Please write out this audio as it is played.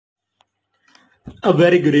A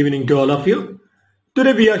very good evening to all of you.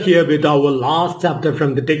 Today we are here with our last chapter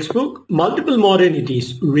from the textbook, Multiple Modernities,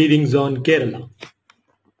 Readings on Kerala.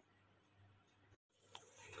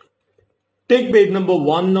 Take page number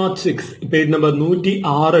 106, page number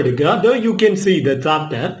 106. There you can see the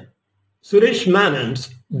chapter, Suresh Menon's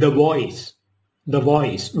The Voice. The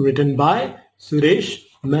Voice, written by Suresh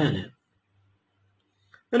Menon.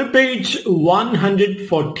 On page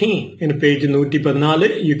 114, in page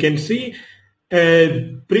 114, you can see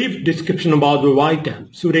a brief description about the writer,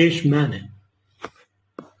 Suresh Menon.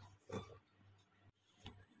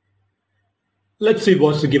 Let's see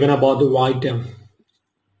what's given about the writer.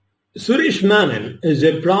 Suresh Menon is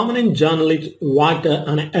a prominent journalist, writer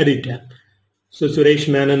and editor. So Suresh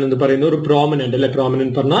Menon എന്ന് പറയുന്ന ഒരു prominent അല്ലെ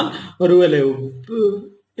prominent പറഞ്ഞാൽ ഒരു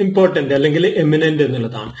important അല്ലെങ്കിൽ eminent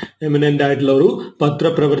എന്നുള്ളതാണ്. Eminent ആയിട്ടുള്ള ഒരു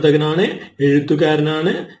പത്രപ്രവർത്തകനാണ്,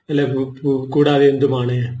 എഴുത്തുകാരനാണ്, അല്ലെ കൂടാതെ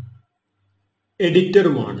എന്തുമാണ്,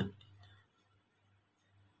 എഡിറ്ററുമാണ്.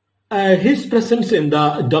 His presence in the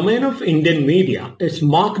domain of Indian media is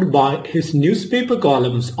marked by his newspaper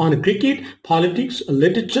columns on cricket, politics,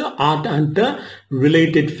 literature, art and the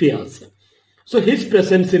related fields. So his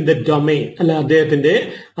presence in the domain, അല്ല അദ്ദേഹത്തിന്റെ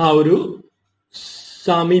ആ ഒരു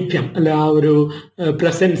സാമീപ്യം അല്ല ആ ഒരു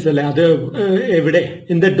പ്രസൻസ് അല്ലെ അത് എവിടെ,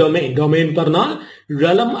 ഇൻ ദ ഡൊമൈൻ പറഞ്ഞാൽ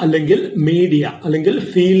റലം അല്ലെങ്കിൽ മീഡിയ അല്ലെങ്കിൽ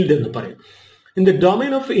ഫീൽഡ് എന്ന് പറയും. In the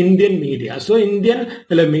domain of Indian media. So Indian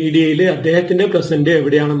അല്ലെ മീഡിയയിൽ അദ്ദേഹത്തിന്റെ പ്രസന്റ്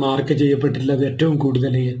എവിടെയാണ് മാർക്ക് ചെയ്യപ്പെട്ടിട്ടുള്ളത് ഏറ്റവും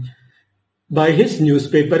കൂടുതൽ? By his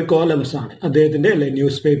news paper columns ആണ്, അദ്ദേഹത്തിന്റെ അല്ലെ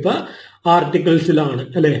ന്യൂസ് പേപ്പർ ആർട്ടിക്കിൾസിലാണ്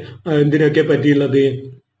അല്ലെ എന്തിനൊക്കെ പറ്റിയുള്ളത്?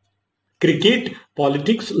 Cricket,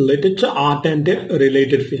 politics, literature, art and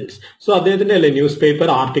related fields. So അദ്ദേഹത്തിന്റെ അല്ലെ ന്യൂസ് പേപ്പർ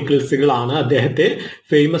ആർട്ടിക്കിൾസുകളാണ് അദ്ദേഹത്തെ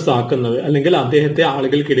ഫേമസ് ആക്കുന്നത്, അല്ലെങ്കിൽ അദ്ദേഹത്തെ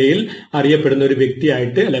ആളുകൾക്കിടയിൽ അറിയപ്പെടുന്ന ഒരു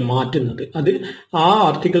വ്യക്തിയായിട്ട് അല്ലെ മാറ്റുന്നത്. അത് ആ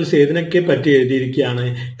ആർട്ടിക്കിൾസ് ഏതിനൊക്കെ പറ്റി എഴുതിയിരിക്കുകയാണ്?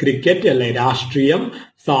 ക്രിക്കറ്റ് അല്ലെ, രാഷ്ട്രീയം,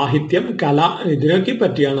 സാഹിത്യം, കല, ഇതിനൊക്കെ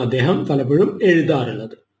പറ്റിയാണ് അദ്ദേഹം പലപ്പോഴും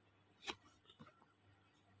എഴുതാറുള്ളത്.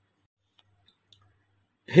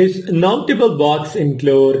 His notable works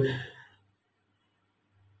include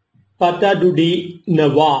Patadudi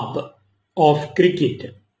Nawab of Cricket.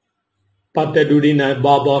 Patadudi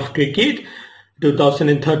Nawab of Cricket,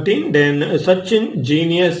 2013. Then Sachin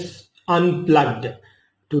Genius Unplugged,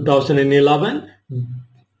 2011.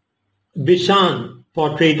 Bishan,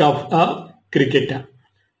 Portrait of a Cricketer,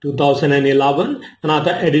 2011. And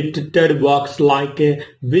other edited works like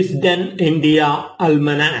Wisden India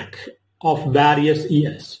Almanac of various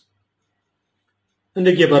years.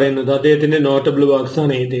 എന്തൊക്കെയാ പറയുന്നത്? അദ്ദേഹത്തിന്റെ notable works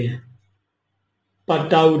ആണ് ഇത്.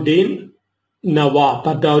 പത്താവുദ്ദീൻ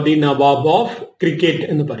Nawab of cricket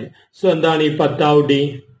എന്ന് പറയും. So എന്താണ് ഈ പത്താവുദ്ദീൻ?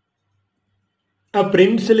 A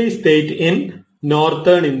princely state in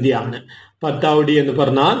northern India ആണ്. പത്താവുദ്ദീൻ എന്ന്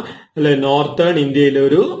പറഞ്ഞാൽ അല്ലെ നോർത്തേൺ ഇന്ത്യയിലെ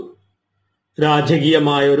ഒരു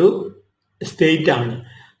രാജകീയമായ ഒരു സ്റ്റേറ്റ് ആണ്.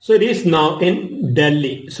 So it is now in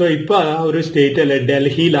Delhi. So ഇപ്പൊ ആ ഒരു സ്റ്റേറ്റ് അല്ലെ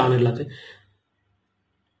ഡൽഹിയിലാണുള്ളത്.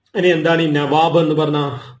 ഇനി എന്താണ് ഈ നവാബ് എന്ന്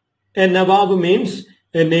പറഞ്ഞാൽ? A Nawab means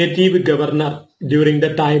A native governor during the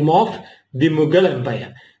time of the Mughal Empire.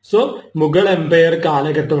 So Mughal Empire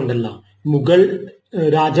കാലഘട്ടം ഉണ്ടല്ലോ, മുഗൾ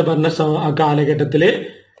രാജഭരണ കാലഘട്ടത്തില്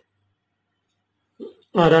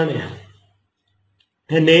ആരാണ്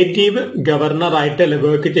നേറ്റീവ് ഗവർണർ ആയിട്ട് അല്ലെ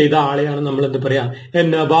വർക്ക് ചെയ്ത ആളെയാണ് നമ്മൾ എന്ത് പറയാ? എ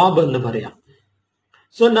നവാബ് എന്ന് പറയാം.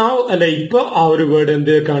 സോ നൗ അല്ലെ ഇപ്പൊ ആ ഒരു വേർഡ്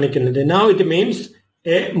എന്ത് കാണിക്കുന്നത്? Now it means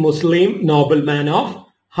a Muslim Nobel man of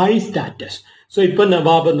high status. So ഇപ്പൊ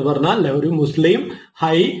നവാബ് എന്ന് പറഞ്ഞാൽ ഒരു മുസ്ലിം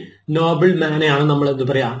ഹൈ നോബിൾ മാനെയാണ് നമ്മൾ എന്ത്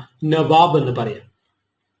പറയാ? നവാബ് എന്ന് പറയാം.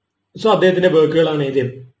 സോ അദ്ദേഹത്തിന്റെ വർക്കുകളാണ് ഇത്.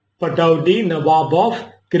 പട്ടൌഡി നവാബ് ഓഫ്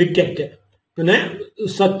ക്രിക്കറ്റ്, പിന്നെ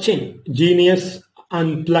സച്ചിൻ ജീനിയസ്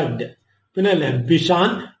അൺപ്ലഗ്ഡ്, പിന്നെ അല്ലെ ബിഷാൻ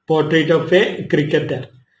portrait of A cricketer,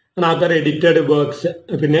 other edited works.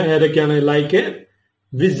 പിന്നെ ഏതൊക്കെയാണ്? Like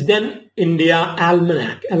Wisden India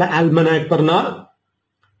ആൽമനാക്. അല്ല ആൽമനാക് പറഞ്ഞാൽ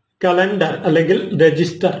കലണ്ടർ അല്ലെങ്കിൽ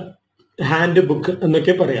രജിസ്റ്റർ, ഹാൻഡ് ബുക്ക്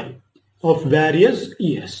എന്നൊക്കെ പറയാം, ഓഫ് വാരിയസ്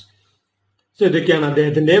ഇയേഴ്സ്. സോ ഇതൊക്കെയാണ്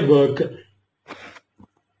അദ്ദേഹത്തിന്റെ work.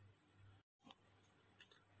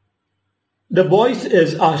 The Voice is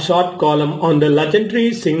a short column on the legendary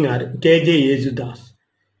singer K.J. Yesudas.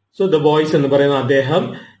 So The Voice എന്ന് പറയുന്ന അദ്ദേഹം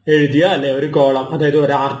എഴുതിയ അല്ലെ ഒരു കോളം, അതായത്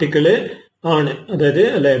ഒരു ആർട്ടിക്കിള് ആണ്. അതായത്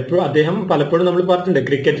അല്ലെ അദ്ദേഹം പലപ്പോഴും നമ്മൾ പറഞ്ഞിട്ടുണ്ട്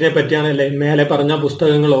ക്രിക്കറ്റിനെ പറ്റിയാണ് അല്ലെ മേലെ പറഞ്ഞ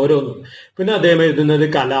പുസ്തകങ്ങൾ ഓരോന്നും. പിന്നെ അദ്ദേഹം എഴുതുന്നത്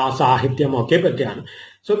കല, സാഹിത്യം ഒക്കെ പറ്റിയാണ്.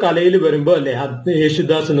 സോ കലയിൽ വരുമ്പോ അല്ലെ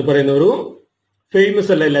യേശുദാസ് എന്ന് പറയുന്ന ഒരു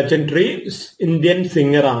ഫേമസ് അല്ലെ ലെജൻഡറി ഇന്ത്യൻ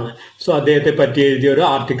സിംഗർ ആണ്. സോ അദ്ദേഹത്തെ പറ്റി എഴുതിയ ഒരു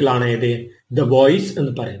ആർട്ടിക്കിൾ ആണ് ഇത് ദ വോയിസ്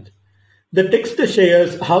എന്ന് പറയുന്നത്. The text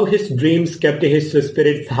shares how his dreams kept his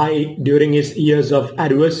spirits high during his years of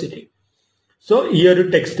adversity. So ഈ ഒരു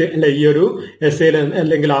ടെക്സ്റ്റ് അല്ലെ, ഈ ഒരു എസ്സേയിൽ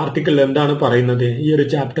അല്ലെങ്കിൽ ആർട്ടിക്കിളിൽ എന്താണ് പറയുന്നത്? ഈ ഒരു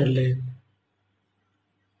ചാപ്റ്ററില്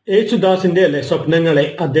യേശുദാസിന്റെ അല്ലെ സ്വപ്നങ്ങളെ,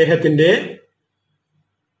 അദ്ദേഹത്തിന്റെ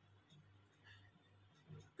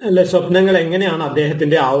സ്വപ്നങ്ങൾ എങ്ങനെയാണ്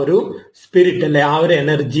അദ്ദേഹത്തിന്റെ ആ ഒരു സ്പിരിറ്റ് അല്ലെ, ആ ഒരു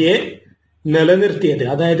എനർജിയെ നിലനിർത്തിയത്.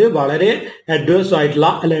 അതായത് വളരെ അഡ്വേഴ്സ് ആയിട്ടുള്ള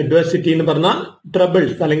അല്ലെ, അഡ്വേഴ്സിറ്റി എന്ന് പറഞ്ഞാൽ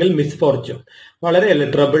ട്രബിൾസ് അല്ലെങ്കിൽ മിസ്ഫോർച്യൂൺ, വളരെ അല്ലെ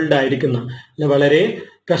ട്രബിൾഡ് ആയിരിക്കുന്ന അല്ലെ, വളരെ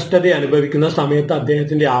കഷ്ടത അനുഭവിക്കുന്ന സമയത്ത്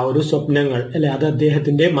അദ്ദേഹത്തിന്റെ ആ ഒരു സ്വപ്നങ്ങൾ അല്ലെ, അത്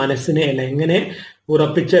അദ്ദേഹത്തിന്റെ മനസ്സിനെ അല്ലെ എങ്ങനെ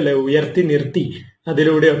ഉറപ്പിച്ചല്ലേ ഉയർത്തി നിർത്തി,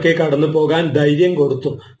 അതിലൂടെയൊക്കെ കടന്നു പോകാൻ ധൈര്യം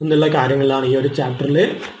കൊടുത്തു എന്നുള്ള കാര്യങ്ങളാണ് ഈ ഒരു ചാപ്റ്ററിൽ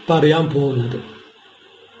പറയാൻ പോകുന്നത്.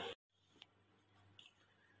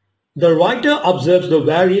 The writer observes the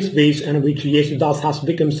various ways in which Yesudas has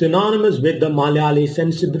become synonymous with the Malayali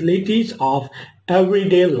sensibilities of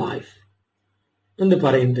everyday life. എന്ന്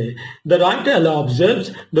പറയുന്നത് the writer observes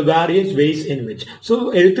the various ways in which. So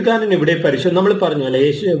എഴുത്തുകാരൻ ഇവിടെ നമ്മൾ പറഞ്ഞു അല്ലെ,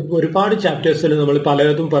 ഒരുപാട് ചാപ്റ്റേഴ്സിൽ നമ്മൾ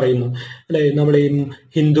പലതും പറയുന്നു അല്ലെ, നമ്മൾ ഈ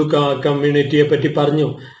ഹിന്ദു കമ്മ്യൂണിറ്റിയെ പറ്റി പറഞ്ഞു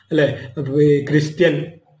അല്ലെ, ക്രിസ്ത്യൻ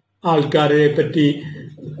ആൾക്കാരെ പറ്റി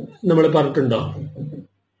നമ്മൾ പറഞ്ഞിട്ടുണ്ടോ?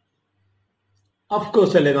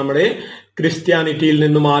 അഫ്കോഴ്സ് അല്ലെ, നമ്മുടെ ക്രിസ്ത്യാനിറ്റിയിൽ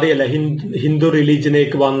നിന്ന് മാറിയല്ല ഹിന്ദു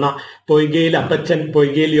റിലീജിയനിലേക്ക് വന്ന പൊയ്കയിൽ അപ്പച്ചൻ,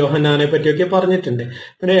 പൊയ്കയിൽ യോഹന്നാനെ പറ്റിയൊക്കെ പറഞ്ഞിട്ടുണ്ട്.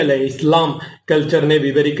 പിന്നെ അല്ലെ ഇസ്ലാം കൾച്ചറിനെ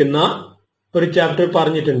വിവരിക്കുന്ന ഒരു ചാപ്റ്റർ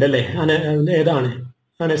പറഞ്ഞിട്ടുണ്ട് അല്ലെ, ഏതാണ്?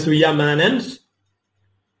 സുയ മാനൻസ്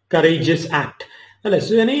കറേജിയസ് ആക്ട് അല്ലെ.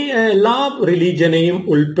 സുയനി എല്ലാ റിലീജിയനെയും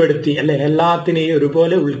ഉൾപ്പെടുത്തി അല്ലെ, എല്ലാത്തിനെയും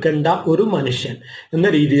ഒരുപോലെ ഉൾക്കൊണ്ട ഒരു മനുഷ്യൻ എന്ന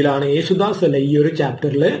രീതിയിലാണ് യേശുദാസ് അല്ലെ ഈ ഒരു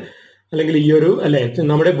ചാപ്റ്ററിൽ അല്ലെങ്കിൽ ഈ ഒരു അല്ലെ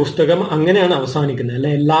നമ്മുടെ പുസ്തകം അങ്ങനെയാണ് അവസാനിക്കുന്നത് അല്ലെ,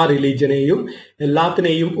 എല്ലാ റിലീജിയനെയും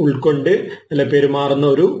എല്ലാത്തിനെയും ഉൾക്കൊണ്ട് അല്ലെ പെരുമാറുന്ന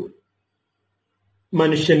ഒരു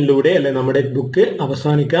മനുഷ്യനിലൂടെ അല്ലെ നമ്മുടെ ബുക്ക്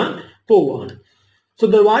അവസാനിക്കാൻ പോവുകയാണ്. So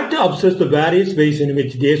the writer observes the various ways in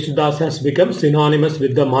which Yesudas has become synonymous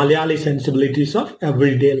with the Malayali sensibilities of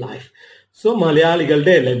everyday life. So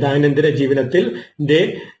മലയാളികളുടെ അല്ലെ ദൈനംദിന ജീവിതത്തിൽ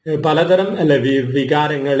പലതരം അല്ലെ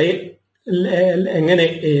വികാരങ്ങളെ എങ്ങനെ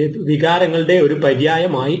വികാരങ്ങളുടെ ഒരു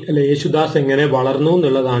പര്യായമായി അല്ലെ യേശുദാസ് എങ്ങനെ വളർന്നു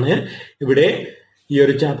എന്നുള്ളതാണ് ഇവിടെ ഈ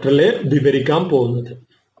ഒരു ചാപ്റ്ററിൽ വിവരിക്കാൻ പോകുന്നത്.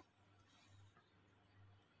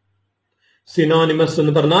 സിനോണിമസ്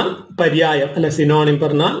എന്ന് പറഞ്ഞാൽ പര്യായം അല്ലെ, സിനോണിം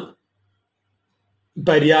പറഞ്ഞാൽ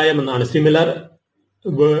പര്യായം എന്നാണ്, സിമിലർ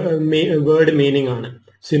വേർഡ് മീനിങ് ആണ്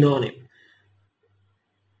സിനോണിം.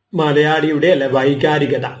 മലയാളിയുടെ അല്ലെ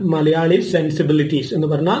വൈകാരികത, മലയാളി സെൻസിബിലിറ്റീസ് എന്ന്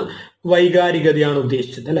പറഞ്ഞാൽ വൈകാരികതയാണ്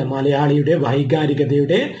ഉദ്ദേശിച്ചത് അല്ലെ. മലയാളിയുടെ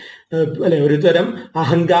വൈകാരികതയുടെ അല്ലെ ഒരു തരം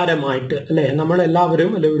അഹങ്കാരമായിട്ട് അല്ലെ,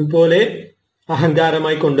 നമ്മളെല്ലാവരും അല്ലെ ഒരുപോലെ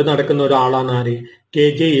അഹങ്കാരമായി കൊണ്ട് നടക്കുന്ന ഒരാളാണ് ആര്?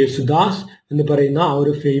 KJ യേശുദാസ് എന്ന് പറയുന്ന ആ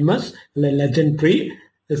ഒരു ഫേമസ് അല്ലെ legendary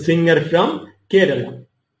singer from Kerala.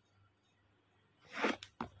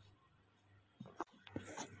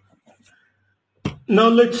 Now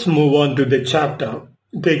let's move on to the chapter.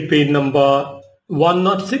 Take page number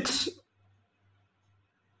 106.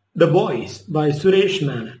 The Boys by Suresh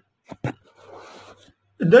Menon.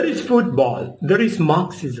 There is football, there is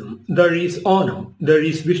Marxism, there is Onam, there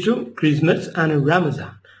is Vishu, Christmas and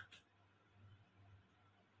Ramazan.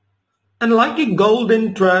 And like a golden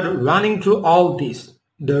thread running through all this,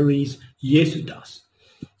 there is Yesudas.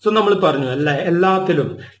 So നമ്മൾ പറഞ്ഞു അല്ലെ, എല്ലാത്തിലും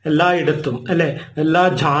എല്ലായിടത്തും അല്ലെ, എല്ലാ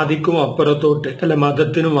ജാതിക്കും അപ്പുറത്തോട്ട് അല്ലെ,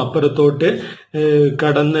 മതത്തിനും അപ്പുറത്തോട്ട്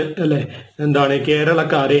കടന്ന് അല്ലെ, എന്താണ്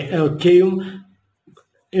കേരളക്കാരെ ഒക്കെയും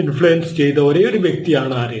ഇൻഫ്ലുവൻസ് ചെയ്ത ഒരേ ഒരു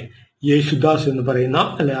വ്യക്തിയാണ് ആര്? യേശുദാസ് എന്ന് പറയുന്ന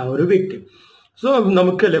അല്ലെ ആ ഒരു വ്യക്തി. സോ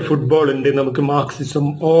നമുക്ക് അല്ലെ ഫുട്ബോൾ ഉണ്ട്, നമുക്ക് Marxism,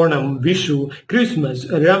 Onam, Vishu, Christmas,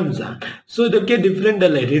 Ramzan. So ഇതൊക്കെ ഡിഫറെന്റ്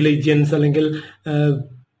അല്ലെ റിലീജിയൻസ് അല്ലെങ്കിൽ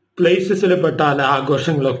പ്ലേസസിൽ പെട്ട അല്ലെ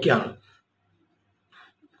ആഘോഷങ്ങളൊക്കെയാണ്.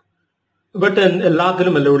 ബട്ട്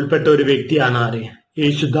എല്ലാത്തിലും അല്ല ഉൾപ്പെട്ട ഒരു വ്യക്തിയാണ് ആര്?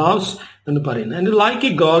 യേശുദാസ് എന്ന് പറയുന്നത്. And like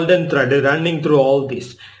A golden thread running through all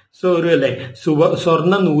this. So ഒരു അല്ലെ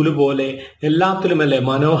സ്വർണ്ണ നൂല് പോലെ എല്ലാത്തിലും അല്ലെ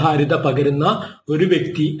മനോഹാരിത പകരുന്ന ഒരു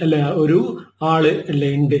വ്യക്തി അല്ലെ, ഒരു ആള് അല്ലെ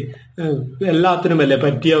ഉണ്ട്. എല്ലാത്തിനും അല്ലെ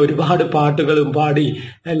പറ്റിയ ഒരുപാട് പാട്ടുകളും പാടി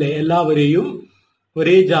അല്ലെ എല്ലാവരെയും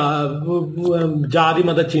ഒരേ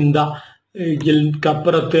ജാതിമത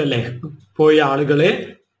ചിന്തക്കപ്പുറത്ത് അല്ലെ പോയ ആളുകളെ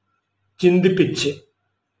ചിന്തിപ്പിച്ച്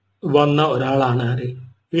വന്ന ഒരാളാണ് ആര്?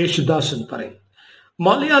 യേശുദാസ് എന്ന് പറയും.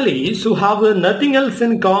 Malayalis who have nothing else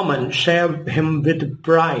in common share him with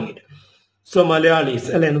pride. So Malayalis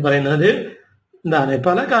അല്ലെ എന്ന് പറയുന്നത് എന്താണ്?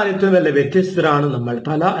 പല കാര്യത്തിലും അല്ലെ വ്യത്യസ്തരാണ് നമ്മൾ,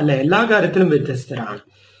 പല അല്ലെ എല്ലാ കാര്യത്തിലും വ്യത്യസ്തരാണ്.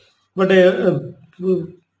 ബട്ട്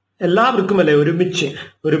എല്ലാവർക്കും അല്ലെ ഒരുമിച്ച്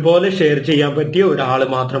ഒരുപോലെ ഷെയർ ചെയ്യാൻ പറ്റിയ ഒരാൾ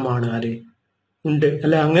മാത്രമാണ് ആര്? ഉണ്ട്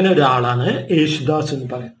അല്ലെ, അങ്ങനെ ഒരാളാണ് യേശുദാസ് എന്ന്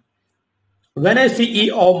പറയും. When I see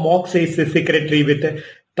E.O. Mox is the secretary with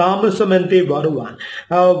Tamasamente Varuvan,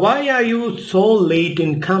 why are you so late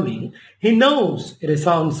in coming? He knows it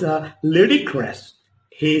sounds ludicrous.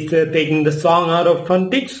 He's taking the song out of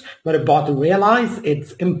context, but both realize its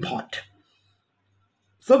import.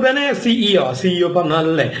 So when a CEO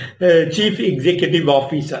പറഞ്ഞാലല്ലേ Chief Executive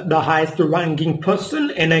Officer, the highest ranking person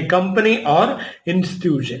in a company or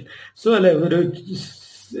institution. So അല്ലെ ഒരു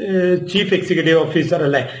Chief Executive Officer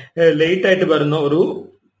അല്ലെ late ആയിട്ട് വരുന്ന ഒരു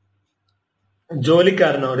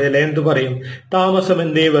ജോലിക്കാരനോട് അല്ലെ എന്ത് പറയും, താമസം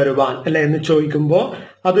എന്തേ വരുവാൻ അല്ലെ എന്ന് ചോദിക്കുമ്പോൾ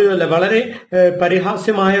അത് അല്ലെ വളരെ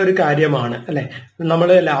പരിഹാസ്യമായ ഒരു കാര്യമാണ് അല്ലെ. നമ്മൾ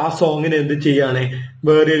അല്ലെ ആ സോങ്ങിന് എന്ത് ചെയ്യാണ്,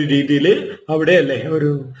 വേറെ ഒരു രീതിയിൽ അവിടെ അല്ലെ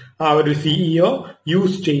ആ ഒരു CEO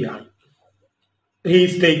യൂസ് ചെയ്യാണ്.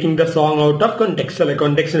 He's taking the song out of context അല്ലെ,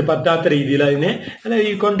 കോണ്ടെക്സ്റ്റിന് പറ്റാത്ത രീതിയിൽ അതിനെ അല്ലെ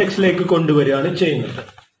ഈ കോണ്ടെക്സ്റ്റിലേക്ക് കൊണ്ടുവരികയാണ് ചെയ്യുന്നത്.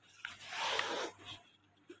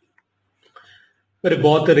 But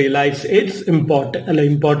both realize its import അല്ലെ,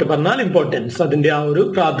 ഇമ്പോർട്ട് പറഞ്ഞാൽ ഇമ്പോർട്ടൻസ്, അതിന്റെ ആ ഒരു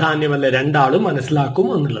പ്രാധാന്യം അല്ലെ രണ്ടാളും മനസ്സിലാക്കും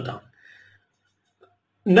എന്നുള്ളതാണ്.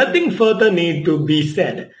 Nothing further need to be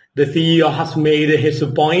said. The CEO has made his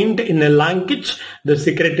point in a language the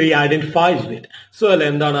secretary identifies with. So അല്ലെ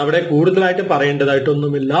എന്താണ് അവിടെ കൂടുതലായിട്ട്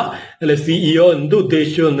പറയേണ്ടതായിട്ടൊന്നുമില്ല അല്ലെ. CEO എന്ത്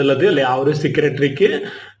ഉദ്ദേശിച്ചു എന്നുള്ളത് അല്ലെ ആ ഒരു സെക്രട്ടറിക്ക്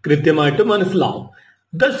കൃത്യമായിട്ട് മനസ്സിലാവും.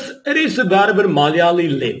 Thus it is wherever Malayali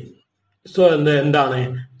live. So എന്താണ്,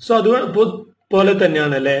 സോ അത് പോലെ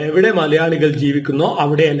തന്നെയാണ് അല്ലെ എവിടെ മലയാളികൾ ജീവിക്കുന്നോ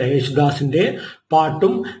അവിടെ അല്ലെ യേശുദാസിന്റെ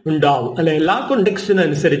പാട്ടും ഉണ്ടാവും അല്ലെ. എല്ലാ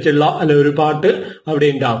കോണ്ടെക്സ്റ്റിനനുസരിച്ചുള്ള അല്ലെ ഒരു പാട്ട് അവിടെ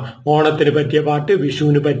ഉണ്ടാവും. ഓണത്തിന് പറ്റിയ പാട്ട്,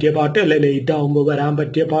 വിഷുവിന് പറ്റിയ പാട്ട് അല്ലെ, ലേറ്റ് ആവുമ്പോൾ വരാൻ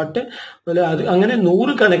പറ്റിയ പാട്ട് അല്ലെ, അത് അങ്ങനെ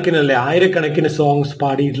നൂറുകണക്കിന് അല്ലെ ആയിരക്കണക്കിന് സോങ്സ്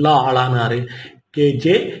പാടിയിട്ടുള്ള ആളാണ് ആര്,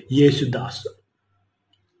 KJ Yesudas.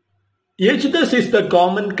 Yesudas is the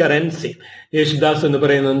common currency. Yesudas എന്ന്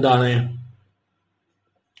പറയുന്നത് എന്താണ്,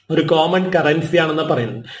 ഒരു കോമൺ കറൻസി ആണെന്ന്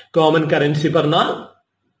പറയുന്നത്. കോമൺ കറൻസി പറഞ്ഞാൽ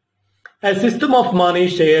A system of money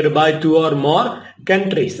shared by 2 or more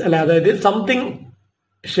countries അല്ലെ, അതായത് something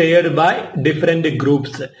shared by different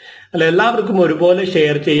groups അല്ലെ, എല്ലാവർക്കും ഒരുപോലെ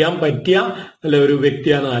ഷെയർ ചെയ്യാൻ പറ്റിയ അല്ലെ ഒരു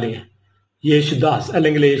വ്യക്തിയാണ് ആര്, യേശുദാസ്.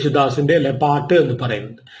 അല്ലെങ്കിൽ യേശുദാസിന്റെ അല്ലെ പാട്ട് എന്ന്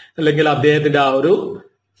പറയുന്നത്, അല്ലെങ്കിൽ അദ്ദേഹത്തിന്റെ ആ ഒരു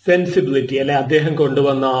സെൻസിബിലിറ്റി അല്ലെ, അദ്ദേഹം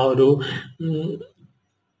കൊണ്ടുവന്ന ആ ഒരു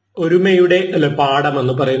ഒരുമയുടെ അല്ലെ പാഠം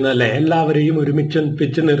എന്ന് പറയുന്ന അല്ലെ, എല്ലാവരെയും ഒരുമിച്ച്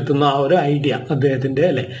നിർത്തുന്ന ആ ഒരു ഐഡിയ, അദ്ദേഹത്തിന്റെ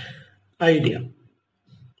അല്ലെ idea.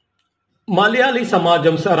 Malayali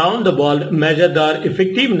Samajams around the world measure their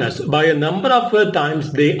effectiveness by a number of times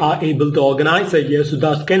they are able to organize a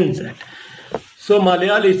Yesudas concert. So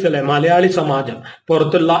Malayalees അല്ലെ, മലയാളി സമാജം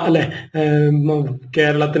പുറത്തുള്ള അല്ലെ,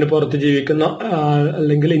 കേരളത്തിന് പുറത്ത് ജീവിക്കുന്ന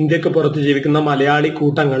അല്ലെങ്കിൽ ഇന്ത്യക്ക് പുറത്ത് ജീവിക്കുന്ന മലയാളി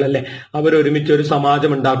കൂട്ടങ്ങൾ അല്ലെ, അവരൊരുമിച്ച് ഒരു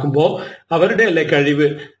സമാജം ഉണ്ടാക്കുമ്പോൾ അവരുടെ അല്ലെ കഴിവ്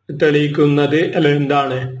തെളിയിക്കുന്നത് അല്ലെ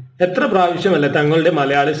എന്താണ്, എത്ര പ്രാവശ്യം അല്ലെ തങ്ങളുടെ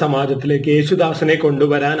മലയാളി സമാജത്തിലേക്ക് യേശുദാസിനെ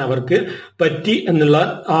കൊണ്ടുവരാൻ അവർക്ക് പറ്റി എന്നുള്ള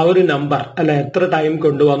ആ ഒരു നമ്പർ അല്ലെ, എത്ര ടൈം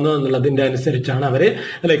കൊണ്ടുവന്നു എന്നുള്ളതിന്റെ അനുസരിച്ചാണ് അവര്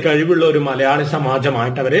അല്ലെ കഴിവുള്ള ഒരു മലയാളി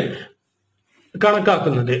സമാജമായിട്ട് അവര്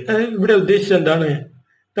കണക്കാക്കുന്നത്. ഇവിടെ ഉദ്ദേശിച്ചത് എന്താണ്,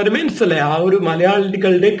 ദാറ്റ് മീൻസ് അല്ലെ ആ ഒരു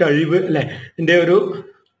മലയാളികളുടെ കഴിവ് അല്ലെ എന്റെ ഒരു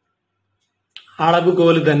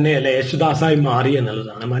അളവുകോൽ തന്നെ അല്ലെ യേശുദാസായി മാറി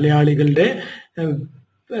എന്നുള്ളതാണ്. മലയാളികളുടെ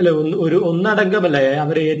അല്ലെ ഒരു ഒന്നടങ്കമല്ലേ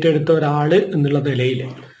അവരെ ഏറ്റെടുത്ത ഒരാള് എന്നുള്ള നിലയിൽ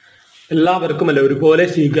എല്ലാവർക്കും അല്ലെ ഒരുപോലെ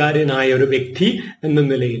സ്വീകാര്യനായ ഒരു വ്യക്തി എന്ന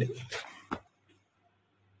നിലയിൽ.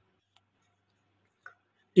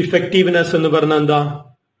 ഇഫക്റ്റീവ്നെസ് എന്ന് പറഞ്ഞാൽ എന്താ,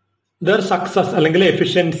 ദർ സക്സസ് അല്ലെങ്കിൽ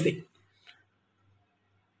എഫിഷ്യൻസി.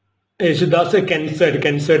 യേശുദാസ്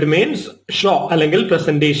കൻസേർഡ് മീൻസ് ഷോ അല്ലെങ്കിൽ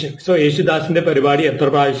പ്രസന്റേഷൻ. സോ യേശുദാസിന്റെ പരിപാടി എത്ര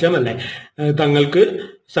പ്രാവശ്യം അല്ലെ തങ്ങൾക്ക്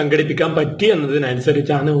സംഘടിപ്പിക്കാൻ പറ്റി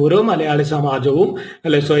എന്നതിനനുസരിച്ചാണ് ഓരോ മലയാളി സമാജവും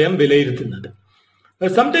അല്ലെ സ്വയം വിലയിരുത്തുന്നത്.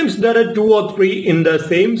 Sometimes there are 2 or 3 in the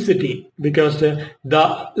same city because the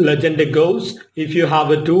legend goes, if you have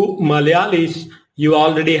 2 Malayalis, you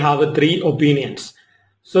already have 3 opinions.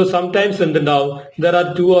 So sometimes എന്തുണ്ടാവും, there are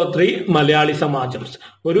 2 or 3 മലയാളി സമാജംസ്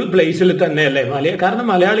ഒരു പ്ലേസിൽ തന്നെ അല്ലേ. കാരണം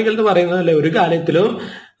മലയാളികൾ എന്ന് പറയുന്നത് അല്ലെ ഒരു കാര്യത്തിലും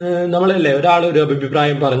നമ്മളല്ലേ ഒരാൾ ഒരു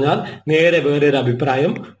അഭിപ്രായം പറഞ്ഞാൽ നേരെ വേറൊരു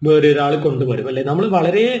അഭിപ്രായം വേറൊരാൾ കൊണ്ടുവരും അല്ലെ. നമ്മൾ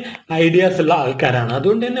വളരെ ഐഡിയാസ് ഉള്ള ആൾക്കാരാണ്.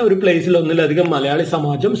 അതുകൊണ്ട് തന്നെ ഒരു പ്ലേസിൽ ഒന്നിലധികം മലയാളി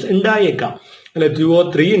സമാജംസ് ഉണ്ടായേക്കാം അല്ലെ, 2 or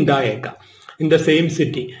 3 ഉണ്ടായേക്കാം ഇൻ ദ സെയിം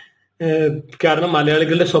സിറ്റി. കാരണം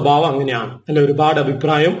മലയാളികളുടെ സ്വഭാവം അങ്ങനെയാണ് അല്ലെ, ഒരുപാട്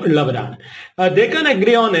അഭിപ്രായം ഉള്ളവരാണ്. ദേ can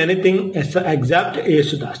agri on anything exact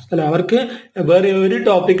Yesudas അല്ലെ. അവർക്ക് വേറെ ഒരു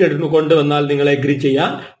ടോപ്പിക് കൊണ്ടുവന്നാൽ നിങ്ങൾ അഗ്രി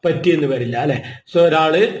ചെയ്യാൻ പറ്റിയെന്ന് വരില്ല അല്ലെ. സോ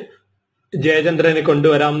ഒരാള് ജയചന്ദ്രനെ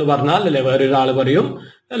കൊണ്ടുവരാം എന്ന് പറഞ്ഞാൽ അല്ലെ വേറൊരാള് പറയും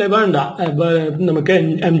അല്ലെ വേണ്ട നമുക്ക്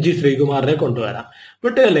MG ശ്രീകുമാറിനെ കൊണ്ടുവരാം.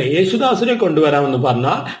 ബട്ട് അല്ലെ യേശുദാസിനെ കൊണ്ടുവരാമെന്ന്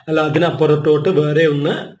പറഞ്ഞാൽ അല്ല അതിനപ്പുറത്തോട്ട് വേറെ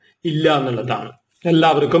ഒന്ന് ഇല്ല എന്നുള്ളതാണ്.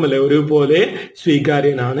 എല്ലാവർക്കും അല്ലെ ഒരുപോലെ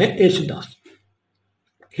സ്വീകാര്യനാണ് Yesudas.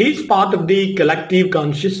 He's part of the collective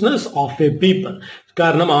consciousness of A people.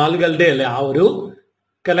 കാരണം ആളുകളുടെ അല്ലെ ആ ഒരു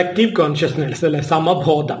കളക്റ്റീവ് കോൺഷ്യസ്നസ് അല്ലെ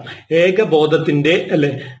സമബോധം ഏകബോധത്തിന്റെ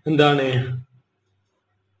അല്ലെ എന്താണ്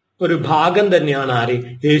ഒരു ഭാഗം തന്നെയാണ് ആര്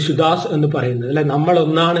യേശുദാസ് എന്ന് പറയുന്നത് അല്ലെ. നമ്മൾ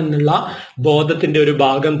ഒന്നാണെന്നുള്ള ബോധത്തിന്റെ ഒരു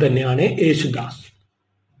ഭാഗം തന്നെയാണ് Yesudas.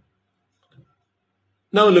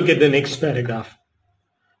 Now look at the next paragraph.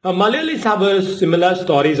 Malayalis have similar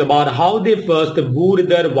stories about how they first wooed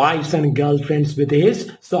their wives and girlfriends with his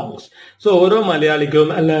songs. So ഓരോ മലയാളിക്കും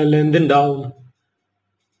എന്തുണ്ടാവും,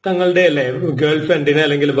 തങ്ങളുടെ അല്ലെ ഗേൾഫ്രണ്ടിനെ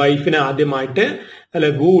അല്ലെങ്കിൽ വൈഫിനെ ആദ്യമായിട്ട് അല്ലെ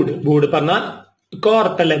വൂഡ് പറഞ്ഞാൽ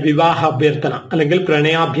കോർത്തല്ലെ വിവാഹ അഭ്യർത്ഥന അല്ലെങ്കിൽ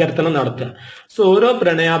പ്രണയാഭ്യർത്ഥന നടത്തുക. സോ ഓരോ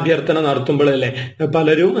പ്രണയാഭ്യർത്ഥന നടത്തുമ്പോഴല്ലേ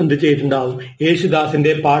പലരും എന്ത് ചെയ്തിട്ടുണ്ടാവും,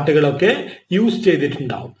 യേശുദാസിന്റെ പാട്ടുകളൊക്കെ യൂസ്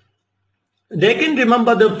ചെയ്തിട്ടുണ്ടാവും. They can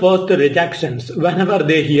remember the first rejections whenever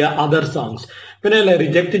they hear other songs. പിന്നെ അല്ലെ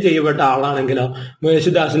റിജക്ട് ചെയ്യപ്പെട്ട ആളാണെങ്കിലോ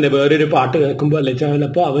യേശുദാസിന്റെ വേറൊരു പാട്ട് കേൾക്കുമ്പോൾ അല്ലെ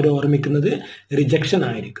ചിലപ്പോൾ അവർ ഓർമ്മിക്കുന്നത് റിജക്ഷൻ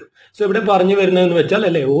ആയിരിക്കും. സോ ഇവിടെ പറഞ്ഞു വരുന്നതെന്ന് വെച്ചാൽ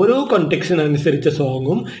അല്ലെ ഓരോ കോണ്ടെക്സ്റ്റിനനുസരിച്ച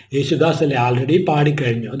സോങ്ങും യേശുദാസ് അല്ലെ ആൾറെഡി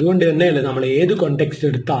പാടിക്കഴിഞ്ഞു. അതുകൊണ്ട് തന്നെ അല്ലെ നമ്മൾ ഏത് കോണ്ടെക്സ്റ്റ്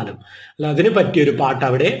എടുത്താലും അല്ല അതിന് പറ്റിയൊരു പാട്ട്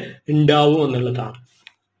അവിടെ ഉണ്ടാവും എന്നുള്ളതാണ്.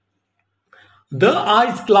 The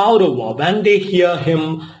eyes cloud over when they hear him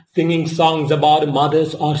singing songs about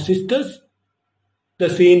mothers or sisters. The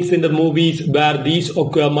scenes in the movies where these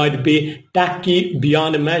occur might be tacky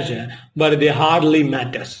beyond measure, but they hardly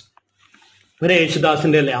matters. ഇവിടെ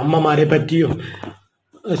യേശുദാസിന്റെ അല്ലെ അമ്മമാരെ പറ്റിയും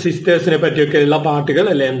സിസ്റ്റേഴ്സിനെ പറ്റിയൊക്കെ ഉള്ള പാട്ടുകൾ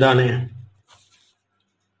അല്ലെ എന്താണ്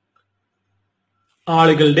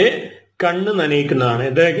ആളുകളുടെ കണ്ണ് നനയിക്കുന്നതാണ്.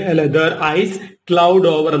 Their eyes cloud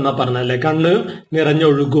over എന്നാ പറഞ്ഞല്ലേ, കണ്ണ്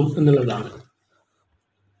നിറഞ്ഞൊഴുകും എന്നുള്ളതാണ്.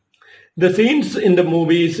 The scenes in the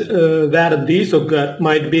movies where these occur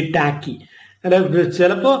might be tacky. അല്ലെ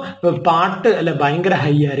ചിലപ്പോ പാട്ട് അല്ലെ ഭയങ്കര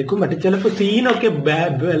ഹൈ ആയിരിക്കും, പക്ഷെ ചിലപ്പോ സീനൊക്കെ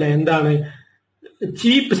അല്ലെ എന്താണ്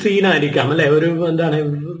ചീപ്പ് സീനായിരിക്കാം അല്ലെ, ഒരു എന്താണ്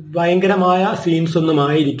ഭയങ്കരമായ സീൻസ് ഒന്നും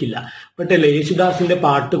ആയിരിക്കില്ല. ബട്ട് അല്ലെ യേശുദാസിന്റെ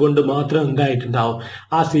പാട്ട് കൊണ്ട് മാത്രം എന്തായിട്ടുണ്ടാവും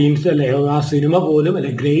ആ സീൻസ് അല്ലെ ആ സിനിമ പോലും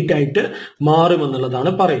അല്ലെ ഗ്രേറ്റ് ആയിട്ട്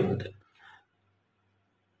മാറുമെന്നുള്ളതാണ് പറയുന്നത്.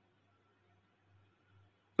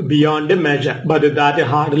 Beyond measure but that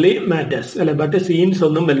hardly matters അല്ലെ. ബട്ട് സീൻസ്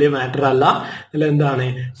ഒന്നും വലിയ മാറ്റർ അല്ല അല്ലെ, എന്താണ്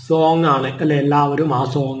സോങ് ആണ് അല്ലെ, എല്ലാവരും ആ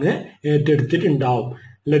സോങ് ഏറ്റെടുത്തിട്ടുണ്ടാവും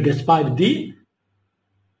അല്ലെ. Despite the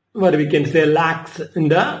what we can say lacks in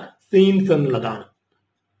the scenes എന്നുള്ളതാണ്.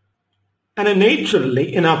 And naturally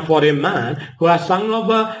enough for a man who has sung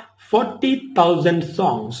over 40,000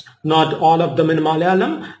 songs, not all of them in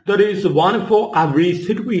Malayalam, there is one for every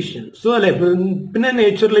situation. So അല്ലെ പിന്നെ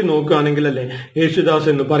നേച്ചുറലി നോക്കുകയാണെങ്കിൽ അല്ലെ യേശുദാസ്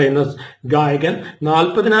എന്ന് പറയുന്ന ഗായകൻ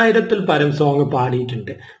 40,000-ൽ പരം song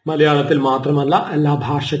പാടിയിട്ടുണ്ട്, മലയാളത്തിൽ മാത്രമല്ല എല്ലാ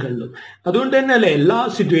ഭാഷകളിലും. അതുകൊണ്ട് തന്നെ അല്ലെ എല്ലാ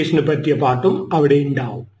സിറ്റുവേഷനെ പറ്റിയ പാട്ടും അവിടെ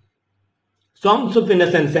ഉണ്ടാവും. Songs of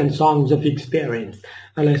innocence and songs of experience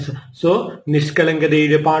അല്ലെ. സോ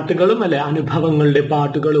നിഷ്കളങ്കതയുടെ പാട്ടുകളും അല്ലെ അനുഭവങ്ങളുടെ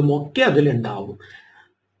പാട്ടുകളും ഒക്കെ അതിലുണ്ടാവും.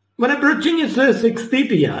 When approaching his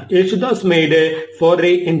 60th year, Yesudas made a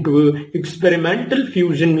foray into experimental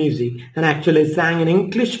fusion music and actually sang in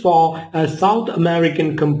English for a South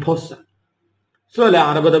American composer. So അല്ലെ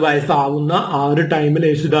 60 വയസ്സാവുന്ന ആ ഒരു ടൈമിൽ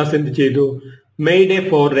യേശുദാസ് എന്ത് ചെയ്തു, മെയ്ഡ് എ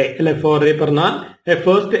ഫോറേ അല്ലെ. ഫോറേ പറഞ്ഞാൽ എ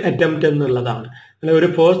ഫസ്റ്റ് അറ്റംപ്റ്റ് എന്നുള്ളതാണ് അല്ലെ. ഒരു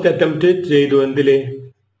ഫസ്റ്റ് അറ്റംപ്റ്റ് ചെയ്തു എന്തില്,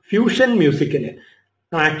 fusion മ്യൂസിക്കില്.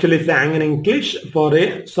 Actually San in English for A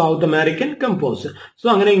south American composer. So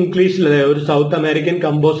അങ്ങനെ ഇംഗ്ലീഷിലെ ഒരു സൗത്ത് അമേരിക്കൻ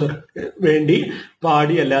കമ്പോസർ വേണ്ടി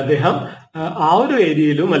പാടി അല്ലെ അദ്ദേഹം ആ ഒരു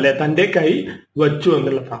ഏരിയയിലും അല്ലെ തന്റെ കൈ വച്ചു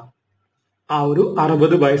എന്നുള്ളതാണ് ആ ഒരു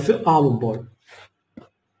 60 വയസ്സ് ആവുമ്പോൾ.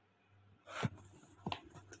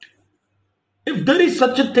 If there is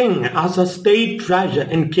such a thing as a state treasure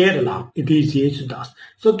in Kerala, it is Yesudas.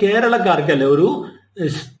 So കേരളക്കാർക്കല്ലേ ഒരു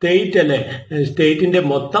സ്റ്റേറ്റ് അല്ലെ, സ്റ്റേറ്റിന്റെ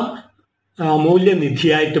മൊത്തം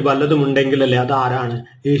അമൂല്യനിധിയായിട്ട് വല്ലതും ഉണ്ടെങ്കിൽ അല്ലെ അത് ആരാണ്,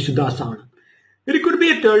 യേശുദാസ് ആണ്. It could be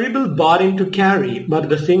a terrible burden to carry, but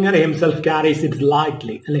the singer himself carries it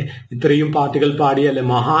lightly. അല്ലെ ഇത്രയും പാട്ടുകൾ പാടി അല്ലെ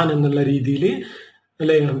മഹാൻ എന്നുള്ള രീതിയിൽ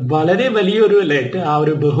അല്ലെ വളരെ വലിയൊരു അല്ലെ ആ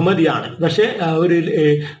ഒരു ബഹുമതിയാണ്. പക്ഷെ ഒരു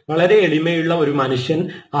വളരെ എളിമയുള്ള ഒരു മനുഷ്യൻ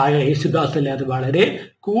ആയ യേശുദാസ് അല്ലെ അത് വളരെ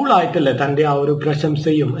കൂളായിട്ടല്ലേ തന്റെ ആ ഒരു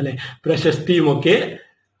പ്രശംസയും അല്ലെ പ്രശസ്തിയും ഒക്കെ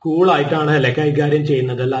കൂളായിട്ടാണ് അല്ലെ കൈകാര്യം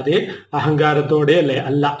ചെയ്യുന്നത്, അല്ലാതെ അഹങ്കാരത്തോടെ അല്ലെ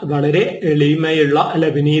അല്ല. വളരെ എളിമയുള്ള അല്ലെ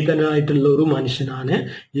വിനീതനായിട്ടുള്ള ഒരു മനുഷ്യനാണ്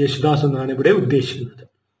യേശുദാസ് എന്നാണ് ഇവിടെ ഉദ്ദേശിക്കുന്നത്.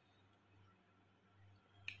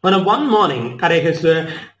 On one morning at his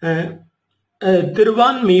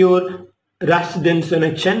Tiruvanmiyur residence in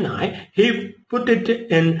Chennai, he put it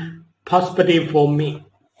in perspective for me.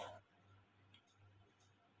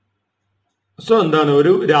 So എന്താണ്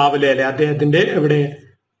ഒരു രാവിലെ അല്ലെ അദ്ദേഹത്തിന്റെ എവിടെ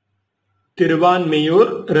തിരുവാൻമിയൂർ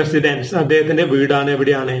റെസിഡൻസ്, അദ്ദേഹത്തിന്റെ വീടാണ്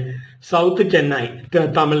എവിടെയാണ്, സൗത്ത് ചെന്നൈ,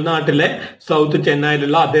 തമിഴ്നാട്ടിലെ സൗത്ത്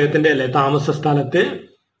ചെന്നൈയിലുള്ള അദ്ദേഹത്തിന്റെ അല്ലെ താമസ സ്ഥലത്ത്.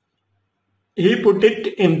 He put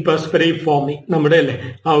it in perspective for me, നമ്മുടെ അല്ലെ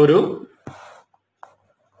ആ ഒരു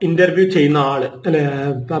ഇന്റർവ്യൂ ചെയ്യുന്ന ആള് അല്ലെ,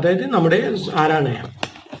 അതായത് നമ്മുടെ ആരാണ്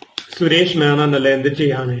സുരേഷ് മേനോൻ അല്ലെ എന്ത്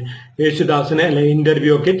ചെയ്യാണ്, യേശുദാസിനെ അല്ലെ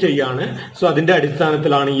ഇന്റർവ്യൂ ഒക്കെ ചെയ്യാണ്. സോ അതിന്റെ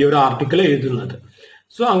അടിസ്ഥാനത്തിലാണ് ഈ ഒരു ആർട്ടിക്കിൾ എഴുതുന്നത്.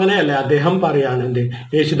 സോ അങ്ങനെയല്ലേ അദ്ദേഹം പറയാണ് എന്ത്,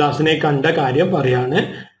 യേശുദാസിനെ കണ്ട കാര്യം പറയാണ്.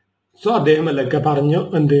 സോ അദ്ദേഹം അല്ലൊക്കെ പറഞ്ഞു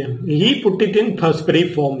എന്ത്, he put it in perspective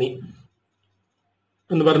for me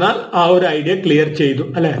എന്ന് പറഞ്ഞാൽ ആ ഒരു ഐഡിയ ക്ലിയർ ചെയ്തു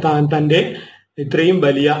അല്ലെ, തന്റെ ഇത്രയും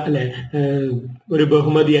വലിയ അല്ലെ ഒരു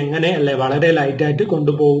ബഹുമതി എങ്ങനെ അല്ലെ വളരെ ലൈറ്റായിട്ട്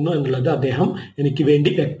കൊണ്ടുപോകുന്നു എന്നുള്ളത് അദ്ദേഹം എനിക്ക് വേണ്ടി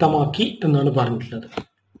വ്യക്തമാക്കി എന്നാണ് പറഞ്ഞിട്ടുള്ളത്.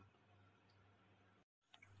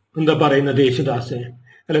 എന്താ പറയുന്നത് യേശുദാസ്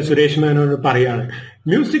അല്ലെ, സുരേഷ് മേനോൻ പറയാണ്,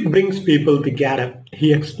 music brings people together, he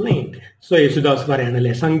explained. So Yesudas പറയാണ്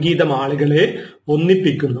അല്ലെ, സംഗീതം ആളുകളെ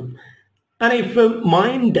ഒന്നിപ്പിക്കുന്നു. And if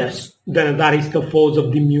mine does, then that is the force of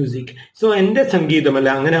the music. So എന്റെ സംഗീതം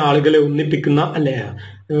അല്ലെ അങ്ങനെ ആളുകളെ ഒന്നിപ്പിക്കുന്ന അല്ലെ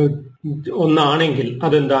ഒന്നാണെങ്കിൽ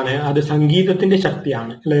അതെന്താണ്, അത് സംഗീതത്തിന്റെ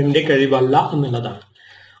ശക്തിയാണ് അല്ലെ, എന്റെ കഴിവല്ല എന്നുള്ളതാണ്.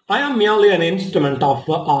 I am merely an instrument of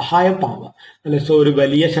a higher power അല്ലെ. സോ ഒരു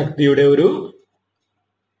വലിയ ശക്തിയുടെ ഒരു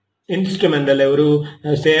ഇൻസ്ട്രുമെന്റ് അല്ലെ, ഒരു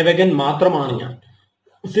സേവകൻ മാത്രമാണ് ഞാൻ.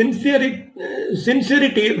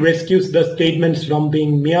 Sincerity rescues the statements from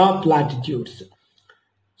being mere platitudes.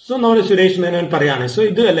 So നമ്മുടെ സുരേഷ് മേനോൻ പറയാണ്, സോ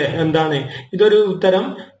ഇത് അല്ലെ എന്താണ്, ഇതൊരു തരം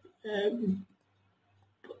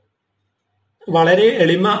വളരെ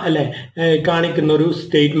എളിമ അല്ലെ കാണിക്കുന്ന ഒരു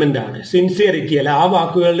സ്റ്റേറ്റ്മെന്റ് ആണ്. സിൻസിയറിറ്റി അല്ലെ, ആ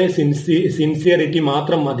വാക്കുകളിലെ സിൻസിയറിറ്റി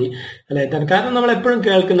മാത്രം മതി അല്ലെ. കാരണം നമ്മൾ എപ്പോഴും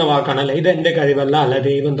കേൾക്കുന്ന വാക്കാണ് അല്ലെ, ഇത് എന്റെ കഴിവല്ല അല്ലെ,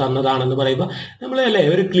 ദൈവം തന്നതാണെന്ന് പറയുമ്പോൾ നമ്മൾ അല്ലെ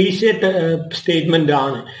ഒരു ക്ലീഷേ സ്റ്റേറ്റ്മെന്റ്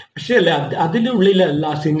ആണ്. പക്ഷെ അല്ലെ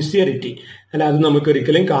അതിനുള്ളിലല്ല സിൻസിയറിറ്റി അല്ല, അത് നമുക്ക്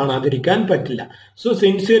ഒരിക്കലും കാണാതിരിക്കാൻ പറ്റില്ല. So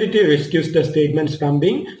sincerity rescues the statements from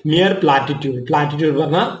being mere പ്ലാറ്റിറ്റ്യൂഡ്. പ്ലാറ്റിറ്റ്യൂഡ്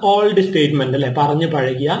പറഞ്ഞാൽ ഓൾഡ് സ്റ്റേറ്റ്മെന്റ് അല്ലെ, പറഞ്ഞു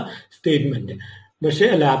പഴകിയ സ്റ്റേറ്റ്മെന്റ്. പക്ഷെ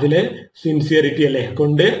അല്ലെ അതിലെ സിൻസിയറിറ്റി അല്ലെ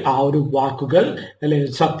കൊണ്ട് ആ ഒരു വാക്കുകൾ അല്ലെ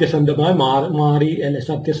സത്യസന്ധമായി മാറി അല്ലെ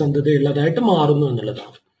സത്യസന്ധതയുള്ളതായിട്ട് മാറുന്നു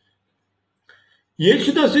എന്നുള്ളതാണ്.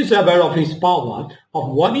 Yesudas is aware of his power, of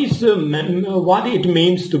what it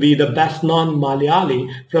means to be the best known Malayali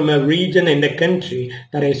from a region in the country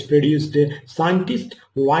that has produced scientists,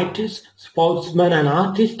 writers, sportsmen and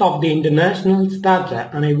artists of the international stature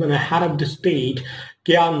and even ahead of the state,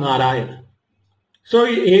 K.R. Narayan. So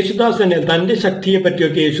Yesudasan തന്റെ ശക്തിയെ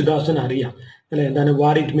പറ്റിയൊക്കെ യേശുദാസൻ അറിയാം അല്ലെ, എന്താണ്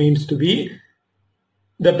what it means to B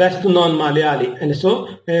the best non Malayali അല്ലെ. So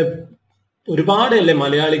ഒരുപാട് അല്ലെ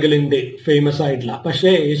മലയാളികളുണ്ട് famous ആയിട്ടുള്ള,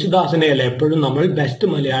 പക്ഷേ യേശുദാസനെ അല്ലെ എപ്പോഴും നമ്മൾ ബെസ്റ്റ്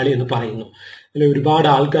മലയാളി എന്ന് പറയുന്നു അല്ലെ. ഒരുപാട്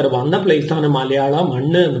ആൾക്കാർ വന്ന പ്ലേസാണ് മലയാള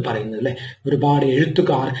മണ്ണ് എന്ന് പറയുന്നത് അല്ലെ. ഒരുപാട്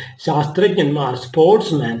എഴുത്തുകാർ, ശാസ്ത്രജ്ഞന്മാർ,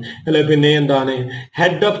 സ്പോർട്സ്മാൻ അല്ലെ, പിന്നെ എന്താണ്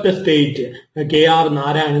head of the state KR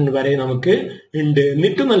Narayanan വരെ നമുക്ക് ഉണ്ട്.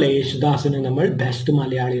 എന്നിട്ടുമല്ലേ യേശുദാസിനെ നമ്മൾ ബെസ്റ്റ്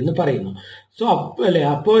മലയാളി എന്ന് പറയുന്നു. സോ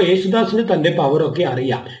അപ്പോ യേശുദാസിന് തന്റെ പവറൊക്കെ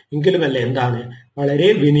അറിയാം, എങ്കിലും അല്ലെ എന്താണ്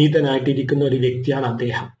വളരെ വിനീതനായിട്ടിരിക്കുന്ന ഒരു വ്യക്തിയാണ്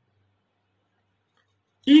അദ്ദേഹം.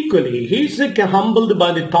 Equally, he is humbled by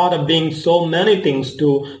the thought of being so many things to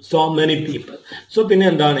so many people. So പിന്നെ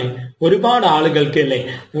എന്താണ്, ഒരുപാട് ആളുകൾക്ക് അല്ലെ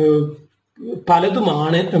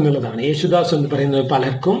പലതുമാണ് എന്നുള്ളതാണ്. യേശുദാസ് എന്ന് പറയുന്നത്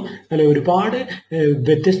പലർക്കും അല്ലെ ഒരുപാട്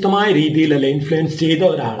വ്യത്യസ്തമായ രീതിയിൽ അല്ലെ ഇൻഫ്ലുവൻസ് ചെയ്ത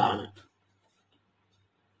ഒരാളാണ്.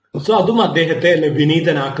 സോ അതും അദ്ദേഹത്തെ അല്ലെ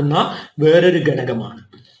വിനീതനാക്കുന്ന വേറൊരു ഘടകമാണ്.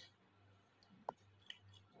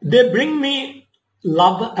 They bring me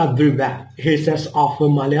love everywhere, he says of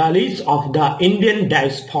Malayalis of the Indian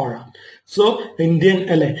diaspora. So Indian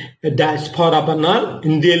അല്ലെ diaspora പറഞ്ഞാൽ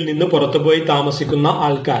ഇന്ത്യയിൽ നിന്ന് പുറത്തുപോയി താമസിക്കുന്ന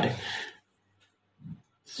ആൾക്കാർ.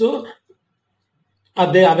 സോ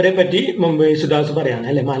അവരെ പറ്റി യേശുദാസ് പറയാണ്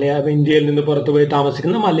അല്ലെ, ഇന്ത്യയിൽ നിന്ന് പുറത്തുപോയി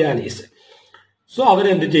താമസിക്കുന്ന മലയാളീസ്. സോ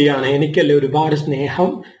അവരെന്ത് ചെയ്യാണ്, എനിക്കല്ലേ ഒരുപാട്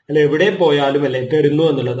സ്നേഹം അല്ലെ എവിടെ പോയാലും അല്ലെ തരുന്നു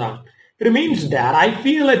എന്നുള്ളതാണ്. It means that I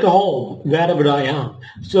feel at home wherever I am.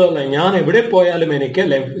 So ഞാൻ എവിടെ പോയാലും എനിക്ക്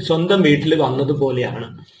സ്വന്തം വീട്ടിൽ വന്നതുപോലെയാണ്.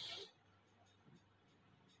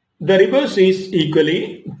 The reverse is equally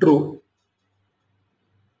true.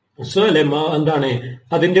 So അല്ലെ എന്താണ്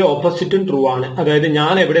അതിന്റെ ഓപ്പോസിറ്റും ട്രൂ ആണ്. അതായത്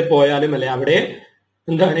ഞാൻ എവിടെ പോയാലും അല്ലെ അവിടെ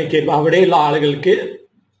എന്താണ് അവിടെയുള്ള ആളുകൾക്ക്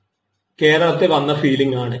കേരളത്തിൽ വന്ന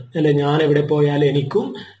ഫീലിംഗ് ആണ് അല്ലെ. ഞാൻ എവിടെ പോയാലും എനിക്കും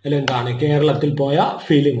അല്ലെ എന്താണ് കേരളത്തിൽ പോയ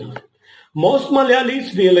ഫീലിംഗ് ആണ്. Most Malayalis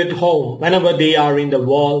feel at home whenever they are in the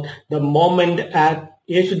world the moment a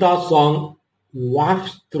Yesudas song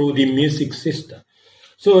wafts through the music system.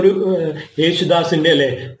 So ഒരു യേശുദാസിന്റെ അല്ലെ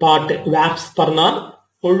പാട്ട് വാപ്സ് പറഞ്ഞാൽ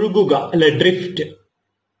ഒഴുകുക അല്ലെ, ഡ്രിഫ്റ്റ്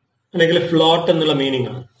അല്ലെങ്കിൽ ഫ്ലോട്ട് എന്നുള്ള മീനിങ്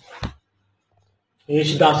ആണ്.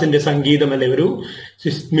 യേശുദാസിന്റെ സംഗീതം അല്ലെ ഒരു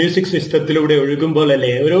മ്യൂസിക് സിസ്റ്റത്തിലൂടെ ഒഴുകുമ്പോൾ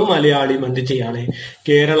അല്ലെ ഓരോ മലയാളിയും എന്ത് ചെയ്യാണ്,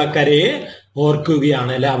 കേരളക്കരയെ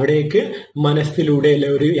ഓർക്കുകയാണ് അല്ലെ, അവിടേക്ക് മനസ്സിലൂടെ അല്ലെ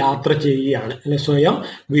ഒരു യാത്ര ചെയ്യുകയാണ് അല്ലെ, സ്വയം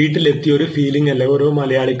വീട്ടിലെത്തിയ ഒരു ഫീലിംഗ് അല്ലെ ഓരോ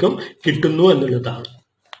മലയാളിക്കും കിട്ടുന്നു എന്നുള്ളതാണ്.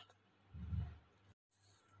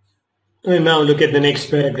 Now look at the next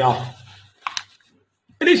paragraph.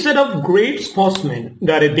 It He said of great sportsmen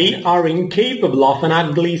that they are incapable of an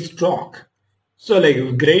ugly stroke. So like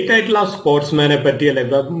great ആയിട്ടുള്ള സ്പോർട്സ്മാനെ പറ്റി അല്ലെ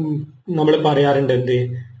നമ്മൾ പറയാറുണ്ട് എന്ത്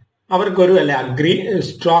അവർക്കൊരു അല്ലെ അഗ്രി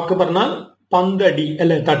സ്ട്രോക്ക് പറഞ്ഞാൽ പന്തടി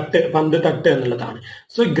അല്ലെ പന്ത് തട്ട് എന്നുള്ളതാണ്.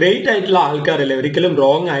 സോ ഗ്രേറ്റ് ആയിട്ടുള്ള ആൾക്കാരല്ലേ ഒരിക്കലും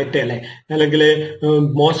റോങ് ആയിട്ട് അല്ലെ അല്ലെങ്കിൽ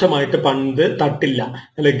മോശമായിട്ട് പന്ത് തട്ടില്ല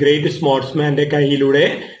അല്ലെ. ഗ്രേറ്റ് സ്പോർട്സ്മാന്റെ കയ്യിലൂടെ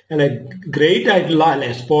അല്ലെ ഗ്രേറ്റ് ആയിട്ടുള്ള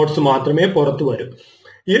അല്ലെ സ്പോർട്സ് മാത്രമേ പുറത്തു വരൂ.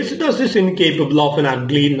 Yesudas is incapable of N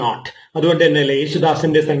ugly not. അതുകൊണ്ട് തന്നെ അല്ലെ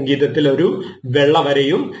യേശുദാസിന്റെ സംഗീതത്തിൽ ഒരു വെള്ള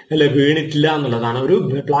വരയും അല്ലെ വീണിട്ടില്ല എന്നുള്ളതാണ്. ഒരു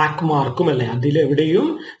ബ്ലാക്ക് മാർക്കും അല്ലെ അതിലെവിടെയും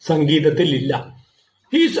സംഗീതത്തിൽ ഇല്ല.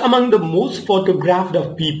 He is among the most photographed of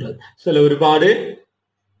people. So ഒരുപാട്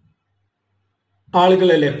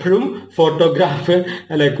ആളുകളല്ലേ എപ്പോഴും ഫോട്ടോഗ്രാഫ്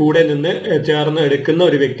അല്ലെ കൂടെ നിന്ന് ചേർന്ന് എടുക്കുന്ന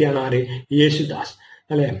ഒരു വ്യക്തിയാണ് ആര്? യേശുദാസ്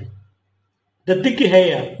അല്ലെ. The thick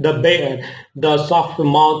hair, the beard, the soft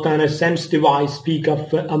mouth and a sensitive eyes speak of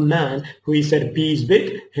a man who is at peace with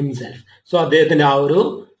himself. So അദ്ദേഹത്തിന്റെ ആ ഒരു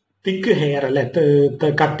തിക്ക് ഹെയർ അല്ലെ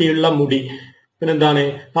കട്ടിയുള്ള മുടി, പിന്നെന്താണ്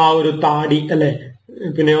ആ ഒരു താടി അല്ലെ,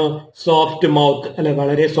 പിന്നെയോ സോഫ്റ്റ് മൗത്ത് അല്ലെ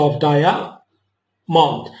വളരെ സോഫ്റ്റ് ആയ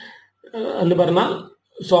മൗത്ത് എന്ന് പറഞ്ഞാൽ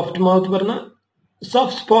സോഫ്റ്റ് മൗത്ത് പറഞ്ഞാൽ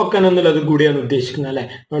സോഫ്റ്റ് സ്പോക്കൺ എന്നുള്ളത് കൂടിയാണ് ഉദ്ദേശിക്കുന്നത് അല്ലെ.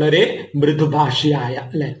 വളരെ മൃദുഭാഷിയായ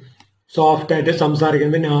അല്ലെ സോഫ്റ്റ് ആയിട്ട്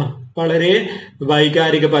സംസാരിക്കുന്നത്. പിന്നെ വളരെ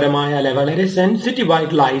വൈകാരികപരമായ അല്ലെ വളരെ സെൻസിറ്റീവ്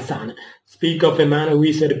ആയിട്ടുള്ള ഐസ് ആണ്. Speak of a man who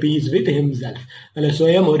is at peace with himself അല്ലെ.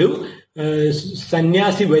 സ്വയം ഒരു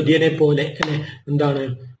സന്യാസി വര്യനെ പോലെ അല്ലെ എന്താണ്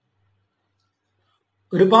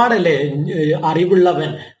ഒരുപാടല്ലേ അറിവുള്ളവൻ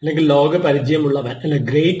അല്ലെങ്കിൽ ലോക പരിചയമുള്ളവൻ അല്ലെ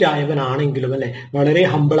ഗ്രേറ്റ് ആയവനാണെങ്കിലും അല്ലെ വളരെ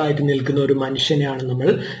ഹമ്പിളായിട്ട് നിൽക്കുന്ന ഒരു മനുഷ്യനെയാണ് നമ്മൾ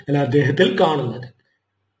അല്ലെ അദ്ദേഹത്തിൽ കാണുന്നത്.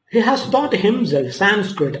 He has taught himself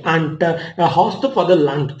Sanskrit and a host of other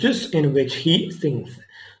languages in which he sings.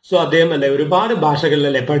 So അദ്ദേഹം അല്ലെ ഒരുപാട്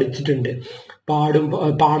ഭാഷകളിലല്ലേ പഠിച്ചിട്ടുണ്ട്.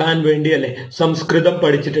 പാടാൻ വേണ്ടി അല്ലെ സംസ്കൃതം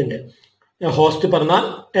പഠിച്ചിട്ടുണ്ട്. ഹോസ്റ്റ് പറഞ്ഞാൽ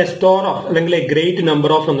എ സ്റ്റോർ ഓഫ് അല്ലെങ്കിൽ എ ഗ്രേറ്റ്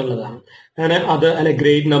നമ്പർ ഓഫ് എന്നുള്ളതാണ്. And other a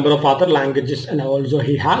great number of other languages and also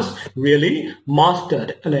he has really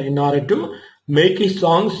mastered in order to make his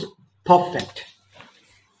songs perfect.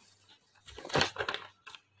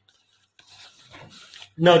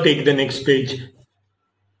 Now take the next page.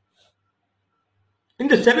 In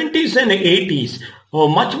the 70s and 80s,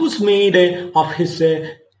 much was made of his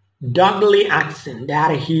Dogly accent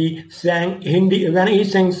that he sang Hindi when he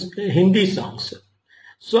sings Hindi songs.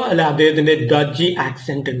 So അല്ല അദ്ദേഹത്തിന്റെ ഡജി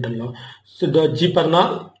accent ഉണ്ടല്ലോ. So ഡജി പറഞ്ഞാൽ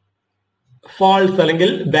false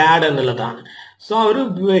അല്ലെങ്കിൽ bad എന്നുള്ളതാണ്. So ആ ഒരു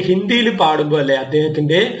ഹിന്ദിയിൽ പാടുമ്പോൾ അല്ലെ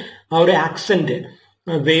അദ്ദേഹത്തിന്റെ ആ ഒരു ആക്സെന്റ്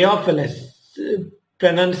വേ ഓഫ് അല്ലെ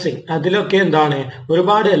പ്രൊനൗൺസിങ് അതിലൊക്കെ എന്താണ്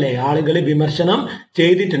ഒരുപാട് അല്ലെ ആളുകൾ വിമർശനം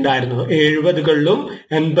ചെയ്തിട്ടുണ്ടായിരുന്നു 70കളിലും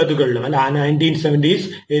 80കളിലും അല്ല 1970s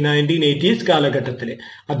 1980s കാലഘട്ടത്തിൽ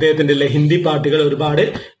അദ്ദേഹത്തിന്റെ അല്ലെ ഹിന്ദി പാട്ടുകൾ ഒരുപാട്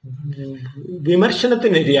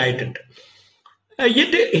വിമർശനത്തിനിരയായിട്ടുണ്ട്.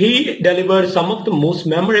 Yet he delivered some of the most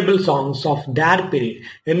memorable songs of that period.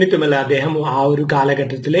 എന്നിട്ടുമല്ല അദ്ദേഹം ആ ഒരു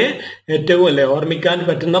കാലഘട്ടത്തിലെ ഏറ്റവും അല്ലെ ഓർമ്മിക്കാൻ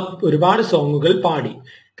പറ്റുന്ന ഒരുപാട് സോങ്ങുകൾ പാടി.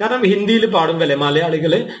 കാരണം ഹിന്ദിയിൽ പാടുമ്പോൾ അല്ലെ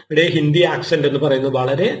മലയാളികളുടെ ഹിന്ദി ആക്സെന്റ് എന്ന് പറയുന്നത്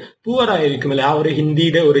വളരെ പുവർ ആയിരിക്കും അല്ലെ. ആ ഒരു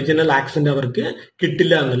ഹിന്ദിയുടെ ഒറിജിനൽ ആക്സെന്റ് അവർക്ക്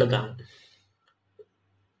കിട്ടില്ല എന്നുള്ളതാണ്.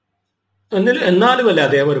 എന്നാലും അല്ലെ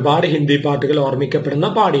അദ്ദേഹം ഒരുപാട് ഹിന്ദി പാട്ടുകൾ ഓർമ്മിക്കപ്പെടുന്ന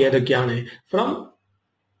പാടി. ഏതൊക്കെയാണ്? ഫ്രം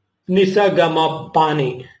നിസഗമ പാനി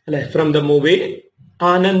അല്ലെ, from the movie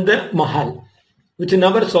Anand Mahal which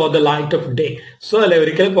never saw the light of day. So അല്ലെ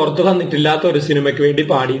ഒരിക്കലും പുറത്തു വന്നിട്ടില്ലാത്ത ഒരു സിനിമയ്ക്ക് വേണ്ടി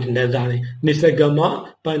പാടിയിട്ടുണ്ട്. അതാണ് നിസഗമ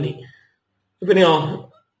പനി. പിന്നെയോ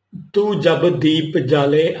തു ജബ് ദീപ്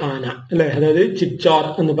ജലെ ആന അല്ലെ, അതായത് ചിച്ചോർ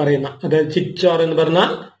എന്ന് പറയുന്ന, അതായത് ചിച്ചോർ എന്ന് പറഞ്ഞാൽ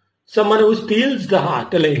someone who steals the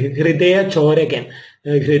heart അല്ലെ, ഹൃദയ ചോരകൻ,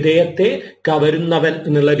 ഹൃദയത്തെ കവരുന്നവൻ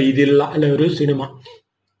എന്നുള്ള രീതിയിലുള്ള അല്ലെ ഒരു സിനിമ.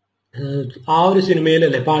 ആ ഒരു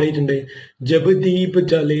സിനിമയിലല്ലേ പാടിയിട്ടുണ്ട് ജബ് ദീപ്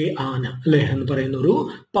ജലെ ആന അല്ലെ എന്ന് പറയുന്ന ഒരു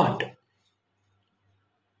പാട്ട്.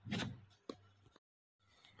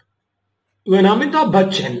 When Amitabh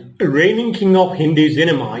Bachchan, reigning king of Hindi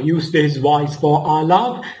cinema, used his voice for Alav,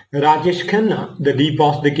 Rajesh Khanna, the deep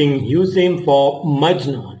was the king, used him for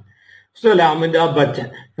Majnun. So Amitabh Bachchan,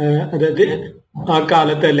 അതായത് ആ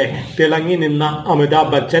കാലത്ത് അല്ലെ തിളങ്ങി നിന്ന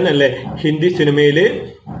അമിതാഭ് ബച്ചൻ അല്ലെ ഹിന്ദി സിനിമയില്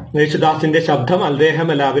യേശുദാസിന്റെ ശബ്ദം അദ്ദേഹം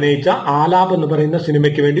അല്ലെ അഭിനയിച്ച ആലാപ് എന്ന് പറയുന്ന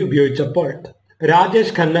സിനിമയ്ക്ക് വേണ്ടി ഉപയോഗിച്ചപ്പോൾ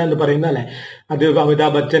രാജേഷ് ഖന്ന എന്ന് പറയുന്ന അല്ലെ അത്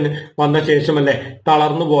അമിതാഭ് ബച്ചൻ വന്ന ശേഷം അല്ലെ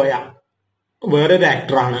തളർന്നു പോയ വേറൊരു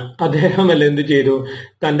ആക്ടറാണ്. അദ്ദേഹം അല്ലെ എന്ത് ചെയ്തു,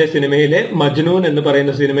 തന്റെ സിനിമയിലെ മജ്നൂൻ എന്ന്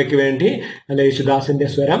പറയുന്ന സിനിമയ്ക്ക് വേണ്ടി അല്ലെ യേശുദാസിന്റെ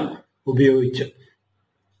സ്വരം ഉപയോഗിച്ചു.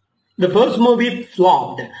 The first movie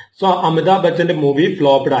flopped. So Amitabh Bachchan's movie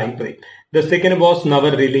flopped ആയിപ്പോയി. The second was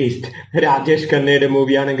never released. Rajesh ഖന്നയുടെ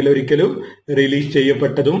movie ആണെങ്കിൽ ഒരിക്കലും റിലീസ്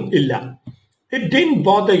ചെയ്യപ്പെട്ടതും ഇല്ല. It didn't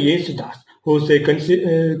bother Yesudas, whose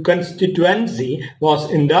constituency was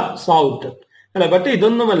in the south. അല്ല, ബട്ട്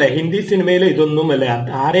ഇതൊന്നുമല്ല, ഹിന്ദി സിനിമയിൽ ഇതൊന്നുമല്ല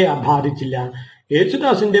ആരെ ബാധിച്ചില്ല.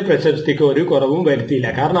 യേശുദാസിന്റെ പ്രശസ്തിക്ക് ഒരു കുറവും വരുത്തിയില്ല.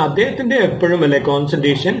 കാരണം അദ്ദേഹത്തിന്റെ എപ്പോഴും അല്ലെ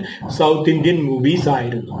കോൺസെൻട്രേഷൻ സൗത്ത് ഇന്ത്യൻ മൂവീസ്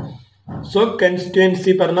ആയിരുന്നു. സോ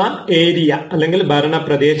കൺസ്റ്റിറ്റ്യുവൻസി പറഞ്ഞാൽ ഏരിയ അല്ലെങ്കിൽ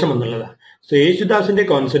ഭരണപ്രദേശം എന്നുള്ളതാണ്. സോ യേശുദാസിന്റെ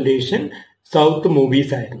കോൺസെൻട്രേഷൻ സൗത്ത്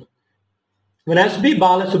മൂവീസ് ആയിരുന്നു. When S.B.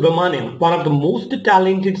 Balasubramaniam, one of the most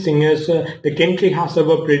talented singers the country has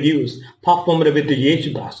ever produced, performed with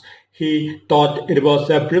Yesudas, he thought it was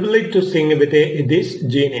a privilege to sing with this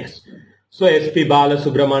genius. So S.P.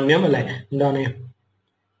 Balasubramaniam അല്ലെ എന്താണ്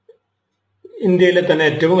ഇന്ത്യയിലെ തന്നെ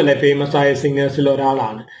ഏറ്റവും അല്ലെ famous ആയ സിംഗേഴ്സിൽ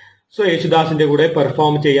ഒരാളാണ്. So യേശുദാസിന്റെ കൂടെ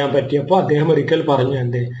perform ചെയ്യാൻ പറ്റിയപ്പോൾ അദ്ദേഹം ഒരിക്കൽ പറഞ്ഞു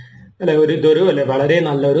എന്ത് അല്ലെ ഇതൊരു അല്ലെ വളരെ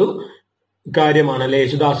നല്ലൊരു കാര്യമാണ് അല്ലെ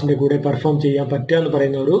യേശുദാസിന്റെ കൂടെ പെർഫോം ചെയ്യാൻ പറ്റുക എന്ന്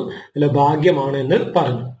പറയുന്ന ഒരു അല്ലെ ഭാഗ്യമാണ് എന്ന്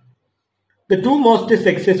പറഞ്ഞു. The two most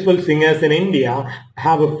successful singers in India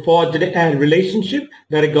have forged a relationship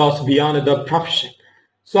that goes beyond the profession.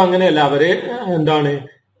 So അങ്ങനെയല്ല അവര് എന്താണ്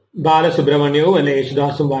ബാലസുബ്രഹ്മണ്യവും അല്ലെ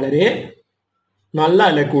യേശുദാസും വളരെ നല്ല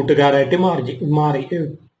അല്ലെ കൂട്ടുകാരായിട്ട് മാറി.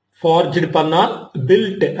 ഫോർജ്ഡ് പറഞ്ഞാൽ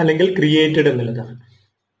ബിൽറ്റ് അല്ലെങ്കിൽ ക്രിയേറ്റഡ് എന്നുള്ളതാണ്.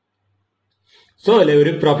 സോ അല്ലെ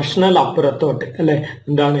ഒരു പ്രൊഫഷണൽ അപ്പുറത്തോട്ട് അല്ലെ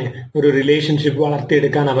എന്താണ് ഒരു റിലേഷൻഷിപ്പ്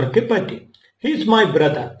വളർത്തിയെടുക്കാൻ അവർക്ക് പറ്റി. He's my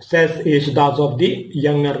brother cess Yesudas of the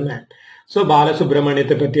younger man. So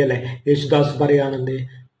ബാലസുബ്രഹ്മണ്യത്തെ പറ്റി അല്ലെ യേശുദാസ് പറയുകയാണെന്ത്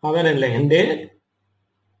അവനല്ലേ എന്റെ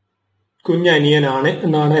കുഞ്ഞനിയനാണ്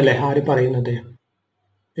എന്നാണ് അല്ലെ ആര് പറയുന്നത്,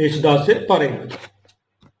 യേശുദാസ് പറയുന്നത്.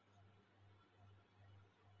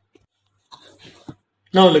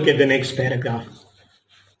 Now look at the next paragraph.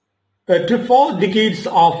 To 4 decades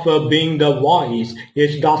of being the voice,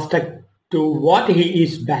 Yesudas stuck to what he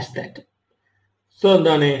is best at. So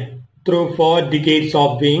എന്താണ് through 4 decades of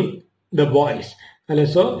being the voice അല്ലെ.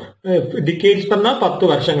 സോ ഡിക്കേഡ്സ് പറഞ്ഞാൽ 10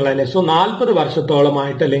 വർഷങ്ങളല്ലേ. സോ 40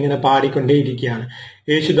 വർഷത്തോളമായിട്ടല്ലേ ഇങ്ങനെ പാടിക്കൊണ്ടേയിരിക്കുകയാണ്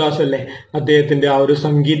യേശുദാസ് അല്ലേ. അദ്ദേഹത്തിന്റെ ആ ഒരു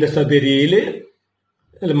സംഗീത സഭയിൽ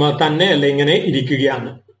തന്നെ അല്ലെ ഇങ്ങനെ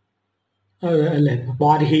ഇരിക്കുകയാണ് അല്ലെ.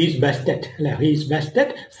 What he is best at അല്ലെ, he is best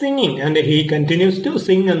at singing and he continues to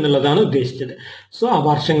sing എന്നുള്ളതാണ് ഉദ്ദേശിച്ചത്. സോ ആ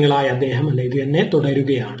വർഷങ്ങളായി അദ്ദേഹം അല്ലെ ഇത് തന്നെ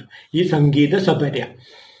തുടരുകയാണ് ഈ സംഗീത സപര്യ.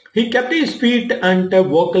 He kept his feet and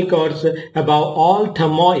vocal cords above all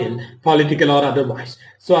turmoil, political or otherwise.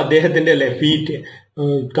 So അദ്ദേഹത്തിന്റെ അല്ലെ ഫീറ്റ്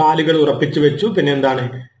കാലുകൾ ഉറപ്പിച്ചു വെച്ചു. പിന്നെ എന്താണ്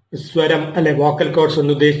സ്വരം അല്ലെ വോക്കൽ കോഡ്സ്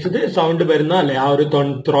എന്ന് ഉദ്ദേശിച്ചത് സൗണ്ട് വരുന്ന അല്ലെ ആ ഒരു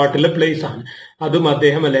ത്രോട്ടിലെ പ്ലേസ് ആണ്. അതും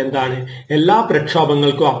അദ്ദേഹം അല്ലെ എന്താണ് എല്ലാ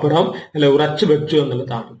പ്രക്ഷോഭങ്ങൾക്കും അപ്പുറം അല്ലെ ഉറച്ചു വെച്ചു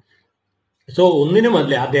എന്നുള്ളതാണ്. സോ ഒന്നിനും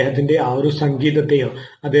അല്ലെ അദ്ദേഹത്തിന്റെ ആ ഒരു സംഗീതത്തെയോ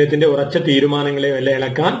അദ്ദേഹത്തിന്റെ ഉറച്ച തീരുമാനങ്ങളെയോ അല്ലെ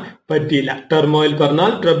ഇളക്കാൻ പറ്റിയില്ല. ടെർമോയിൽ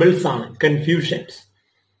പറഞ്ഞാൽ ട്രബിൾസ് ആണ്, കൺഫ്യൂഷൻസ്,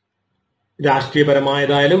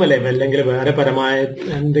 രാഷ്ട്രീയപരമായതായാലും അല്ലെ അല്ലെങ്കിൽ വേറെ പരമായ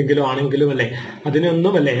എന്തെങ്കിലും ആണെങ്കിലും അല്ലെ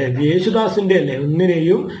അതിനൊന്നും അല്ലെ യേശുദാസിന്റെ അല്ലെ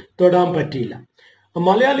ഒന്നിനെയും തൊടാൻ പറ്റിയില്ല.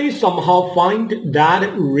 Malayalis somehow find that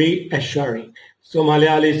reassuring. So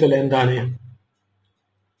Malayalees അല്ലെ എന്താണ്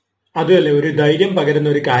അതല്ലേ ഒരു ധൈര്യം പകരുന്ന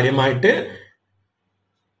ഒരു കാര്യമായിട്ട്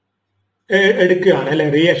എടുക്കുകയാണ് അല്ലെ.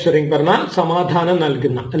 റീഅഷറിങ് പറഞ്ഞാൽ സമാധാനം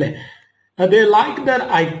നൽകുന്ന അല്ലെ. they like their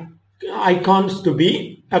icons to be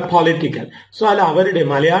political. So അല്ല അവരുടെ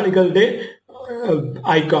മലയാളികളുടെ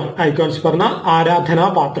ഐക്കോൺസ് പറഞ്ഞാൽ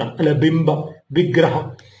ആരാധനാപാത്രം അല്ലെ, ബിംബം, വിഗ്രഹം.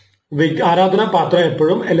 ആരാധനാപാത്രം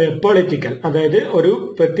എപ്പോഴും അല്ലെ പൊളിറ്റിക്കൽ, അതായത് ഒരു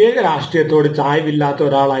പ്രത്യേക രാഷ്ട്രീയത്തോട് ചായ്വില്ലാത്ത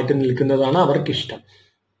ഒരാളായിട്ട് നിൽക്കുന്നതാണ് അവർക്കിഷ്ടം.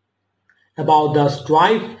 About the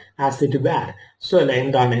strife as it bad. So അല്ലെ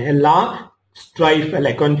എന്താണ് എല്ലാ സ്ട്രൈഫ്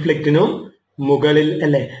അല്ലെ കോൺഫ്ലിക്റ്റിനും മുകളിൽ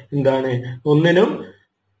അല്ലെ എന്താണ് ഒന്നിനും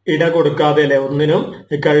ഇട കൊടുക്കാതെ അല്ലെ ഒന്നിനും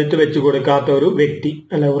കഴുത്ത് വെച്ച് കൊടുക്കാത്ത ഒരു വ്യക്തി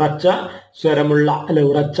അല്ലെ, ഉറച്ച സ്വരമുള്ള അല്ലെ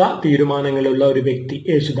ഉറച്ച തീരുമാനങ്ങളുള്ള ഒരു വ്യക്തി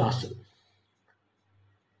Yesudas.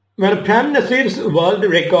 When Prem Nasir's world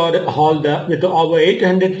record holder with over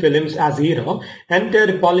 800 films as hero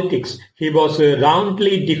entered politics, he was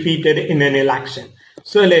roundly defeated in an election.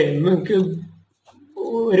 So അല്ലെ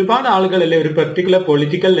ഒരുപാട് ആളുകളല്ലേ ഒരു പെർട്ടിക്കുലർ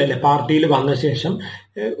പൊളിറ്റിക്കൽ അല്ലെ പാർട്ടിയിൽ വന്ന ശേഷം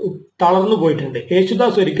തളർന്നു പോയിട്ടുണ്ട്.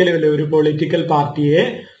 യേശുദാസ് ഒരിക്കലും അല്ലെ ഒരു പൊളിറ്റിക്കൽ പാർട്ടിയെ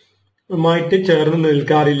മായിട്ട് ചേർന്ന്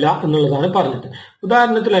നിൽക്കാറില്ല എന്നുള്ളതാണ് പറഞ്ഞത്.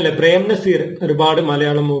 ഉദാഹരണത്തിലല്ലേ പ്രേം നസീർ ഒരുപാട്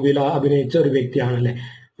മലയാളം മൂവിയിൽ അഭിനയിച്ച ഒരു വ്യക്തിയാണല്ലേ.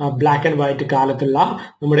 ബ്ലാക്ക് ആൻഡ് വൈറ്റ് കാലത്തുള്ള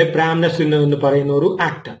നമ്മുടെ പ്രേം നസീർ എന്ന് പറയുന്ന ഒരു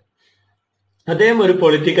ആക്ടർ. അദ്ദേഹം ഒരു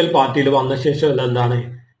പൊളിറ്റിക്കൽ പാർട്ടിയിൽ വന്ന ശേഷം എന്താണ്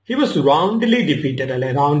ഹി വാസ് റൗണ്ട്ലി ഡിഫീറ്റഡ് അല്ലെ.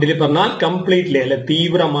 റൗണ്ട്ലി പറഞ്ഞാൽ കംപ്ലീറ്റ്ലി അല്ലെ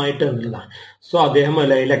തീവ്രമായിട്ട് എന്നുള്ളതാണ്. സോ അദ്ദേഹം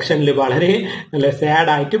അല്ലെ ഇലക്ഷനിൽ വളരെ അല്ലെ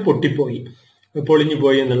സാഡായിട്ട് പൊളിഞ്ഞു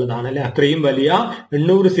പോയി എന്നുള്ളതാണ് അല്ലെ. അത്രയും വലിയ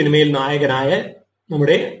 800 സിനിമയിൽ നായകനായ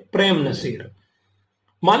നമ്മുടെ Prem Naseer.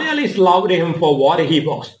 Malayalis loved him for what he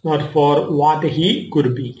was, not for what he could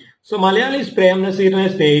be. So Malayalees Prem നസീറിനെ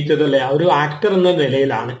സ്നേഹിച്ചതല്ലേ ഒരു ആക്ടർ എന്ന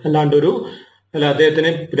നിലയിലാണ്, അല്ലാണ്ട് ഒരു അല്ല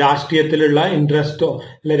അദ്ദേഹത്തിന് രാഷ്ട്രീയത്തിലുള്ള ഇൻട്രസ്റ്റോ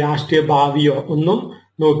അല്ലെ രാഷ്ട്രീയ ഭാവിയോ ഒന്നും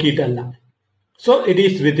നോക്കിയിട്ടല്ല. So it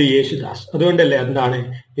is with Yesudas. അതുകൊണ്ടല്ലേ എന്താണ്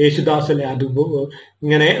യേശുദാസ് അല്ലെ അത്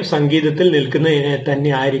ഇങ്ങനെ സംഗീതത്തിൽ നിൽക്കുന്നതിനെ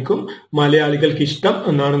തന്നെ ആയിരിക്കും മലയാളികൾക്ക് ഇഷ്ടം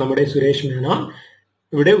എന്നാണ് നമ്മുടെ സുരേഷ് മേനോൻ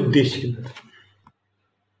ഇവിടെ ഉദ്ദേശിക്കുന്നത്.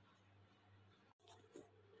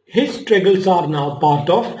 His struggles are now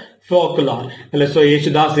part of folklore അല്ലെ. സോ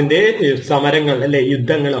യേശുദാസിന്റെ സമരങ്ങൾ അല്ലെ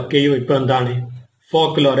യുദ്ധങ്ങളൊക്കെയും ഇപ്പൊ എന്താണ്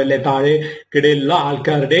ഫോക്ലോർ അല്ലെ, താഴെക്കിടയിലുള്ള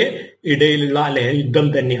ആൾക്കാരുടെ ഇടയിലുള്ള അല്ലെ യുദ്ധം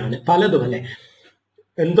തന്നെയാണ് പലതും അല്ലെ.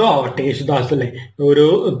 എന്തോ ആവട്ടെ യേശുദാസ് അല്ലെ ഓരോ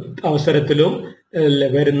അവസരത്തിലും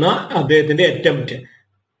വരുന്ന അദ്ദേഹത്തിന്റെ attempt,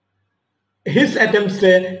 his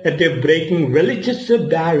attempts at breaking religious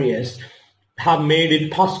barriers have made it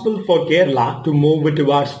possible for Kerala to move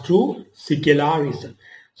towards true secularism.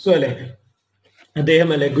 So അല്ലെ അദ്ദേഹം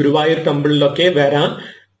അല്ലെ ഗുരുവായൂർ ടെമ്പിളിലൊക്കെ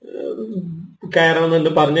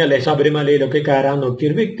കയറണമെന്ന് പറഞ്ഞല്ലേ ശബരിമലയിലൊക്കെ കയറാൻ നോക്കിയ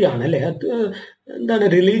ഒരു വ്യക്തിയാണ് അല്ലെ. അത് എന്താണ്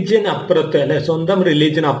റിലീജിയൻ അപ്പുറത്ത് അല്ലെ, സ്വന്തം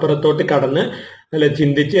റിലീജിയൻ അപ്പുറത്തോട്ട് കടന്ന് അല്ലെ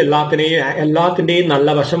ചിന്തിച്ച് എല്ലാത്തിന്റെയും നല്ല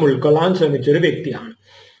വശം ഉൾക്കൊള്ളാൻ ശ്രമിച്ച ഒരു വ്യക്തിയാണ്.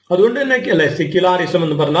 അതുകൊണ്ട് തന്നെ അല്ലെ സെക്യുലാറിസം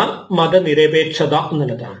എന്ന് പറഞ്ഞാൽ മതനിരപേക്ഷത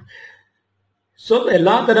എന്നുള്ളതാണ്. സോ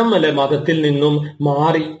എല്ലാത്തരം അല്ലെ മതത്തിൽ നിന്നും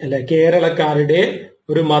മാറി അല്ലെ കേരളക്കാരുടെ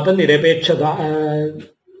ഒരു മതനിരപേക്ഷത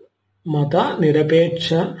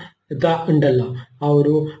ഉണ്ടല്ലോ, ആ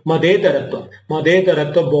ഒരു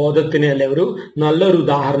മതേതരത്വ ബോധത്തിന് അല്ലെ ഒരു നല്ലൊരു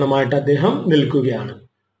ഉദാഹരണമായിട്ട് അദ്ദേഹം നിൽക്കുകയാണ്.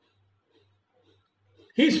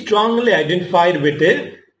 He strongly identified with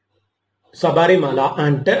Sabarimala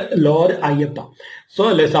and Lord Ayyappa. So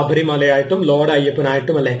അല്ലെ ശബരിമലയായിട്ടും ലോർഡ്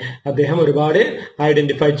അയ്യപ്പനായിട്ടും അല്ലെ അദ്ദേഹം ഒരുപാട്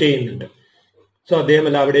ഐഡന്റിഫൈ ചെയ്യുന്നുണ്ട്. സോ അദ്ദേഹം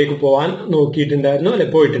അല്ല അവിടേക്ക് പോകാൻ നോക്കിയിട്ടുണ്ടായിരുന്നു അല്ലെ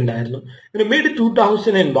പോയിട്ടുണ്ടായിരുന്നു. Mid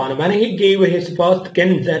 2001 when he gave his first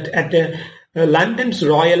concert at London's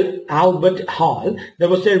Royal Albert Hall,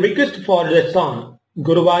 there was a request for the song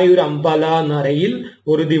Guruvayur അമ്പല നടയിൽ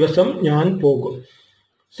ഒരു ദിവസം ഞാൻ പോകും.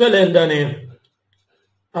 സോ അല്ലെ എന്താണ്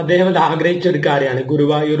അദ്ദേഹം ആഗ്രഹിച്ച ഒരു കാര്യമാണ്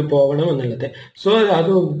ഗുരുവായൂർ പോകണം എന്നുള്ളത്. സോ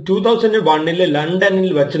അത് 2001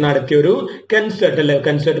 ലണ്ടനിൽ വെച്ച് നടത്തിയ ഒരു കൺസേർട്ട് അല്ലെ,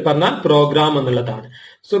 കൺസേർട്ട് പറഞ്ഞാൽ പ്രോഗ്രാം എന്നുള്ളതാണ്.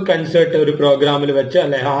 സോ കൺസേർട്ട് ഒരു പ്രോഗ്രാമിൽ വെച്ച്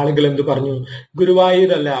അല്ലെ ആളുകൾ എന്ത് പറഞ്ഞു,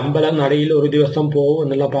 ഗുരുവായൂർ അല്ലെ അമ്പലം നടയിൽ ഒരു ദിവസം പോകും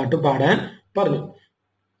എന്നുള്ള പാട്ട് പാടാൻ പറഞ്ഞു.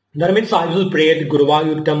 That means I will pray at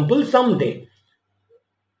Guruvayur temple someday.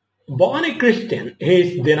 Born a Christian, he is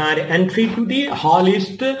denied entry to the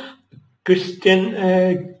holiest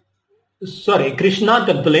Krishna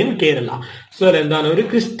temple in Kerala. So എന്താണ് ഒരു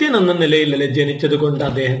ക്രിസ്ത്യൻ എന്ന നിലയിൽ അല്ലെ ജനിച്ചത് കൊണ്ട്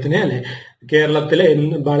അദ്ദേഹത്തിന് അല്ലെ കേരളത്തിലെ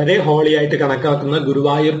വളരെ ഹോളി ആയിട്ട് കണക്കാക്കുന്ന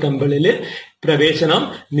ഗുരുവായൂർ ടെമ്പിളില് പ്രവേശനം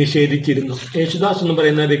നിഷേധിച്ചിരുന്നു. യേശുദാസ് എന്ന്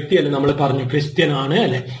പറയുന്ന വ്യക്തി അല്ലെ നമ്മൾ പറഞ്ഞു ക്രിസ്ത്യൻ ആണ്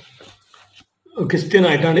അല്ലെ,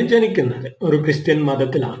 ക്രിസ്ത്യനായിട്ടാണ് ജനിക്കുന്നത്, ഒരു Christian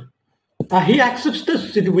മതത്തിലാണ്. He accepts the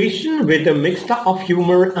situation with a mixture of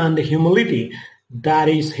humor and humility. That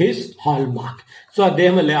is his hallmark. So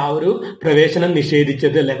അദ്ദേഹം അല്ലെ ആ ഒരു പ്രവേശനം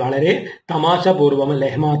നിഷേധിച്ചത് അല്ലെ വളരെ തമാശപൂർവം അല്ലെ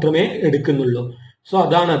മാത്രമേ എടുക്കുന്നുള്ളൂ. സോ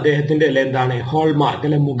അതാണ് അദ്ദേഹത്തിന്റെ അല്ലെ എന്താണ് ഹോൾമാർക്ക്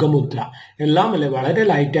അല്ലെ മുഖമുദ്ര. എല്ലാം അല്ലെ വളരെ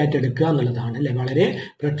ലൈറ്റായിട്ട് എടുക്കുക എന്നുള്ളതാണ് അല്ലെ, വളരെ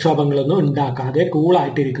പ്രക്ഷോഭങ്ങളൊന്നും ഉണ്ടാക്കാതെ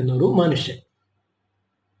കൂളായിട്ടിരിക്കുന്ന ഒരു മനുഷ്യൻ.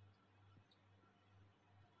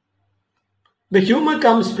 The humor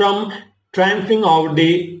comes from triumphing over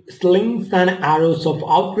the slings and arrows of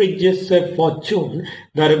outrageous fortune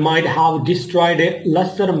that might have destroyed a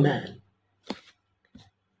lesser man.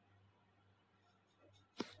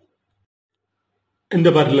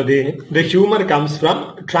 എന്താ പറയുന്നത്, the humour comes from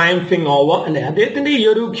ട്രയംഫിങ് over അല്ലെ. അദ്ദേഹത്തിന്റെ ഈ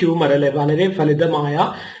ഒരു ഹ്യൂമർ അല്ലെ വളരെ ഫലിതമായ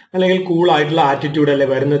അല്ലെങ്കിൽ കൂളായിട്ടുള്ള ആറ്റിറ്റ്യൂഡ് അല്ലെ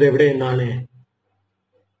വരുന്നത് എവിടെ നിന്നാണ്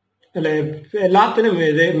അല്ലെ, എല്ലാത്തിനും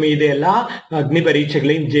മീതെ എല്ലാ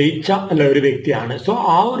അഗ്നിപരീക്ഷകളെയും ജയിച്ച അല്ല ഒരു വ്യക്തിയാണ്. സോ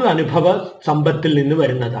ആ ഒരു അനുഭവ സമ്പത്തിൽ നിന്ന്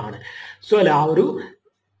വരുന്നതാണ്. സോ അല്ലെ ആ ഒരു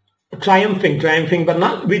ട്രയംഫിങ്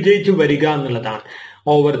പറഞ്ഞാൽ വിജയിച്ചു വരിക എന്നുള്ളതാണ്.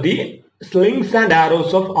 Over the slings and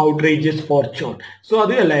arrows of outrageous Fortune. So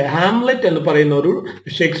അത് അല്ലെ ഹാംലെറ്റ് എന്ന് പറയുന്ന ഒരു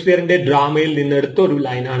ഷേക്സ്പിയറിന്റെ ഡ്രാമയിൽ നിന്നെടുത്ത ഒരു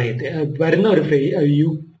ലൈനാണ് ഇത്, വരുന്ന ഒരു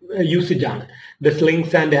യൂസേജ് ആണ്. The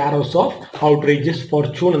slings and arrows of outrageous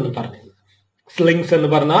Fortune എന്ന് പറഞ്ഞത്. സ്ലിങ്സ് എന്ന്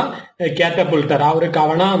പറഞ്ഞാൽ കാറ്റപ്പുൾട്ടർ, ആ ഒരു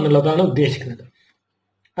കവണ എന്നുള്ളതാണ് ഉദ്ദേശിക്കുന്നത്.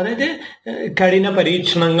 അതായത് കഠിന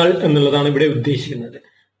പരീക്ഷണങ്ങൾ എന്നുള്ളതാണ് ഇവിടെ ഉദ്ദേശിക്കുന്നത്.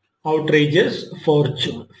 ഔട്ട്റേജിയസ്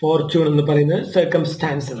ഫോർച്യൂൺ എന്ന് പറയുന്നത്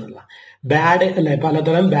സർക്കംസ്റ്റാൻസ് എന്നുള്ള ബാഡ് അല്ലെ,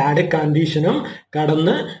 പലതരം ബാഡ് കണ്ടീഷനും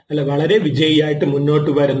കടന്ന് അല്ലെ വളരെ വിജയിയായിട്ട്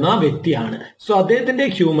മുന്നോട്ട് വരുന്ന വ്യക്തിയാണ്. സോ അദ്ദേഹത്തിന്റെ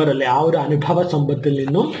ഹ്യൂമർ അല്ലെ ആ ഒരു അനുഭവ സമ്പത്തിൽ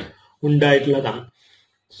നിന്നും ഉണ്ടായിട്ടുള്ളതാണ്.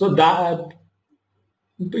 സോ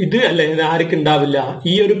ഇത് അല്ലെ ആർക്കുണ്ടാവില്ല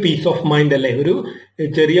ഈ ഒരു പീസ് ഓഫ് മൈൻഡ് അല്ലെ, ഒരു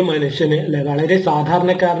ചെറിയ മനുഷ്യന് അല്ലെ വളരെ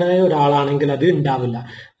സാധാരണക്കാരനായ ഒരാളാണെങ്കിൽ അത് ഉണ്ടാവില്ല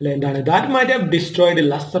അല്ലെ. എന്താണ് that might have destroyed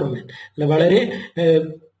lesser men അല്ലെ, വളരെ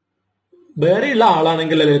വേറെയുള്ള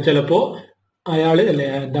ആളാണെങ്കിൽ അല്ലെ ചിലപ്പോ അയാള് അല്ലെ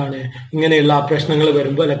എന്താണ് ഇങ്ങനെയുള്ള പ്രശ്നങ്ങൾ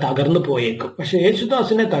വരുമ്പോൾ അല്ലെ തകർന്നു പോയേക്കും. പക്ഷെ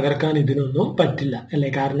യേശുദാസിനെ തകർക്കാൻ ഇതിനൊന്നും പറ്റില്ല അല്ലെ,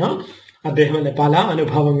 കാരണം അദ്ദേഹം അല്ലെ പല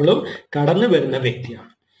അനുഭവങ്ങളും കടന്നു വരുന്ന വ്യക്തിയാണ്.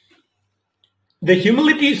 The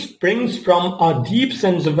humility springs from a deep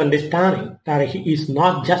sense of understanding that he is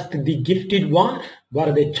not just the gifted one, but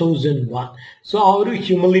the chosen one. So our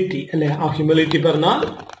humility, our humility പറഞ്ഞാൽ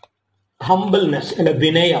humbleness,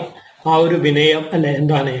 വിനയം, ആ ഒരു വിനയം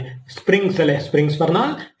എന്താണ് സ്പ്രിങ്സ് സ്പ്രിങ്സ് പറഞ്ഞാൽ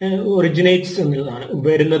ഒറിജിനേറ്റ്സ് എന്നുള്ളതാണ്,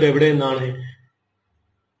 വരുന്നത് എവിടെ നിന്നാണ്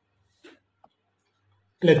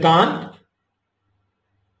താൻ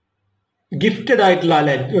ഗിഫ്റ്റഡ് ആയിട്ടുള്ള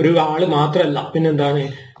ഒരു ആള് മാത്രമല്ല, പിന്നെന്താണ്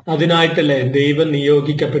അതിനായിട്ടല്ലേ ദൈവം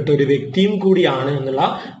നിയോഗിക്കപ്പെട്ട ഒരു വ്യക്തിയും കൂടിയാണ് എന്നുള്ള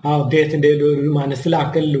അദ്ദേഹത്തിന്റെ ഒരു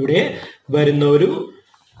മനസ്സിലാക്കലിലൂടെ വരുന്ന ഒരു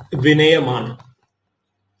വിനയമാണ്.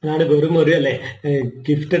 അതാണ് വെറും ഒരു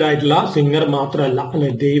ഗിഫ്റ്റഡ് ആയിട്ടുള്ള സിംഗർ മാത്രമല്ല,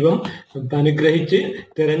 ദൈവം അനുഗ്രഹിച്ച്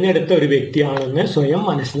തിരഞ്ഞെടുത്ത ഒരു വ്യക്തിയാണെന്ന് സ്വയം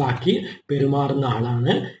മനസ്സിലാക്കി പെരുമാറുന്ന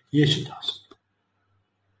ആളാണ് യേശുദാസ്.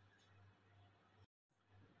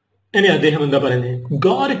 ഇനി അദ്ദേഹം എന്താ പറയുന്നത്?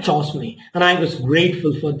 God chose me and I was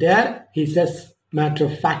grateful for that, he says matter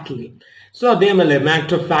of factly. So അദ്ദേഹം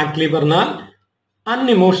matter of factly പറഞ്ഞാൽ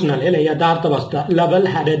അൺഇമോഷണൽ യഥാർത്ഥ വസ്തു, ലെവൽ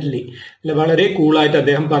ഹെഡഡ്ലി വളരെ കൂളായിട്ട്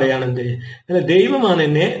അദ്ദേഹം പറയാണെന്ത്, ദൈവമാണ്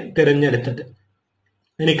എന്നെ തിരഞ്ഞെടുത്തത്,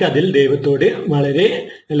 എനിക്കതിൽ ദൈവത്തോട് വളരെ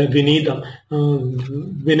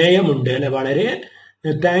വിനയമുണ്ട്, വളരെ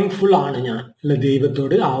താങ്ക്ഫുൾ ആണ് ഞാൻ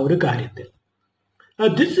ദൈവത്തോട് ആ ഒരു കാര്യത്തിൽ.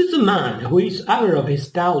 This is a man who is aware of his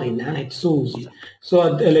talent and exudes. So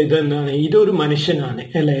ഇതെന്താണ്, ഇതൊരു മനുഷ്യനാണ്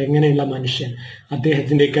എങ്ങനെയുള്ള മനുഷ്യൻ,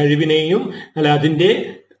 അദ്ദേഹത്തിന്റെ കഴിവിനെയും അതിന്റെ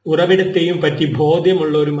ഉറവിടത്തെയും പറ്റി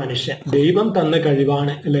ബോധ്യമുള്ള ഒരു മനുഷ്യൻ, ദൈവം തന്ന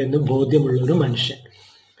കഴിവാണ് എന്ന് ബോധ്യമുള്ള ഒരു മനുഷ്യൻ.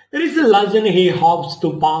 It is a lesson he hopes to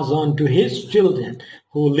pass on to his children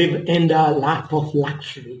who live in the lap of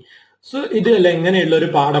luxury. So ഇത് എങ്ങനെയുള്ള ഒരു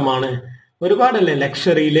പാഠമാണ്, ഒരുപാടല്ലേ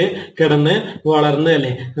ലക്ഷറിയില് കിടന്ന് വളർന്ന്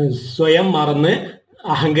സ്വയം മറന്ന്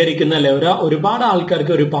അഹങ്കരിക്കുന്ന ഒരുപാട്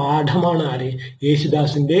ആൾക്കാർക്ക് ഒരു പാഠമാണ് ആര്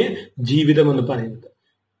യേശുദാസിന്റെ ജീവിതം എന്ന് പറയുന്നത്.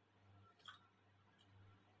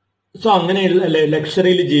 സോ അങ്ങനെയുള്ള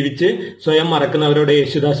ലക്ഷറിയിൽ ജീവിച്ച് സ്വയം മറക്കുന്നവരോട്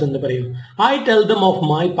യേശുദാസ് എന്ന് പറയും, I tell them of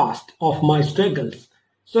my past, of my struggles.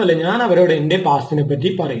 So ഞാൻ അവരോട് എന്റെ പാസ്റ്റിനെ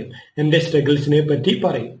പറ്റി പറയും, എന്റെ സ്ട്രഗിൾസിനെ പറ്റി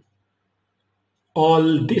പറയും. All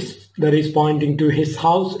this that is pointing to his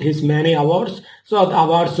house, his many awards. So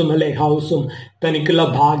അവാർഡ്സും ഹൗസും തനിക്കുള്ള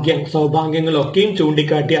സൗഭാഗ്യങ്ങളൊക്കെയും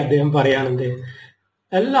ചൂണ്ടിക്കാട്ടി അദ്ദേഹം പറയാണെന്ത്,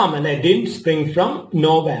 എല്ലാം didn't spring from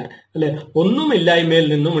nowhere, ഒന്നുമില്ലായ്മയിൽ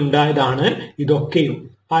നിന്നും ഉണ്ടായതാണ് ഇതൊക്കെയും.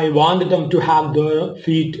 I want them to have their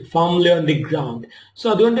feet firmly on the ground. So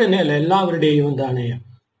അതുകൊണ്ട് തന്നെ എല്ലാവരുടെയും എന്താണ്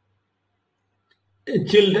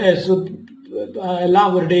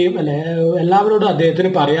എല്ലാവരോടും അദ്ദേഹത്തിന്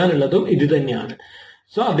പറയാനുള്ളതും ഇത് തന്നെയാണ്.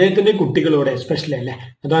 സോ അദ്ദേഹത്തിന്റെ കുട്ടികളോട് എസ്പെഷ്യലി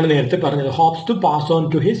അതാണ് നേരത്തെ പറഞ്ഞത്, hops to pass on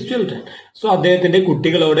to his children. So അദ്ദേഹത്തിന്റെ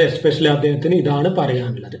കുട്ടികളോട് എസ്പെഷ്യലി അദ്ദേഹത്തിന് ഇതാണ്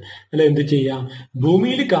പറയാനുള്ളത്, എന്ത് ചെയ്യാം,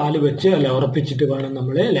 ഭൂമിയിൽ കാല് വെച്ച് ഉറപ്പിച്ചിട്ട് വേണം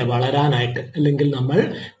നമ്മൾ വളരാനായിട്ട്, അല്ലെങ്കിൽ നമ്മൾ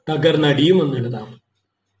തകർന്നടിയും എന്നുള്ളതാണ്.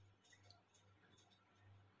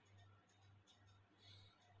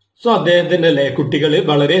 സോ അദ്ദേഹത്തിന്റെ കുട്ടികൾ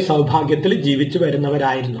വളരെ സൗഭാഗ്യത്തിൽ ജീവിച്ചു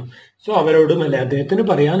വരുന്നവരായിരുന്നു. സോ അവരോടും അദ്ദേഹത്തിന്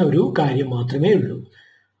പറയാൻ ഒരു കാര്യം മാത്രമേ ഉള്ളൂ,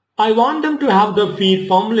 I want them to have the feet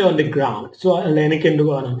firmly on the ground. So എനിക്ക് എന്ത്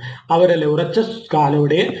വേണം, ഉറച്ച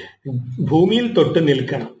കാലോടെ ഭൂമിയിൽ തൊട്ട്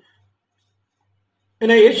നിൽക്കണം.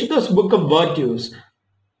 Yesudas book of virtues,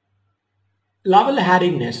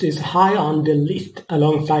 level-headedness is high on the list,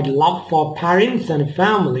 alongside love for parents and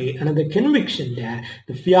family, and the conviction that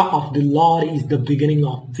the fear of the Lord is the beginning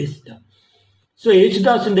of wisdom. So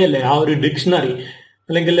യേശുദാസിന്റെ ആ ഒരു dictionary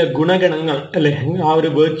അല്ലെങ്കിൽ ഗുണഗണങ്ങൾ ആ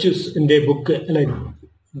ഒരു വെർച്യൂസിന്റെ book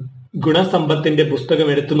ഗുണസമ്പത്തിന്റെ പുസ്തകം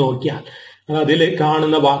എടുത്തു നോക്കിയാൽ അതിൽ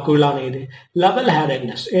കാണുന്ന വാക്കുകളാണ് ഇത്. ലെവൽ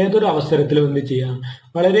ഹെഡഡ്നെസ്, ഏതൊരു അവസരത്തിലും എന്ത് ചെയ്യാം,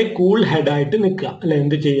 വളരെ കൂൾ ഹെഡായിട്ട് നിൽക്കുക,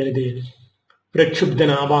 എന്ത് ചെയ്യരുത്,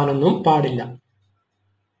 പ്രക്ഷുബ്ധനാവാനൊന്നും പാടില്ല.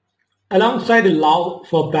 Along side love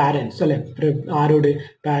for parents, ആരോട്,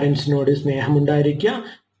 പാരൻസിനോട് സ്നേഹമുണ്ടായിരിക്കുക,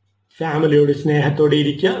 ഫാമിലിയോട് സ്നേഹത്തോടെ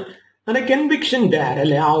ഇരിക്കുക. അങ്ങനെ കൺവിക്ഷൻ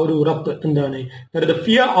ദാറ്റ് ആ ഒരു ഉറപ്പ് എന്താണ്, the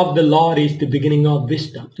fear of the Lord is the beginning of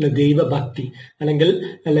wisdom, ദൈവഭക്തി അല്ലെങ്കിൽ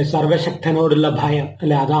സർവശക്തനോടുള്ള ഭയം,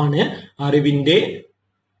 അതാണ് അറിവിന്റെ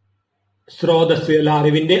സ്രോതസ്,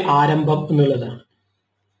 അറിവിന്റെ ആരംഭം എന്നുള്ളതാണ്.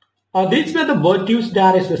 These were the virtues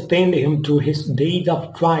that sustained him through his days of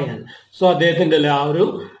trial. So അദ്ദേഹത്തിന്റെ ആ ഒരു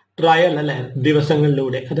ട്രയൽ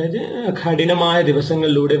ദിവസങ്ങളിലൂടെ, അതായത് കഠിനമായ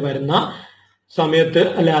ദിവസങ്ങളിലൂടെ വരുന്ന സമയത്ത്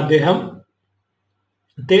അദ്ദേഹം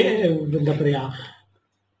എന്താ പറയാ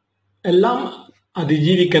എല്ലാം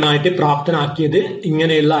അതിജീവിക്കാനായിട്ട് പ്രാപ്തനാക്കിയത്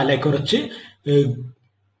ഇങ്ങനെയുള്ള കുറച്ച്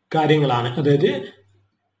കാര്യങ്ങളാണ്. അതായത്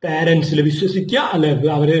പാരൻസിൽ വിശ്വസിക്കുക,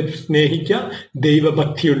 അവരെ സ്നേഹിക്കുക,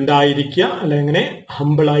 ദൈവഭക്തി ഉണ്ടായിരിക്കുക, അങ്ങനെ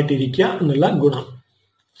ഹമ്പിളായിട്ടിരിക്കുക എന്നുള്ള ഗുണം.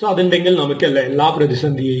 സോ അതുണ്ടെങ്കിൽ നമുക്ക് എല്ലാ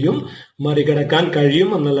പ്രതിസന്ധിയെയും മറികടക്കാൻ കഴിയും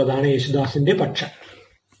എന്നുള്ളതാണ് യേശുദാസിന്റെ പക്ഷം.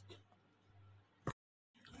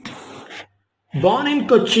 Born in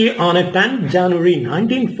Kochi on a 10th January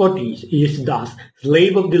 1940, Yesudas,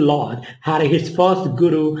 slave of the Lord, had his first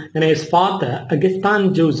guru and his father,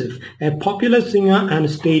 Augustine Joseph, a popular singer and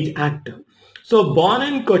stage actor. So, born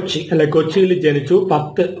in Kochi, കൊച്ചിയിൽ ജനിച്ചു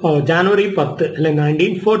January 10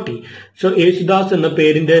 1940. So, Yesudas എന്ന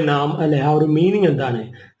പേരിന്റെ ആ ഒരു meaning എന്താണ്?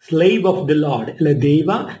 Slave of the Lord ദൈവ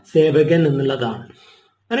സേവകൻ എന്നുള്ളതാണ്.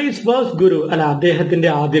 And his first guru അദ്ദേഹത്തിന്റെ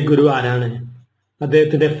ആദ്യ ഗുരു ആരാണ്?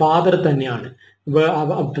 അദ്ദേഹത്തിന്റെ ഫാദർ തന്നെയാണ്.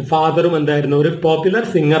 ഫാദറും എന്തായിരുന്നു? ഒരു പോപ്പുലർ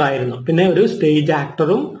സിംഗർ ആയിരുന്നു, പിന്നെ ഒരു സ്റ്റേജ്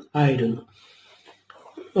ആക്ടറും ആയിരുന്നു,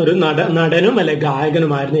 ഒരു നടനും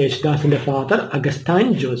ഗായകനുമായിരുന്നു യേശുദാസിന്റെ father അഗസ്റ്റൈൻ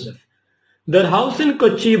Joseph. Their house in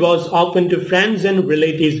Kochi was open to friends and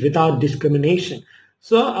relatives without discrimination.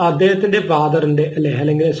 So അദ്ദേഹത്തിന്റെ ഫാദറിന്റെ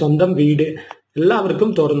അല്ലെങ്കിൽ സ്വന്തം വീട് എല്ലാവർക്കും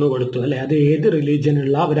തുറന്നു കൊടുത്തു. അത് ഏത്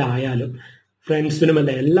റിലീജിയനുള്ളവരായാലും ഫ്രണ്ട്സിനും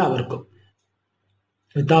എല്ലാവർക്കും,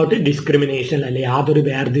 വിത്തൗട്ട് ഡിസ്ക്രിമിനേഷൻ യാതൊരു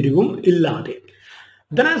വേർതിരിവും ഇല്ലാതെ.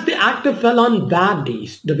 Then as the actor fell on bad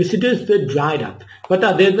days, the visitors were dried up. But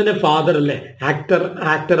അദ്ദേഹത്തിന്റെ ഫാദർ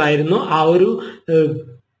ആക്ടർ ആയിരുന്നു. ആ ഒരു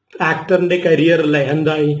ആക്ടറിന്റെ കരിയർ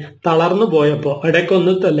എന്തായി? തളർന്നു പോയപ്പോ,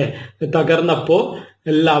 ഇടയ്ക്കൊന്ന് തകർന്നപ്പോ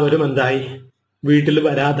എല്ലാവരും എന്തായി? വീട്ടിൽ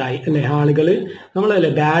വരാതായി. ആളുകള്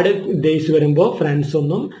ബാഡ് ഡേയ്സ് വരുമ്പോ ഫ്രണ്ട്സ്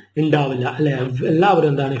ഒന്നും ഉണ്ടാവില്ല. എല്ലാവരും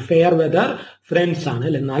എന്താണ്? ഫെയർ വെതർ ഫ്രണ്ട്സ് ആണ്.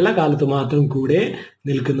 നല്ല കാലത്ത് മാത്രം കൂടെ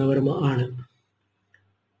നിൽക്കുന്നവരും ആണ്.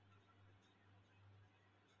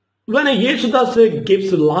 When Yesudas gives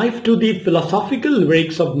life to the philosophical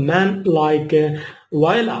lyrics of men like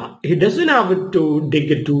Viola, he doesn't have to dig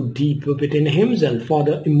too deep within himself for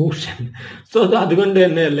the emotion. So അതുകൊണ്ട്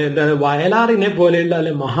തന്നെ വയലാറിനെ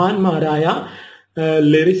പോലെയുള്ള മഹാന്മാരായ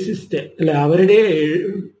ലിറിസിസ്റ്റ് അവരുടെ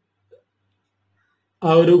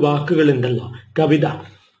ആ ഒരു വാക്കുകൾ ഉണ്ടല്ലോ, കവിത,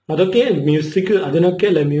 അതൊക്കെ മ്യൂസിക്, അതിനൊക്കെ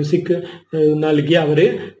മ്യൂസിക് നൽകി അവര്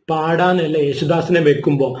പാടാൻ യേശുദാസിനെ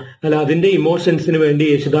വെക്കുമ്പോ അതിന്റെ ഇമോഷൻസിന് വേണ്ടി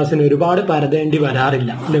യേശുദാസിന് ഒരുപാട് പരതേണ്ടി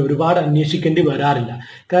വരാറില്ല, ഒരുപാട് അന്വേഷിക്കേണ്ടി വരാറില്ല.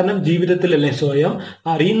 കാരണം ജീവിതത്തിൽ സ്വയം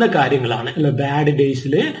അറിയുന്ന കാര്യങ്ങളാണ്. ബാഡ്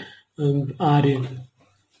ഡേയ്സില്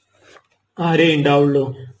ആരേ ഉണ്ടാവുള്ളൂ?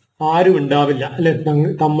 ആരും ഉണ്ടാവില്ല.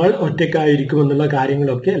 നമ്മൾ ഒറ്റയ്ക്കായിരിക്കും എന്നുള്ള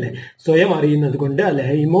കാര്യങ്ങളൊക്കെ സ്വയം അറിയുന്നത് കൊണ്ട്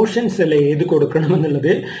ഇമോഷൻസ് ഏത് കൊടുക്കണം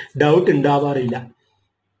എന്നുള്ളത് ഡൗട്ട് ഉണ്ടാവാറില്ല.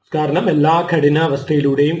 കാരണം എല്ലാ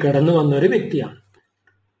കഠിനാവസ്ഥയിലൂടെയും കടന്നു വന്ന ഒരു വ്യക്തിയാണ്.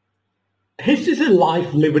 His is a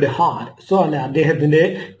life lived hard. So അദ്ദേഹത്തിന്റെ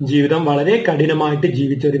ജീവിതം വളരെ കഠിനമായിട്ട്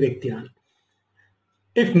ജീവിച്ച ഒരു വ്യക്തിയാണ്.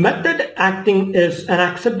 If method acting is an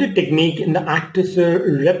accepted technique in the actor's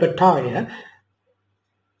repertoire,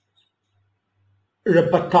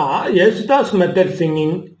 Yesudas method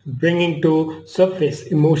singing, bringing to surface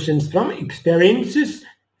emotions from experiences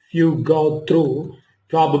few go through,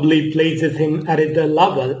 probably places him at a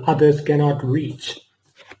level others cannot reach.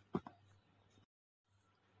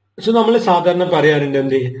 So നമ്മൾ സാധാരണ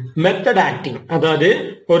പറയാറുണ്ട് method acting, അതായത്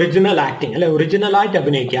original acting ഒറിജിനലായിട്ട്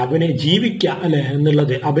അഭിനയിക്കുക, ജീവിക്കുക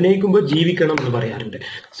എന്നുള്ളത്, അഭിനയിക്കുമ്പോൾ ജീവിക്കണം എന്ന് പറയാറുണ്ട്.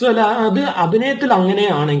 സോ അത് അഭിനയത്തിൽ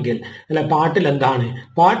അങ്ങനെയാണെങ്കിൽ പാട്ടിൽ എന്താണ്?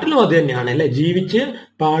 പാട്ടിലും അത് തന്നെയാണ് ജീവിച്ച്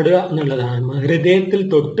പാടുക എന്നുള്ളതാണ്, ഹൃദയത്തിൽ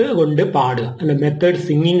തൊട്ട് കൊണ്ട് പാടുക, മെത്തേഡ്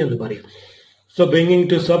സിംഗിങ് എന്ന് പറയും. So bringing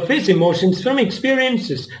to surface emotions from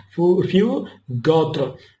experiences few go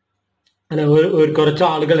through. കുറച്ച്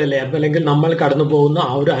ആളുകളല്ലേ അല്ലെങ്കിൽ നമ്മൾ കടന്നു പോകുന്ന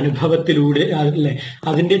ആ ഒരു അനുഭവത്തിലൂടെ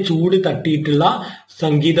അതിന്റെ ചൂട് തട്ടിയിട്ടുള്ള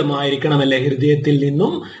സംഗീതമായിരിക്കണം ഹൃദയത്തിൽ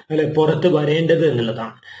നിന്നും പുറത്ത് വരേണ്ടത്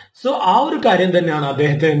എന്നുള്ളതാണ്. സോ ആ ഒരു കാര്യം തന്നെയാണ്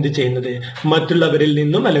അദ്ദേഹത്തെ എന്ത് ചെയ്യുന്നത്? മറ്റുള്ളവരിൽ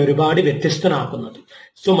നിന്നും ഒരുപാട് വ്യത്യസ്തനാക്കുന്നത്.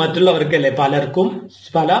 സോ മറ്റുള്ളവർക്ക് പലർക്കും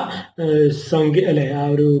പല ആ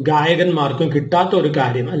ഒരു ഗായകന്മാർക്കും കിട്ടാത്ത ഒരു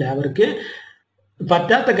കാര്യം അവർക്ക്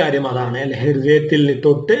പറ്റാത്ത കാര്യം അതാണ് ഹൃദയത്തിൽ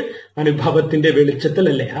തൊട്ട് അനുഭവത്തിന്റെ വെളിച്ചത്തിൽ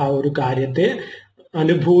ആ ഒരു കാര്യത്തെ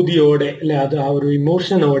അനുഭൂതിയോടെ അത് ആ ഒരു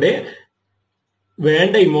ഇമോഷനോടെ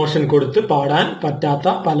വേണ്ട ഇമോഷൻ കൊടുത്ത് പാടാൻ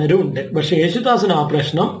പറ്റാത്ത പലരും ഉണ്ട്. പക്ഷെ യേശുദാസിന് ആ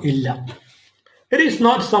പ്രശ്നം ഇല്ല. It is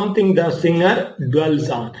not something the singer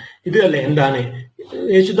dwells on. ഇത് എന്താണ്?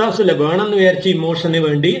 യേശുദാസ് വേണമെന്ന് വിചാരിച്ച ഇമോഷന്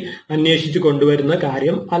വേണ്ടി അന്വേഷിച്ചു കൊണ്ടുവരുന്ന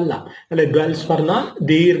കാര്യം അല്ല. ഡ്വെൽസ് പറഞ്ഞാൽ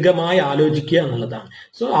ദീർഘമായി ആലോചിക്കുക എന്നുള്ളതാണ്.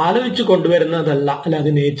 സോ ആലോചിച്ച് കൊണ്ടുവരുന്നതല്ല, അത്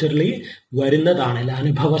നേച്ചറലി വരുന്നതാണ്.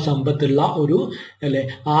 അനുഭവ സമ്പത്തുള്ള ഒരു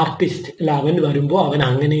ആർട്ടിസ്റ്റ് അവൻ വരുമ്പോൾ അവൻ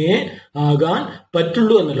അങ്ങനെയേ ആകാൻ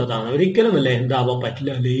പറ്റുള്ളൂ എന്നുള്ളതാണ്. ഒരിക്കലും എന്താവാൻ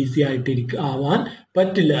പറ്റില്ല, ലേസി ആയിട്ട് ആവാൻ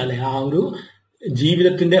പറ്റില്ല. ആ ഒരു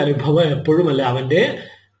ജീവിതത്തിന്റെ അനുഭവം എപ്പോഴും അവന്റെ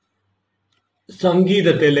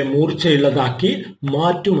സംഗീതത്തെ മൂർച്ചയുള്ളതാക്കി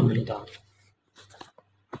മാറ്റുമെന്നുള്ളതാണ്.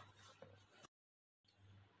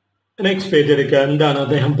 നെക്സ്റ്റ് പേജ് എടുക്കുക. എന്താണ്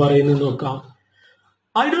അദ്ദേഹം പറയുന്നത് നോക്കാം.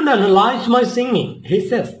 I don't analyze my singing, he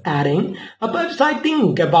says, adding, perhaps I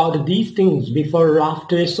think about these things before or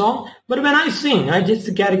after a song, but when I sing, I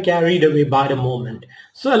just get carried away by the moment.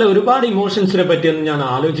 So, അല്ല ഒരുപാട് ഇമോഷൻസിനെ പറ്റിയൊന്നും ഞാൻ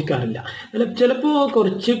ആലോചിക്കാറില്ല. അല്ല ചിലപ്പോൾ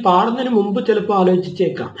കുറച്ച് പാടുന്നതിന് മുമ്പ് ചിലപ്പോൾ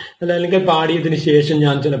ആലോചിച്ചേക്കാം, അല്ലെങ്കിൽ പാടിയതിന് ശേഷം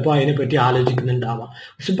ഞാൻ ചിലപ്പോൾ അതിനെപ്പറ്റി ആലോചിക്കുന്നുണ്ടാവാം.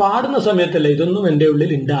 പക്ഷെ പാടുന്ന സമയത്തല്ല ഇതൊന്നും എൻ്റെ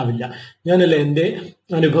ഉള്ളിൽ ഉണ്ടാവില്ല. ഞാനല്ല എൻ്റെ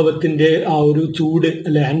അനുഭവത്തിന്റെ ആ ഒരു ചൂട്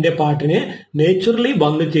അല്ല എൻ്റെ പാട്ടിനെ നേച്ചുറലി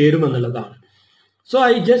വന്നു ചേരുമെന്നുള്ളതാണ്. So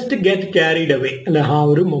I just get carried away. അല്ല ആ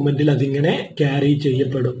ഒരു മൊമെന്റിൽ അതിങ്ങനെ ക്യാരി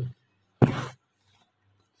ചെയ്യപ്പെടും.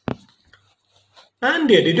 And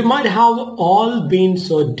yet it might have all been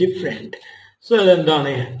so different. So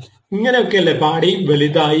അതെന്താണ് ഇങ്ങനെയൊക്കെ അല്ലേ പാടി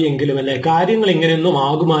വലുതായി എങ്കിലും അല്ലെ കാര്യങ്ങൾ ഇങ്ങനെയൊന്നും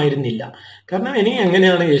ആകുമായിരുന്നില്ല. കാരണം ഇനി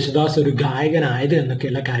എങ്ങനെയാണ് യേശുദാസ് ഒരു ഗായകനായത്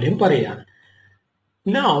എന്നൊക്കെയുള്ള കാര്യം പറയാണ്.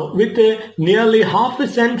 Now, with nearly half a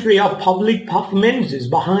century of public performances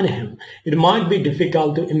behind him, it might be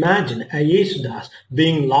difficult to imagine a Yesudas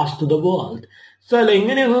being lost to the world. So, അല്ലെ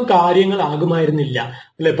ഇങ്ങനെയൊന്നും കാര്യങ്ങൾ ആകുമായിരുന്നില്ല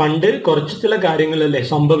അല്ലെ. പണ്ട് കുറച്ച് ചില കാര്യങ്ങളല്ലേ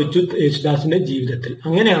സംഭവിച്ചു യേശുദാസിന്റെ ജീവിതത്തിൽ.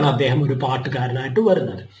 അങ്ങനെയാണ് അദ്ദേഹം ഒരു പാട്ടുകാരനായിട്ട്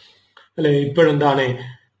വരുന്നത് അല്ലെ. ഇപ്പോഴെന്താണ്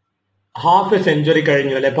ഹാഫ് എ സെഞ്ചുറി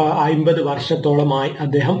കഴിഞ്ഞു അല്ലെ, 50 വർഷത്തോളമായി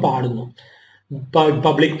അദ്ദേഹം പാടുന്നു,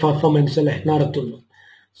 പബ്ലിക് പെർഫോമൻസ് അല്ലെ നടത്തുന്നു.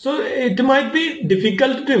 So it might be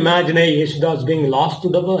difficult to imagine a Yesudas being lost to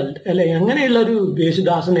the world. അല്ലെ അങ്ങനെയുള്ള ഒരു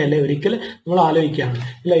യേശുദാസിനെ അല്ലെ ഒരിക്കൽ നമ്മൾ ആലോചിക്കുകയാണ്.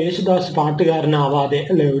 അല്ലെ യേശുദാസ് പാട്ടുകാരനാവാതെ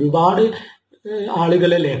അല്ലെ ഒരുപാട്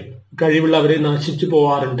ആളുകളല്ലേ കഴിവുള്ളവരെ നശിച്ചു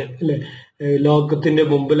പോവാറുണ്ട് അല്ലെ. ലോകത്തിന്റെ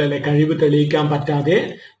മുമ്പിൽ അല്ലെ കഴിവ് തെളിയിക്കാൻ പറ്റാതെ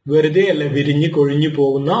വെറുതെ അല്ലെ വിരിഞ്ഞു കൊഴിഞ്ഞു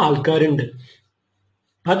പോകുന്ന ആൾക്കാരുണ്ട്.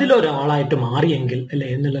 അതിലൊരാളായിട്ട് മാറിയെങ്കിൽ അല്ലെ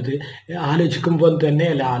എന്നുള്ളത് ആലോചിക്കുമ്പോൾ തന്നെ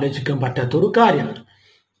അല്ലെ ആലോചിക്കാൻ പറ്റാത്തൊരു കാര്യമാണ്.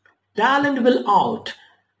 Talent will out.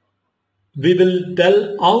 We will tell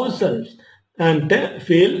ourselves and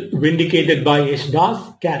feel vindicated by Yesudas'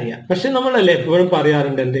 career. പക്ഷെ നമ്മളല്ലേ എപ്പോഴും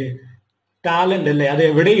പറയാറുണ്ട് എന്ത് ടാലന്റ് അല്ലേ അത്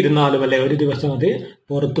എവിടെ ഇരുന്നാലും അല്ലെ ഒരു ദിവസം അത്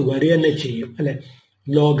പുറത്തു വരിക തന്നെ ചെയ്യും അല്ലെ.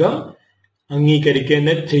 ലോകം അംഗീകരിക്കുക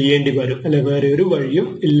തന്നെ ചെയ്യേണ്ടി വരും അല്ലെ, വേറെ ഒരു വഴിയും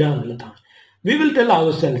ഇല്ല എന്നുള്ളതാണ്. We will tell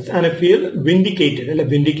ourselves and feel vindicated അല്ലെ.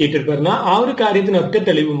 വിൻഡിക്കേറ്റഡ് പറഞ്ഞാൽ ആ ഒരു കാര്യത്തിന് ഒറ്റ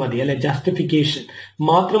തെളിവ് മതി അല്ലെ, ജസ്റ്റിഫിക്കേഷൻ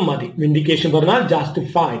മാത്രം മതി. വിൻഡിക്കേഷൻ പറഞ്ഞാൽ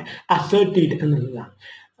ജസ്റ്റിഫൈഡ്, അസർട്ടീഡ് എന്നുള്ളതാണ്.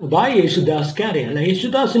 ബൈ യേശുദാസ് കരിയർ അല്ലെ,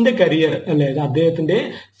 യേശുദാസിന്റെ കരിയർ അല്ലെ, അദ്ദേഹത്തിന്റെ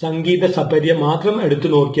സംഗീത സപര്യം മാത്രം എടുത്തു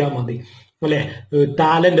നോക്കിയാൽ മതി അല്ലെ.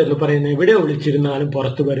 ടാലന്റ് എന്ന് പറയുന്നത് എവിടെ ഒളിച്ചിരുന്നാലും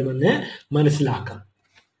പുറത്തു വരുമെന്ന് മനസ്സിലാക്കാം.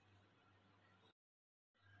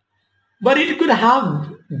 But it could have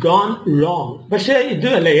gone wrong. പക്ഷെ ഇത്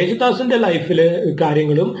അല്ലെ യേശുദാസിന്റെ ലൈഫില്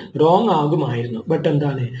കാര്യങ്ങളും റോങ് ആകുമായിരുന്നു. ബട്ട്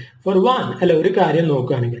എന്താണ്, ഫോർ വൺ അല്ലെ ഒരു കാര്യം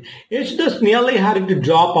നോക്കുകയാണെങ്കിൽ Yesudas nearly had to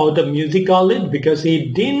drop out of music college because he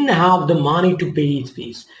didn't have the money to pay his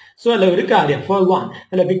fees. So അല്ലെ ഒരു കാര്യം ഫോർ വൺ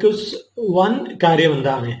അല്ലെ, ബിക്കോസ് വൺ കാര്യം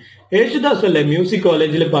എന്താണ്, യേശുദാസ് അല്ലെ മ്യൂസിക്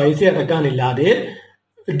കോളേജിൽ പൈസ അടക്കാനില്ലാതെ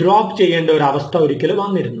ഡ്രോപ്പ് ചെയ്യേണ്ട ഒരു അവസ്ഥ ഒരിക്കലും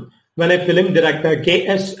വന്നിരുന്നു. When a film director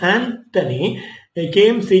K.S. Anthony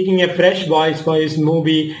came seeking a fresh voice for his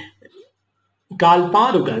movie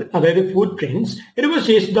Kalparugal, അതായത് Footprints, it was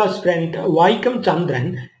Yesudas' friend Vaikam Chandran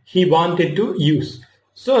he wanted to use.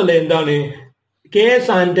 So അല്ലെ എന്താണ്, K.S.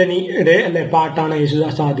 ആന്റണിയുടെ അല്ലെ പാട്ടാണ്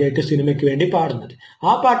യേശുദാസ് ആദ്യമായിട്ട് സിനിമയ്ക്ക് വേണ്ടി പാടുന്നത്.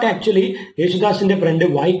 ആ പാട്ട് ആക്ച്വലി യേശുദാസിന്റെ ഫ്രണ്ട്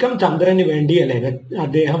വൈക്കം ചന്ദ്രന് വേണ്ടി അല്ലെ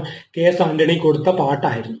അദ്ദേഹം K.S. ആന്റണി കൊടുത്ത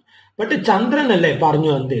പാട്ടായിരുന്നു. ബട്ട് ചന്ദ്രൻ അല്ലെ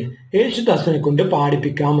പറഞ്ഞു എന്ത് യേശുദാസിനെ കൊണ്ട്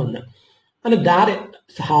പാടിപ്പിക്കാമെന്ന്. And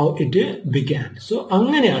that's how it began. So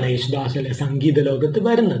അങ്ങനെയാണ് യേശുദാസ് അല്ലെ സംഗീത ലോകത്ത്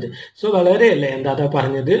വരുന്നത്. സോ വളരെ അല്ലെ എന്താ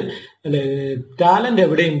പറഞ്ഞത് അല്ലെ, ടാലന്റ്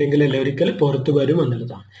എവിടെ ഉണ്ടെങ്കിൽ അല്ലെ ഒരിക്കൽ പുറത്തു വരും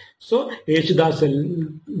എന്നുള്ളതാണ്. സോ യേശുദാസ്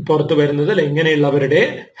പുറത്തു വരുന്നത് അല്ലെ ഇങ്ങനെയുള്ളവരുടെ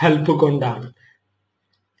ഹെൽപ്പ് കൊണ്ടാണ്.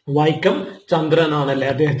 വൈക്കം ചന്ദ്രനാണല്ലേ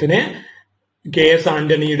അദ്ദേഹത്തിന് K.S.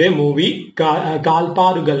 ആന്റണിയുടെ മൂവി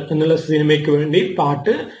കാൽപ്പാറുകൾ എന്നുള്ള സിനിമയ്ക്ക് വേണ്ടി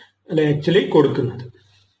പാട്ട് അല്ലെ ആക്ച്വലി കൊടുക്കുന്നത്.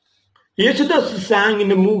 Yesudas sang in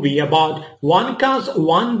a movie about one caste,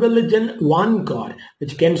 one religion, one God,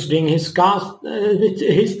 which considering his caste, which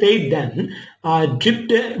his state then,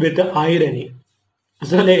 dripped with irony.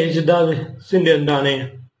 So, യേശുദാസിന്റെ എന്താണ്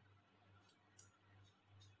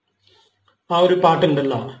ആ ഒരു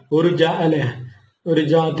പാട്ടുണ്ടല്ലോ, അല്ലെ ഒരു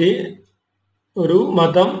ജാതി, ഒരു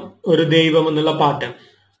മതം, ഒരു ദൈവം എന്നുള്ള പാട്ട്.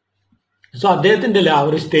 സോ അദ്ദേഹത്തിന്റെ ആ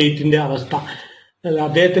ഒരു സ്റ്റേറ്റിന്റെ അവസ്ഥ,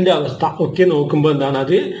 അദ്ദേഹത്തിന്റെ അവസ്ഥ ഒക്കെ നോക്കുമ്പോൾ എന്താണ്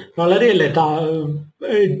അത് വളരെ അല്ലെ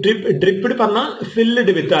ഡ്രിപ്ഡ് പറഞ്ഞാൽ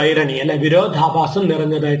ഫില്ലഡ് വിത്ത് ഐറണി അല്ലെ, വിരോധാഭാസം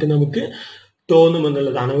നിറഞ്ഞതായിട്ട് നമുക്ക്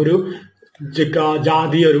തോന്നുമെന്നുള്ളതാണ്. ഒരു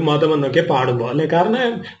ജാതി, ഒരു മതം എന്നൊക്കെ പാടുമ്പോൾ അല്ലെ. കാരണം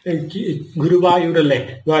ഗുരുവായൂരല്ലേ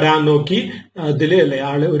വരാൻ നോക്കി അതിൽ അല്ലെ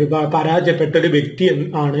ആള് ഒരു പരാജയപ്പെട്ട ഒരു വ്യക്തി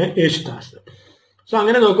ആണ് യേശുദാസ്. സോ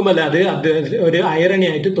അങ്ങനെ നോക്കുമ്പോൾ അല്ലെ അത് ഒരു ഐറണി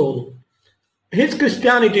ആയിട്ട് തോന്നും. His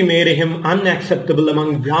Christianity made him unacceptable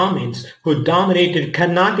among Brahmins who dominated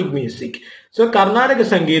Carnatic music. So Karnataka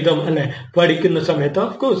സംഗീതം അല്ലെ പഠിക്കുന്ന സമയത്ത്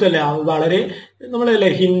ഓഫ്കോഴ്സ് അല്ലെ വളരെ നമ്മളല്ലേ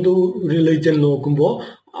ഹിന്ദു റിലീജിയൻ നോക്കുമ്പോൾ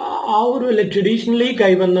ആ ഒരു അല്ലെ ട്രഡീഷണലി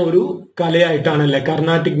കൈവന്ന ഒരു കലയായിട്ടാണല്ലേ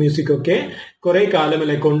കർണാട്ടിക് മ്യൂസിക് ഒക്കെ കുറെ കാലം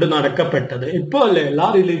അല്ലെ കൊണ്ട് നടക്കപ്പെട്ടത്. ഇപ്പോ അല്ലെ എല്ലാ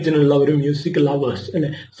റിലീജിയനുള്ള ഒരു മ്യൂസിക് ലവേഴ്സ്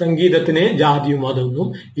അല്ലെ സംഗീതത്തിന് ജാതിയും അതൊന്നും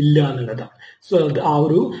ഇല്ല എന്നുള്ളതാണ്. സോ ആ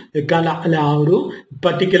ഒരു കല അല്ലെ ആ ഒരു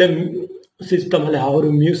പർട്ടിക്കുലർ സിസ്റ്റം അല്ലെ ആ ഒരു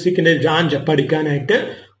മ്യൂസിക്കിന്റെ ജാഞ്ച പഠിക്കാനായിട്ട്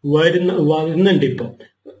വരുന്നുണ്ട് ഇപ്പൊ.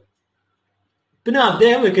 പിന്നെ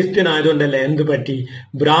അദ്ദേഹം ക്രിസ്ത്യൻ ആയതുകൊണ്ടല്ലേ എന്ത് പറ്റി,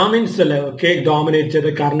 ബ്രാഹ്മിൻസ് അല്ലെ ഒക്കെ ഡോമിനേറ്റ് ചെയ്ത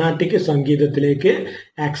കർണാട്ടിക് സംഗീതത്തിലേക്ക്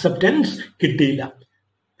ആക്സെപ്റ്റൻസ് കിട്ടിയില്ല.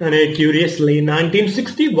 Curiously, in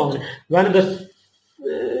 1961,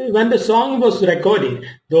 when the song was recorded,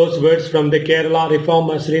 those words from the Kerala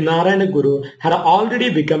reformer Sri Narayana Guru had already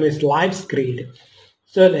become his life's creed.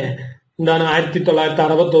 So, എന്താണ്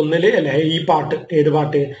 1961 അല്ലെ ഈ പാട്ട്, ഏത്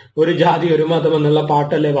പാട്ട്, ഒരു ജാതി ഒരു മതം എന്നുള്ള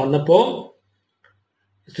പാട്ടല്ലേ വന്നപ്പോ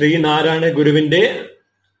ശ്രീനാരായണ ഗുരുവിന്റെ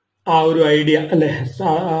ആ ഒരു ഐഡിയ അല്ലെ,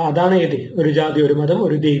 അതാണ് ഏത്, ഒരു ജാതി ഒരു മതം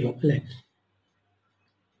ഒരു ദൈവം അല്ലെ,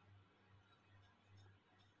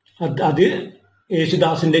 അത്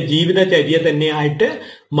യേശുദാസിന്റെ ജീവിതചര്യ തന്നെയായിട്ട്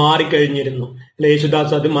മാറിക്കഴിഞ്ഞിരുന്നു. അല്ലെ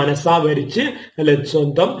യേശുദാസ് അത് മനസ്സാ വരിച്ച് അല്ലെ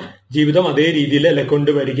സ്വന്തം ജീവിതം അതേ രീതിയിൽ അല്ലെ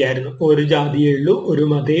കൊണ്ടുവരികയായിരുന്നു. ഒരു ജാതിയേ ഉള്ളൂ, ഒരു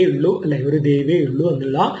മതേ ഉള്ളൂ അല്ലെ, ഒരു ദൈവേ ഉള്ളൂ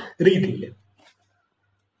എന്നുള്ള രീതിയിൽ.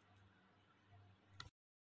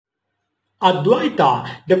 Advaita,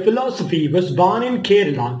 the philosophy, was born in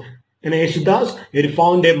Kerala, and Yesudas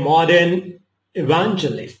found a modern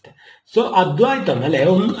evangelist. So അദ്വൈതം അല്ലെ,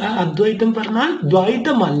 അദ്വൈതം പറഞ്ഞാൽ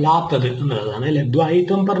ദ്വൈതമല്ലാത്തത് എന്നുള്ളതാണ് അല്ലെ.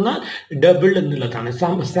 ദ്വൈതം പറഞ്ഞാൽ ഡബിൾ എന്നുള്ളതാണ്,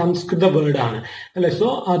 സംസ്കൃത വേർഡാണ് അല്ലെ. സോ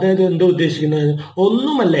അതായത് എന്തോ ഉദ്ദേശിക്കുന്നത്,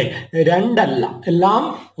 ഒന്നുമല്ലേ രണ്ടല്ല, എല്ലാം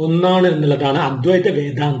ഒന്നാണ് എന്നുള്ളതാണ് അദ്വൈത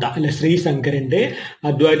വേദാന്ത അല്ലെ, ശ്രീശങ്കരന്റെ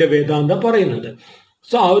അദ്വൈത വേദാന്ത പറയുന്നത്.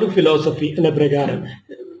 സോ ആ ഒരു ഫിലോസഫി അല്ലെ പ്രകാരം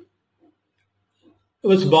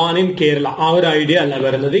was born in കേരള. ആ ഒരു ഐഡിയ അല്ല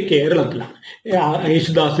വരുന്നത് കേരളത്തിലാണ്.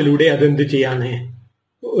 യേശുദാസിലൂടെ അതെന്ത് ചെയ്യാണ്,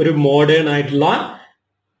 ഒരു മോഡേൺ ആയിട്ടുള്ള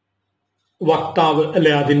വക്താവ്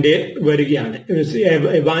അല്ലെ അതിന്റെ വരികയാണ്.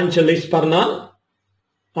 എവാഞ്ചലിസ്റ്റ് പറഞ്ഞാൽ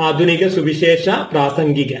ആധുനിക സുവിശേഷ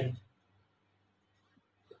പ്രാസംഗികൻ,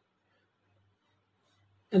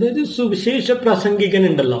 അതായത് സുവിശേഷ പ്രസംഗികൻ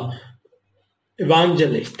ഉണ്ടല്ലോ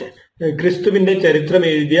എവാഞ്ചലിസ്റ്റ്. ക്രിസ്തുവിന്റെ ചരിത്രം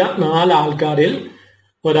എഴുതിയ 4 ആൾക്കാരിൽ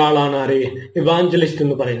ഒരാളാണ് ആര്, ഇവാഞ്ചലിസ്റ്റ്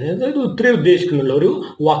എന്ന് പറയുന്നത്. അതായത് ഉത്തരേ ഉദ്ദേശിക്കുന്നുള്ള ഒരു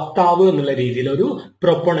വക്താവ് എന്നുള്ള രീതിയിൽ, ഒരു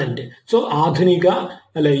പ്രൊപ്പണന്റ്. സോ ആധുനിക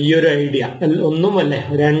അല്ലെ ഈ ഒരു ഐഡിയ ഒന്നുമല്ലേ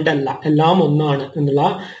രണ്ടല്ല എല്ലാം ഒന്നാണ് എന്നുള്ള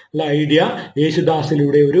ഐഡിയ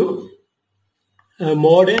യേശുദാസിലൂടെ ഒരു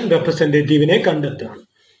മോഡേൺ റെപ്രസെന്റേറ്റീവിനെ കണ്ടെത്തുകയാണ്.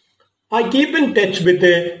 I keep in touch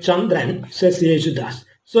with Chandran cess Yesudas.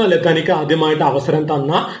 So അല്ലെ തനിക്ക് ആദ്യമായിട്ട് അവസരം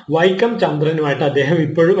തന്ന വൈക്കം ചന്ദ്രനുമായിട്ട് അദ്ദേഹം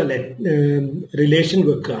ഇപ്പോഴും അല്ലെ റിലേഷൻ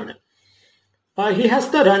വെക്കുകയാണ്. He has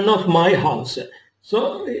the run of my house. So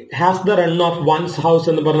has the run of one's house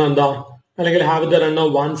എന്ന് പറഞ്ഞാൽ എന്താ, അല്ലെങ്കിൽ have the run of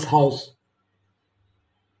one's house,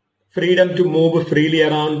 freedom to move freely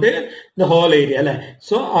around the whole area അല്ലെ.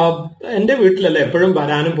 സോ എന്റെ വീട്ടിലല്ലേ എപ്പോഴും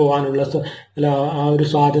വരാനും പോകാനുള്ള ആ ഒരു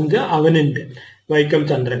സ്വാതന്ത്ര്യം അവനുണ്ട് വൈക്കം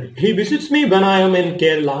ചന്ദ്രൻ. He visits me when I M in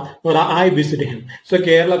Kerala or I visit him. So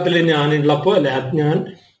കേരളത്തിൽ ഞാനുള്ളപ്പോ അല്ലെ ഞാൻ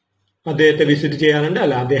അദ്ദേഹത്തെ വിസിറ്റ് ചെയ്യാറുണ്ട്,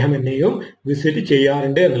 അല്ല അദ്ദേഹം എന്നെയും വിസിറ്റ്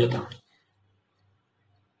ചെയ്യാറുണ്ട് എന്നുള്ളതാണ്.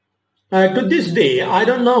 To this day, I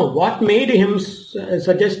don't know what made him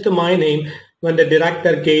suggest my name when the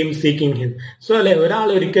director came seeking him. So അല്ലെ ഒരാൾ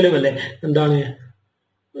ഒരിക്കലും അല്ലെ എന്താണ്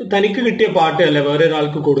തനിക്ക് കിട്ടിയ പാട്ട് അല്ലെ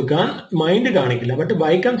വേറൊരാൾക്ക് കൊടുക്കാൻ മൈൻഡ് കാണിക്കില്ല. ബട്ട്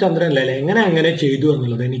വൈക്കം ചന്ദ്രൻ അല്ലെ എങ്ങനെ അങ്ങനെ ചെയ്തു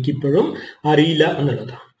എന്നുള്ളത് എനിക്കിപ്പോഴും അറിയില്ല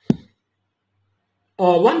എന്നുള്ളതാണ്.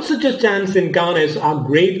 One such a chance encounters are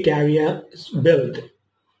great careers built.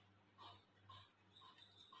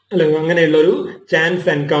 അല്ലെ അങ്ങനെയുള്ള ഒരു ചാൻസ്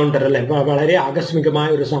എൻകൗണ്ടർ അല്ലെ, വളരെ ആകസ്മികമായ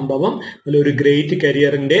ഒരു സംഭവം ഒരു ഗ്രേറ്റ്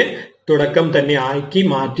കരിയറിന്റെ തുടക്കം തന്നെ ആക്കി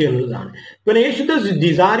മാറ്റി എന്നുള്ളതാണ്. When Yesudas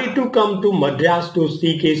desired to come to Madras to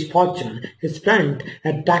seek his fortune, his friend,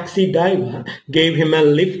 a taxi driver, gave him a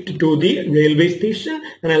lift to the railway station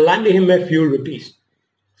and lent him a few rupees.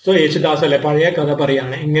 So Yesudas അല്ലെ പഴയ കഥ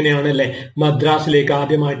പറയാണ് എങ്ങനെയാണ് അല്ലെ മദ്രാസിലേക്ക്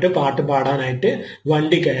ആദ്യമായിട്ട് പാട്ട് പാടാനായിട്ട്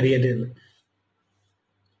വണ്ടി കയറിയത് എന്ന്.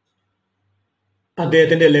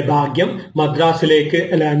 അദ്ദേഹത്തിന്റെ അല്ലെ ഭാഗ്യം, മദ്രാസിലേക്ക്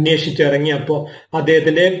അല്ലെ അന്വേഷിച്ചിറങ്ങിയപ്പോ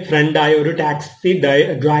അദ്ദേഹത്തിന്റെ ഫ്രണ്ടായ ഒരു ടാക്സി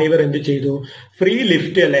ഡ്രൈവർ എന്ത് ചെയ്തു, ഫ്രീ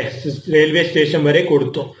ലിഫ്റ്റ് അല്ലെ റെയിൽവേ സ്റ്റേഷൻ വരെ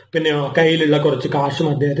കൊടുത്തു. പിന്നെ കയ്യിലുള്ള കുറച്ച് കാശും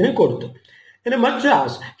അദ്ദേഹത്തിന് കൊടുത്തു. In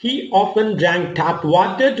Madras, he often drank tap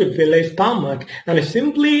water to fill his stomach and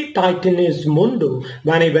simply tightened his mundu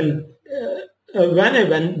whenever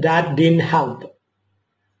that didn't help.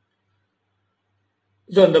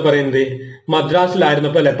 So എന്താ പറയുന്നത്,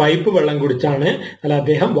 മദ്രാസിലായിരുന്നപ്പോ അല്ലെ പൈപ്പ് വെള്ളം കുടിച്ചാണ് അല്ല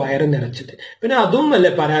അദ്ദേഹം വയറ് നിറച്ചത്. പിന്നെ അതും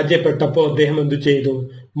അല്ലെ പരാജയപ്പെട്ടപ്പോ അദ്ദേഹം എന്ത് ചെയ്തു,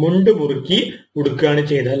 മുണ്ട് മുറുക്കി ഉടുക്കുകയാണ്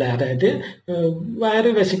ചെയ്തത് അല്ലെ. അതായത്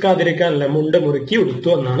വയറ് വിശക്കാതിരിക്കാനല്ല മുണ്ട് മുറുക്കി ഉടുത്തു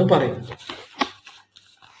എന്നാണ് പറയുന്നത്.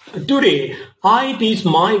 Today, I teach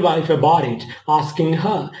my wife about it, asking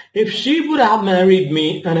her if she would have married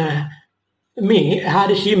me had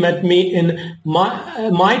she met me in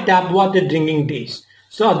my tap water drinking days.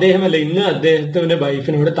 So അദ്ദേഹമല്ലേ ഇന്ന് അദ്ദേഹത്തിന്റെ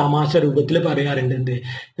വൈഫിനോട് തമാശ രൂപത്തിൽ പറയാറുണ്ട്, എന്ത്,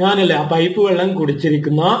 ഞാനല്ലേ ആ പൈപ്പ് വെള്ളം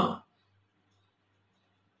കുടിച്ചിരിക്കുന്ന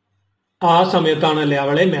ആ സമയത്താണല്ലേ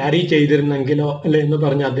അവളെ മാരി ചെയ്തിരുന്നെങ്കിലോ അല്ലെ എന്ന്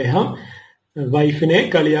പറഞ്ഞ് അദ്ദേഹം വൈഫിനെ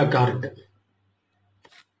കളിയാക്കാറുണ്ട്.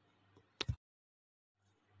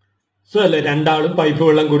 സോ അല്ലെ രണ്ടാളും പൈപ്പ്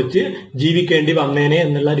വെള്ളം കുടിച്ച് ജീവിക്കേണ്ടി വന്നേനെ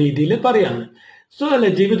എന്നുള്ള രീതിയിൽ പറയാണ്. സോ അല്ലെ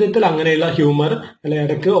ജീവിതത്തിൽ അങ്ങനെയുള്ള ഹ്യൂമർ അല്ലെ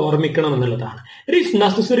ഇടയ്ക്ക് ഓർമ്മിക്കണം എന്നുള്ളതാണ്. It is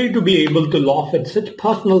necessary to be able to laugh at such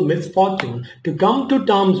personal misfortune to come to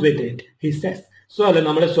terms with it, he cess. So അല്ലെ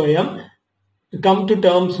നമ്മൾ സ്വയം കം ടു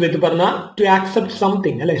ടേംസ് വിത്ത് പറഞ്ഞാൽ ടു ആക്സെപ്റ്റ്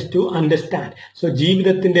സംതിങ് അല്ലെ, ടു അണ്ടർസ്റ്റാൻഡ്. സോ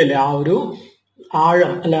ജീവിതത്തിന്റെ അല്ലെ ആ ഒരു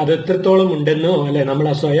ആഴം അല്ലെ അത് എത്രത്തോളം ഉണ്ടെന്നോ അല്ലെ നമ്മൾ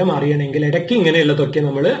സ്വയം അറിയണമെങ്കിൽ ഇടയ്ക്ക് ഇങ്ങനെയുള്ളതൊക്കെ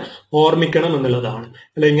നമ്മൾ ഓർമ്മിക്കണം എന്നുള്ളതാണ്.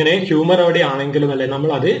 അല്ലെ ഇങ്ങനെ ഹ്യൂമറോടെ ആണെങ്കിലും അല്ലെ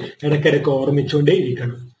നമ്മൾ അത് ഇടയ്ക്കിടയ്ക്ക് ഓർമ്മിച്ചുകൊണ്ടേ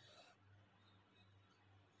ഇരിക്കണം.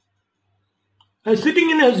 Sitting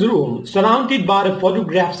in his room, surrounded by the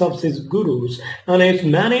photographs of his gurus and his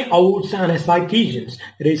many oaths and citations,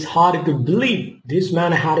 it is hard to believe this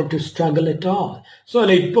man had to struggle at all. So,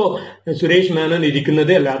 അല്ലെ ഇപ്പോ സുരേഷ് മേനോൻ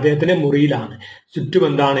ഇരിക്കുന്നത് അല്ല അദ്ദേഹത്തിന്റെ മുറിയിലാണ്. ചുറ്റും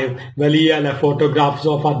എന്താണ് വലിയ അല്ലെ ഫോട്ടോഗ്രാഫ്സ്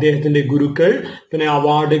ഓഫ് അദ്ദേഹത്തിന്റെ ഗുരുക്കൾ, പിന്നെ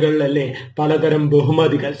അവാർഡുകൾ അല്ലെ, പലതരം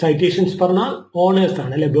ബഹുമതികൾ, സൈറ്റേഷൻസ് പറഞ്ഞാൽ ഓണേഴ്സ്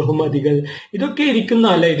ആണ് അല്ലെ, ബഹുമതികൾ, ഇതൊക്കെ ഇരിക്കുന്ന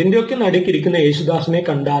അല്ലെ. ഇതിന്റെയൊക്കെ നടുക്കിരിക്കുന്ന യേശുദാസിനെ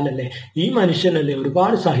കണ്ടാലല്ലേ ഈ മനുഷ്യനല്ലേ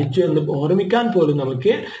ഒരുപാട് സഹിച്ചു എന്ന് ഓർമ്മിക്കാൻ പോലും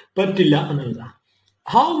നമുക്ക് പറ്റില്ല എന്നുള്ളതാണ്.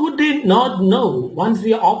 How would they not know once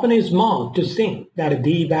they open his mouth to sing that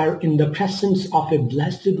they were in the presence of a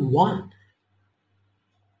blessed one?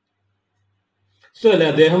 So അല്ലെ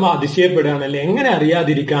അദ്ദേഹം അതിശയപ്പെടുകയാണ് അല്ലെ, എങ്ങനെ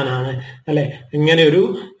അറിയാതിരിക്കാനാണ് അല്ലെ, ഇങ്ങനെ ഒരു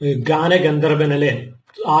ഗാനഗന്ധർവൻ അല്ലെ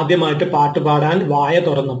ആദ്യമായിട്ട് പാട്ട് പാടാൻ വായ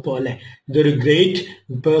തുറന്നപ്പോ അല്ലെ ഇതൊരു ഗ്രേറ്റ്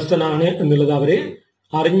പേഴ്സൺ ആണ് എന്നുള്ളത് അവര്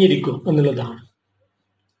അറിഞ്ഞിരിക്കും എന്നുള്ളതാണ്.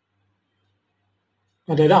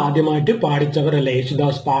 അതായത് ആദ്യമായിട്ട് പാടിച്ചവർ അല്ലെ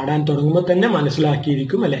യേശുദാസ് പാടാൻ തുടങ്ങുമ്പോൾ തന്നെ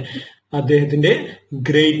മനസ്സിലാക്കിയിരിക്കും അല്ലെ അദ്ദേഹത്തിന്റെ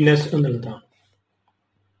ഗ്രേറ്റ്നെസ് എന്നുള്ളതാണ്.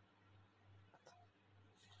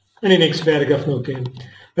 നെക്സ്റ്റ് പാരഗ്രാഫ് നോക്കിയാൽ,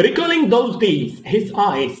 recalling those days, his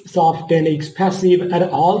eyes, soft and expressive at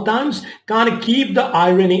all times, can't keep the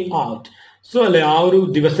irony out. So അല്ലെ ആ ഒരു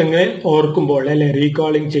ദിവസങ്ങളെ ഓർക്കുമ്പോൾ അല്ലെ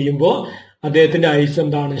റീകോളിംഗ് ചെയ്യുമ്പോൾ അദ്ദേഹത്തിന്റെ ഐസ്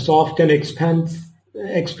എന്താണ്, soft and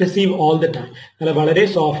expressive all the time അല്ലെ, വളരെ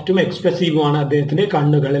സോഫ്റ്റും എക്സ്പ്രസീവുമാണ് അദ്ദേഹത്തിന്റെ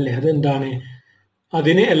കണ്ണുകൾ അല്ലെ. അതെന്താണ്,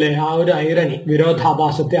 അതിന് അല്ലെ ആ ഒരു ഐറണി,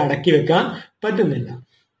 വിരോധാഭാസത്തെ അടക്കി വെക്കാൻ പറ്റുന്നില്ല.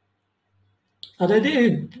 അതായത്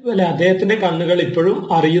അല്ലെ അദ്ദേഹത്തിന്റെ കണ്ണുകൾ ഇപ്പോഴും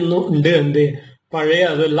അറിയുന്നുണ്ട് എന്ത്, പഴയ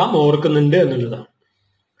അതെല്ലാം ഓർക്കുന്നുണ്ട് എന്നുള്ളതാണ്.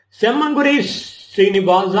 Semmanguri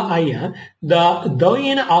Srinivasa Iyer, the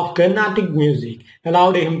doyen of Carnatic music,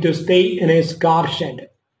 allowed him to stay in his car shed.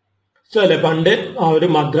 So അല്ലെ പണ്ട് ആ ഒരു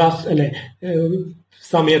മദ്രാസ് അല്ലെ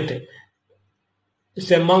സമയത്ത്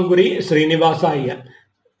സെമ്മങ്കുരി ശ്രീനിവാസ അയ്യർ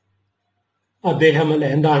അദ്ദേഹം അല്ലെ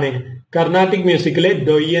എന്താണ് കർണാട്ടിക് മ്യൂസിക്കിലെ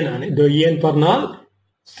ഡൊയ്യനാണ്. ഡൊയ്യൻ പറഞ്ഞാൽ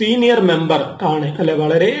സീനിയർ മെമ്പർ ആണ് അല്ലെ,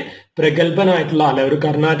 വളരെ പ്രഗത്ഭനായിട്ടുള്ള അല്ലെ ഒരു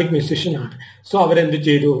കർണാട്ടിക് മ്യൂസിഷ്യൻ ആണ്. സോ അവരെന്ത്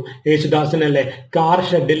ചെയ്തു, യേശുദാസിന് അല്ലെ കാർ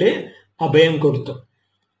ഷെഡില് അഭയം കൊടുത്തു.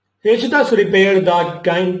 Yesudas repaid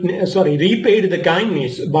the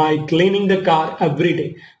kindness by cleaning the car every day.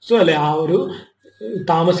 So അല്ലെ ആ ഒരു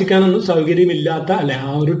താമസിക്കാനൊന്നും സൗകര്യമില്ലാത്ത അല്ലെ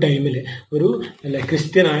ആ ഒരു ടൈമില് ഒരു അല്ലെ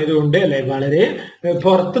ക്രിസ്ത്യൻ ആയതുകൊണ്ട് അല്ലെ വളരെ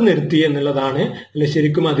പുറത്ത് നിർത്തി എന്നുള്ളതാണ് അല്ലെ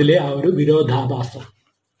ശരിക്കും അതിലെ ആ ഒരു വിരോധാഭാസം.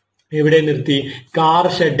 എവിടെ നിർത്തി, കാർ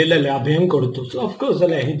ഷെഡിലല്ലേ അഭയം കൊടുത്തു. സോ ഓഫ് കോഴ്സ്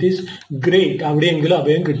അല്ലെ ഇറ്റ് ഈസ് ഗ്രേറ്റ്, അവിടെയെങ്കിലും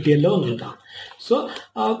അഭയം കിട്ടിയല്ലോ എന്നുള്ളതാണ്. സോ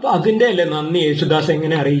അതിന്റെ അല്ലെ നന്ദി യേശുദാസ്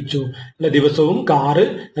എങ്ങനെ അറിയിച്ചു അല്ലെ, ദിവസവും കാറ്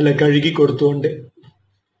അല്ലെ കഴുകി കൊടുത്തുകൊണ്ട്.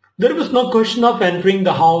 There was no question of entering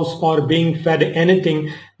the house or being fed anything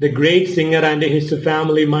the great singer and his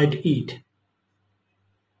family might eat.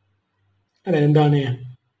 അല്ലെ എന്താണ്,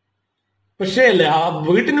 പക്ഷേ അല്ലെ ആ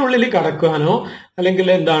വീട്ടിനുള്ളിൽ കടക്കാനോ അല്ലെങ്കിൽ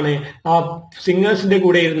എന്താണ് ആ സിംഗേഴ്സിന്റെ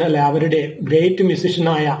കൂടെ ഇരുന്ന് അല്ലെ അവരുടെ ഗ്രേറ്റ്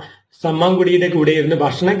മ്യൂസിഷ്യനായ സമ്മാങ്കുടിയുടെ കൂടെ ഇരുന്ന്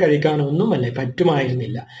ഭക്ഷണം കഴിക്കാനോ ഒന്നും അല്ലെ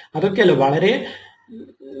പറ്റുമായിരുന്നില്ല. അതൊക്കെയല്ലേ വളരെ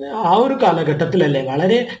ആ ഒരു കാലഘട്ടത്തിലല്ലേ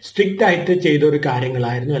വളരെ സ്ട്രിക്റ്റ് ആയിട്ട് ചെയ്ത ഒരു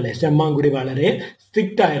കാര്യങ്ങളായിരുന്നു അല്ലെ. സെമ്മാങ്കുടി വളരെ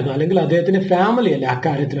സ്ട്രിക്റ്റ് ആയിരുന്നു, അല്ലെങ്കിൽ അദ്ദേഹത്തിന്റെ ഫാമിലി അല്ലെ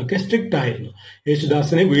അക്കാര്യത്തിലൊക്കെ സ്ട്രിക്റ്റ് ആയിരുന്നു.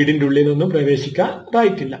 യേശുദാസിന് വീടിന്റെ ഉള്ളിലൊന്നും പ്രവേശിക്കാൻ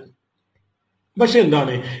റൈറ്റില്ല. പക്ഷെ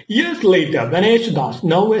എന്താണ്, years later when Yesudas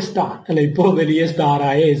now A star അല്ലെ, ഇപ്പോ വലിയ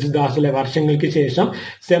സ്റ്റാറായ യേശുദാസിലെ വർഷങ്ങൾക്ക് ശേഷം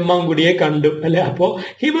സെമ്മാങ്കുടിയെ കണ്ടു അല്ലെ. അപ്പോ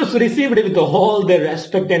he was received with all the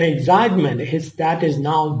respect and excitement his status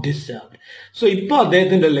now deserved. So ഇപ്പൊ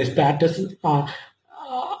അദ്ദേഹത്തിന്റെ അല്ലെ സ്റ്റാറ്റസ്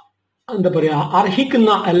എന്താ പറയാ,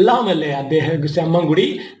 അർഹിക്കുന്ന എല്ലാം അല്ലേ അദ്ദേഹം സെമ്മൻകുടി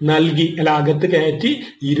നൽകി അല്ലെ, അകത്ത് കയറ്റി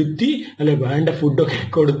ഇരുത്തി അല്ലെ, വേണ്ട ഫുഡൊക്കെ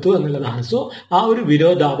കൊടുത്തു എന്നുള്ളതാണ്. സോ ആ ഒരു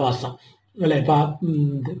വിരോധാഭാസം അല്ലെ, ഇപ്പൊ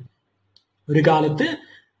ഒരു കാലത്ത്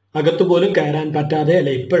അകത്ത് പോലും കയറാൻ പറ്റാതെ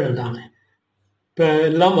അല്ലെ, ഇപ്പോഴെന്താണ് ഇപ്പൊ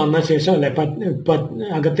എല്ലാം വന്ന ശേഷം അല്ലെ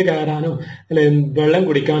അകത്ത് കയറാനും അല്ലെ വെള്ളം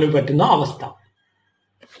കുടിക്കാനും പറ്റുന്ന അവസ്ഥ.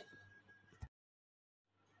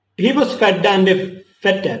 He was fed and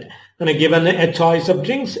fettered and given a choice of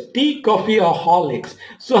drinks, tea, coffee or Horlicks.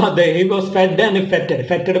 So he was fed and fettered.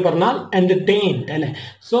 Fettered പറഞ്ഞാൽ entertained അല്ലെ.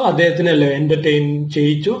 സോ അദ്ദേഹത്തിന് അല്ലെ എന്റർടൈൻ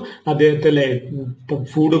ചെയ്യിച്ചു, അദ്ദേഹത്തിലെ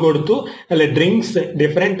ഫുഡ് കൊടുത്തു അല്ലെ, ഡ്രിങ്ക്സ്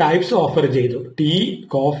ഡിഫറെന്റ് ടൈപ്സ് ഓഫർ ചെയ്തു, ടീ,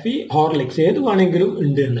 കോഫി, ഹോർലിക്സ് ഏത് വേണമെങ്കിലും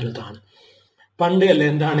ഉണ്ട് എന്നുള്ളതാണ്. പണ്ട് അല്ലെ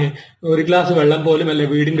എന്താണ്, ഒരു ഗ്ലാസ് വെള്ളം പോലും അല്ലെ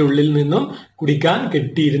വീടിന്റെ ഉള്ളിൽ നിന്നും കുടിക്കാൻ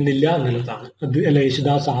കിട്ടിയിരുന്നില്ല എന്നുള്ളതാണ്. അത് അല്ലെ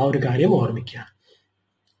യേശുദാസ് ആ ഒരു കാര്യം ഓർമ്മിക്കുക.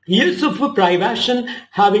 Years of privation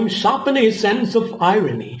having sharpened his sense of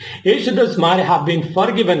irony, Yeshudas might have been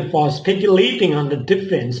forgiven for speculating on the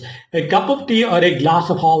difference a cup of tea or a glass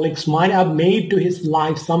of Horlicks might have made to his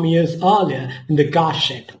life some years earlier in the car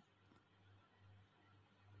shed.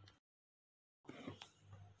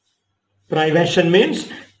 Privation means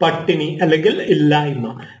പട്ടിണി അല്ലെങ്കിൽ ഇല്ലായ്മ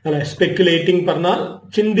അല്ലെ. സ്പെക്കുലേറ്റിംഗ് പറഞ്ഞാൽ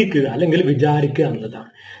ചിന്തിക്കുക അല്ലെങ്കിൽ വിചാരിക്കുക എന്നുള്ളതാണ്.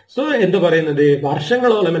 So എന്താ പറയുന്നത്,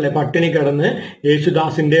 വർഷങ്ങളോളം അല്ലെ പട്ടിണി കിടന്ന്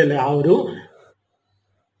യേശുദാസിന്റെ അല്ലെ ആ ഒരു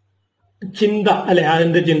ചിന്ത അല്ലെ,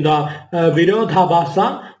 അതിന്റെ ചിന്ത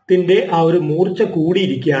വിരോധാഭാസത്തിന്റെ ആ ഒരു മൂർച്ച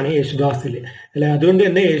കൂടിയിരിക്കുകയാണ് യേശുദാസിൽ അല്ലെ. അതുകൊണ്ട്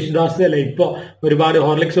തന്നെ യേശുദാസ് അല്ലെ ഇപ്പൊ ഒരുപാട്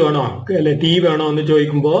ഹോർലിക്സ് വേണോ അല്ലെ ടീ വേണോ എന്ന്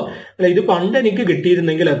ചോദിക്കുമ്പോ അല്ലെ ഇത് പണ്ട് എനിക്ക്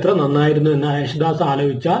കിട്ടിയിരുന്നെങ്കിൽ എത്ര നന്നായിരുന്നു എന്ന് യേശുദാസ്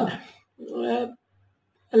ആലോചിച്ചാൽ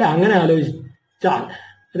അല്ല, അങ്ങനെ ആലോചിച്ചാൽ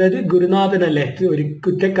അതായത് ഗുരുനാഥനല്ലേ ഒരു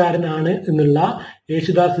കുറ്റക്കാരനാണ് എന്നുള്ള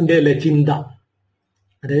യേശുദാസിന്റെ അല്ലെ ചിന്ത,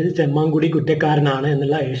 അതായത് ചെമ്മാങ്കുടി കുറ്റക്കാരനാണ്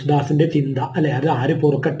എന്നുള്ള യേശുദാസിന്റെ ചിന്ത അല്ലെ, അത് ആര്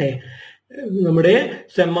പൊറുക്കട്ടെ, നമ്മുടെ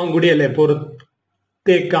ചെമ്മാങ്കുടി അല്ലെ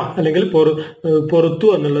പുറത്തേക്കാം അല്ലെങ്കിൽ പുറത്തു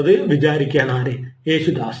എന്നുള്ളത് വിചാരിക്കുകയാണ് ആര്,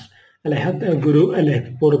 യേശുദാസ് അല്ലെ. ഗുരു അല്ലെ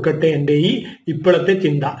പൊറുക്കട്ടെ എൻ്റെ ഈ ഇപ്പോഴത്തെ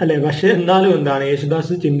ചിന്ത അല്ലെ. പക്ഷെ എന്നാലും എന്താണ്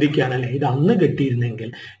യേശുദാസ് ചിന്തിക്കുകയാണ് അല്ലെ, ഇത് അന്ന് കിട്ടിയിരുന്നെങ്കിൽ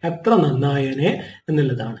എത്ര നന്നായനെ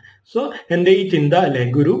എന്നുള്ളതാണ്. സോ എൻ്റെ ഈ ചിന്ത അല്ലെ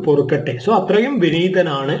ഗുരു പൊറുക്കട്ടെ. സോ അത്രയും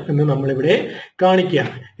വിനീതനാണ് എന്ന് നമ്മളിവിടെ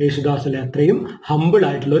കാണിക്കുകയാണ്. യേശുദാസ് അല്ലെ അത്രയും ഹമ്പിൾ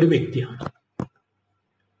ആയിട്ടുള്ള ഒരു വ്യക്തിയാണ്.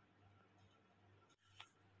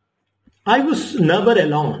 I was never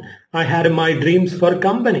alone. I had my dreams for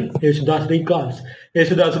company. Yesudas recalls.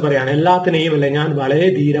 Yesudas പറയാണ്, എല്ലാത്തിനെയും അല്ലെ ഞാൻ വളരെ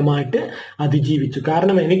ധീരമായിട്ട് അതിജീവിച്ചു,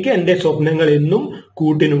 കാരണം എനിക്ക് എന്റെ സ്വപ്നങ്ങൾ എന്നും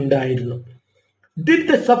കൂട്ടിനുണ്ടായിരുന്നു. Did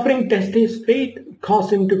the suffering test his faith, cause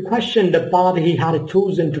him to question the path he had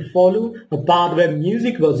chosen to follow, a path where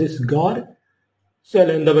music was his God? So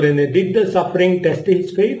അല്ല എന്താ പറയുന്നത്, did the suffering test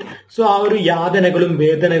his faith. So ആ ഒരു യാതനകളും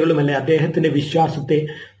വേദനകളും അല്ലെ അദ്ദേഹത്തിന്റെ വിശ്വാസത്തെ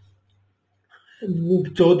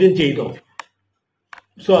ചോദ്യം ചെയ്തോ.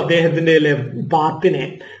 സോ അദ്ദേഹത്തിന്റെ അല്ലെ പാത്തിനെ,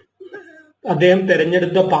 അദ്ദേഹം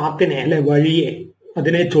തെരഞ്ഞെടുത്ത പാത്തിനെ അല്ലെ വഴിയെ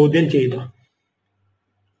അതിനെ ചോദ്യം ചെയ്തു.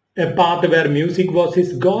 A path where music was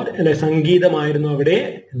his God അല്ലെ, സംഗീതമായിരുന്നു അവിടെ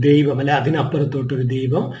ദൈവം അല്ലെ, അതിനപ്പുറത്തോട്ടൊരു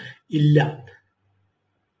ദൈവം ഇല്ല.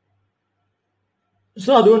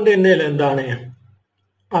 സോ അതുകൊണ്ട് തന്നെ അല്ലെ എന്താണ്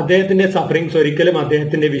അദ്ദേഹത്തിന്റെ സഫറിങ്സ് ഒരിക്കലും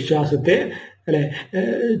അദ്ദേഹത്തിന്റെ വിശ്വാസത്തെ അല്ലെ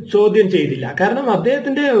ചോദ്യം ചെയ്തില്ല. കാരണം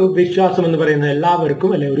അദ്ദേഹത്തിന്റെ വിശ്വാസം എന്ന് പറയുന്നത്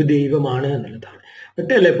എല്ലാവർക്കും അല്ലെ ഒരു ദൈവമാണ് എന്നുള്ളതാണ്.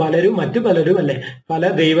 പക്ഷേ അല്ലെ മറ്റു പലരും അല്ലെ പല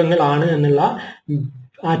ദൈവങ്ങളാണ് എന്നുള്ള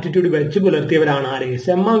ആറ്റിറ്റ്യൂഡ് വെച്ച് പുലർത്തിയവരാണ് ആര്,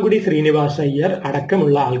 സെമ്മാങ്കുടി ശ്രീനിവാസ അയ്യർ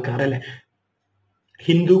അടക്കമുള്ള ആൾക്കാർ അല്ലെ.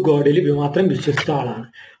 ഹിന്ദു ഗോഡിൽ മാത്രം വിശ്വസിച്ച ആളാണ്.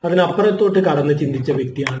 അതിനപ്പുറത്തോട്ട് കടന്ന് ചിന്തിച്ച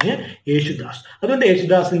വ്യക്തിയാണ് യേശുദാസ്. അതുകൊണ്ട്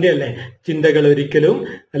യേശുദാസിന്റെ അല്ലെ ചിന്തകൾ ഒരിക്കലും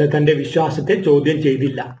അല്ലെ തന്റെ വിശ്വാസത്തെ ചോദ്യം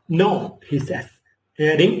ചെയ്തില്ല. No, he cess,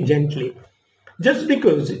 hearing gently, just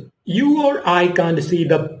because you or I can't see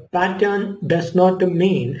the pattern does not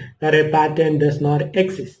mean that a pattern does not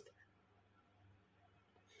exist.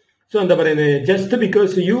 So എന്താ പറയുന്നത്, just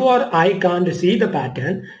because you or I can't see the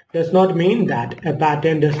pattern does not mean that a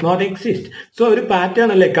pattern does not exist. So ഒരു pattern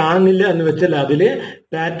അല്ലെ കാണുന്നില്ല എന്ന് വെച്ചാൽ അതില്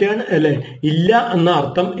pattern അല്ലെ ഇല്ല എന്ന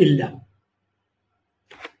അർത്ഥം ഇല്ല.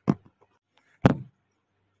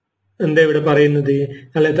 എന്താ ഇവിടെ പറയുന്നത്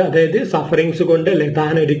അല്ലെ, അതായത് സഫറിങ്സ് കൊണ്ട് അല്ലെ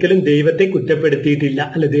താൻ ഒരിക്കലും ദൈവത്തെ കുറ്റപ്പെടുത്തിയിട്ടില്ല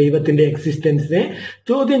അല്ലെ, ദൈവത്തിന്റെ എക്സിസ്റ്റൻസിനെ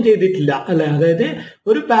ചോദ്യം ചെയ്തിട്ടില്ല അല്ലെ. അതായത്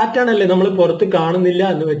ഒരു പാറ്റേൺ അല്ലെ നമ്മൾ പുറത്ത് കാണുന്നില്ല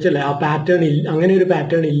എന്ന് വെച്ചല്ലേ ആ പാറ്റേൺ ഇല്ല, അങ്ങനെ ഒരു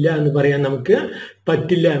പാറ്റേൺ ഇല്ല എന്ന് പറയാൻ നമുക്ക്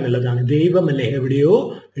പറ്റില്ല എന്നുള്ളതാണ്. ദൈവം അല്ലെ എവിടെയോ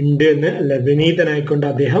ഉണ്ട് എന്ന് അല്ലെ വിനീതനായിക്കൊണ്ട്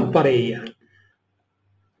അദ്ദേഹം പറയുകയാണ്.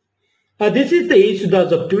 This is the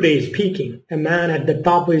Yesudas of today speaking, a man at the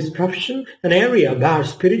top of his profession, an area where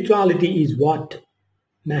spirituality is what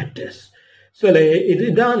matters. So,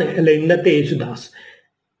 ഇതാണ് അല്ലെ ഇന്നത്തെ യേശുദാസ്.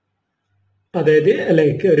 അതായത് അല്ലെ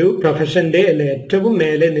ഒരു പ്രൊഫഷന്റെ അല്ലെ ഏറ്റവും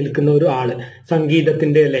മേലെ നിൽക്കുന്ന ഒരു ആള്,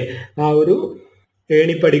 സംഗീതത്തിന്റെ അല്ലെ ആ ഒരു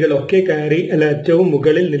ഏണിപ്പടികളൊക്കെ കയറി അല്ലെ ഏറ്റവും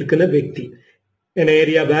മുകളിൽ നിൽക്കുന്ന വ്യക്തി.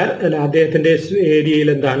 ഏരിയ വേർ അല്ലെ അദ്ദേഹത്തിന്റെ ഏരിയയിൽ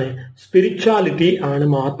എന്താണ് സ്പിരിച്വാലിറ്റി ആണ്,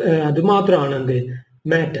 അത് മാത്രമാണ് എന്ത്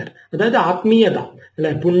മാറ്റർ. അതായത് ആത്മീയത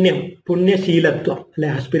അല്ലെ, പുണ്യശീലത്വം അല്ലെ,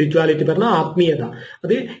 സ്പിരിച്വാലിറ്റി പറഞ്ഞാൽ ആത്മീയത.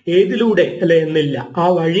 അത് ഏതിലൂടെ അല്ലെ എന്നില്ല, ആ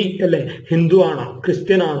വഴി അല്ലെ ഹിന്ദു ആണോ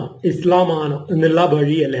ക്രിസ്ത്യൻ ആണോ ഇസ്ലാം ആണോ എന്നുള്ള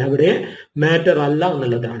വഴി അല്ലെ അവിടെ മാറ്റർ അല്ല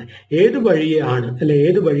എന്നുള്ളതാണ്. ഏത് വഴിയാണ് അല്ലെ,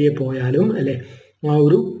 ഏത് വഴിയെ പോയാലും അല്ലെ ആ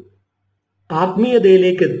ഒരു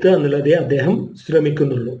ആത്മീയതയിലേക്ക് എത്തുക എന്നുള്ളതേ അദ്ദേഹം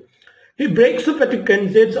ശ്രമിക്കുന്നുള്ളൂ. He breaks up at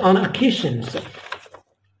concerts on occasions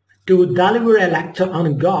to deliver a lecture on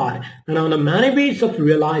God and on the many ways of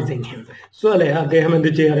realizing Him. So അല്ലെ അദ്ദേഹം എന്ത്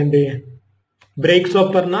ചെയ്യാറുണ്ട്, ബ്രേക്സ്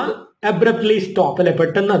ഓഫ് പറഞ്ഞാൽ അബ്രപ്റ്റ്ലി സ്റ്റോപ്പ് അല്ലെ,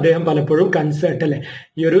 പെട്ടെന്ന് അദ്ദേഹം പലപ്പോഴും കൺസേർട്ട് അല്ലെ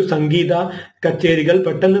ഈ ഒരു സംഗീത കച്ചേരികൾ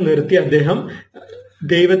പെട്ടെന്ന് നിർത്തി അദ്ദേഹം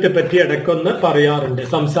ദൈവത്തെ പറ്റി ഇടയ്ക്കൊന്ന് പറയാറുണ്ട്,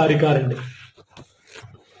 സംസാരിക്കാറുണ്ട്.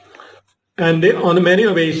 And on many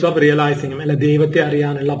ways of realising അല്ലെ, ദൈവത്തെ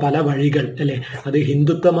അറിയാനുള്ള പല വഴികൾ അല്ലെ, അത്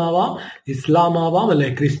ഹിന്ദുത്വമാവാം ഇസ്ലാമാവാം അല്ലെ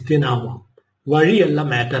ക്രിസ്ത്യൻ ആവാം, വഴിയല്ല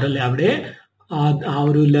മാറ്റർ അല്ലെ, അവിടെ ആ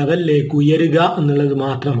ഒരു ലെവലിലേക്ക് ഉയരുക എന്നുള്ളത്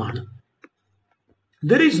മാത്രമാണ്.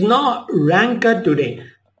 There is no rancour today.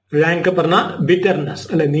 Rank പറഞ്ഞാൽ ബിറ്റർനെസ്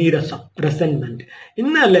അല്ലെ, നീരസം, റെസെന്റ്മെന്റ്.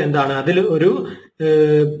 ഇന്നല്ലേ എന്താണ് അതിൽ ഒരു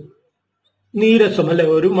നീരസം അല്ലെ,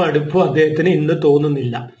 ഒരു മടുപ്പും അദ്ദേഹത്തിന് ഇന്ന്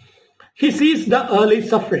തോന്നുന്നില്ല. ഹി സീസ് the early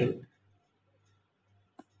suffering.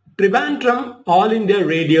 Trivandrum All India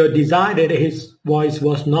Radio decided his voice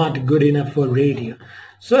was not good enough for radio.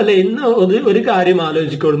 So അല്ലെ ഇന്ന് ഒരു കാര്യം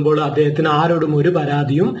ആലോചിക്കുമ്പോൾ അദ്ദേഹത്തിന് ആരോടും ഒരു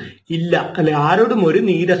പരാതിയും ഇല്ല അല്ലെ, ആരോടും ഒരു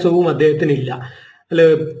നീരസവും അദ്ദേഹത്തിന് ഇല്ല അല്ലെ.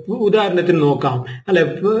 ഉദാഹരണത്തിന് നോക്കാം അല്ലെ,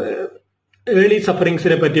 ഏർലി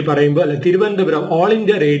സഫറിങ്സിനെ പറ്റി പറയുമ്പോൾ അല്ലെ, തിരുവനന്തപുരം ഓൾ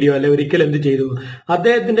ഇന്ത്യ റേഡിയോ അല്ലെ ഒരിക്കൽ എന്ത് ചെയ്തു,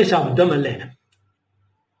 അദ്ദേഹത്തിന്റെ ശബ്ദം അല്ലെ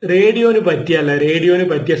റേഡിയോന്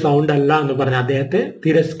പറ്റിയ സൗണ്ട് അല്ല എന്ന് പറഞ്ഞ് അദ്ദേഹത്തെ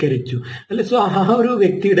തിരസ്കരിച്ചു അല്ലെ. സോ ആ ഒരു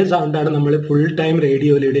വ്യക്തിയുടെ സൗണ്ടാണ് നമ്മൾ ഫുൾ ടൈം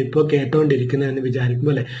റേഡിയോയിലൂടെ ഇപ്പോൾ കേട്ടോണ്ടിരിക്കുന്നത് എന്ന്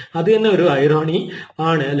വിചാരിക്കുമ്പോൾ അല്ലെ, അത് തന്നെ ഒരു ഐറോണി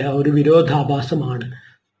ആണ് അല്ലെ, ഒരു വിരോധാഭാസമാണ്.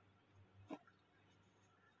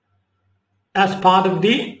 As part of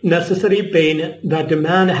the necessary pain that a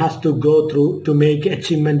man has to go through to make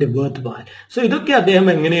achievement worthwhile. So ഇതൊക്കെ അദ്ദേഹം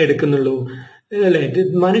എങ്ങനെ എടുക്കുന്നുള്ളൂ അല്ലെ,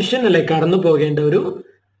 മനുഷ്യൻ അല്ലെ കടന്നു പോകേണ്ട ഒരു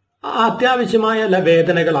അത്യാവശ്യമായ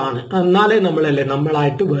വേദനകളാണ്, എന്നാലേ നമ്മളല്ലേ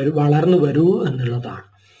നമ്മളായിട്ട് വളർന്നു വരൂ എന്നുള്ളതാണ്.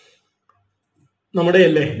 നമ്മുടെ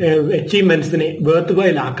അല്ലേ അച്ചീവ്മെന്റ്സിനെ വർത്ത്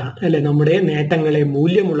വൈൽ ആക്കാൻ അല്ലെ, നമ്മുടെ നേട്ടങ്ങളെ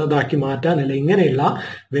മൂല്യമുള്ളതാക്കി മാറ്റാൻ അല്ലെ, ഇങ്ങനെയുള്ള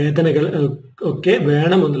വേദനകൾ ഒക്കെ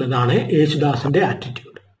വേണമെന്നുള്ളതാണ് യേശുദാസിന്റെ attitude.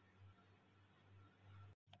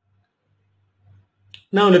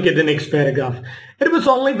 Now look at the next paragraph. It was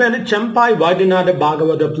only when Champai Vaidyanatha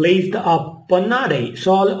Bhagavata placed a Pannade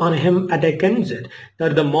shawl on him at a concert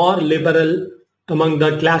that the more liberal among the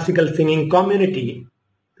classical singing community,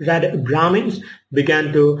 red Brahmins, began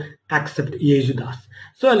to accept Yesudas.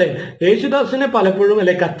 So അല്ലെ യേശുദാസിനെ പലപ്പോഴും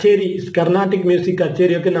അല്ലെ കച്ചേരി, Carnatic music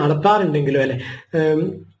കച്ചേരിയൊക്കെ നടത്താറുണ്ടെങ്കിലും അല്ലെ,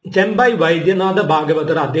 ചെമ്പൈ വൈദ്യനാഥ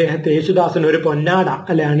ഭാഗവതർ അദ്ദേഹത്തെ യേശുദാസിന് ഒരു പൊന്നാട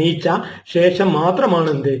അല്ലെ അണിയിച്ച ശേഷം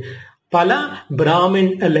മാത്രമാണ് എന്ത് പല ബ്രാഹ്മിൻ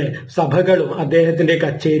അല്ലെ സഭകളും അദ്ദേഹത്തിന്റെ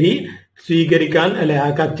കച്ചേരി സ്വീകരിക്കാൻ അല്ലെ, ആ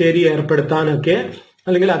കച്ചേരി ഏർപ്പെടുത്താനൊക്കെ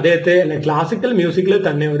അല്ലെങ്കിൽ അദ്ദേഹത്തെ അല്ലെ ക്ലാസിക്കൽ മ്യൂസിക്കിൽ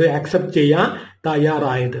തന്നെ ഒരു ആക്സെപ്റ്റ് ചെയ്യാൻ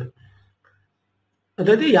തയ്യാറായത്.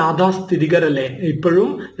 അതായത് യാഥാസ്ഥിതികരല്ലേ,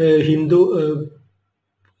 ഇപ്പോഴും ഹിന്ദു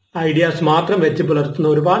ഐഡിയാസ് മാത്രം വെച്ച്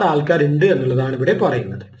പുലർത്തുന്ന ഒരുപാട് ആൾക്കാരുണ്ട് എന്നുള്ളതാണ് ഇവിടെ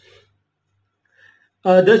പറയുന്നത്.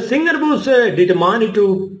 The singer was determined to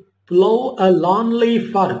plow a lonely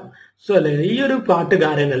furrow. So അല്ലെ ഈ ഒരു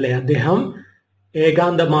പാട്ടുകാരനല്ലേ അദ്ദേഹം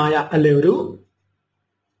ഏകാന്തമായ അല്ലെ ഒരു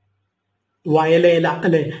വയലേല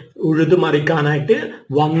അല്ലെ ഉഴുതുമറിക്കാനായിട്ട്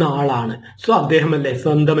വന്ന ആളാണ്. സോ അദ്ദേഹം അല്ലെ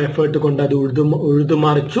സ്വന്തം എഫേർട്ട് കൊണ്ട് അത്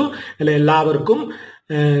ഉഴുതുമറിച്ചു അല്ലെ, എല്ലാവർക്കും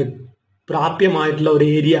പ്രാപ്യമായിട്ടുള്ള ഒരു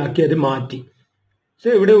ഏരിയ ആക്കി അത് മാറ്റി. സോ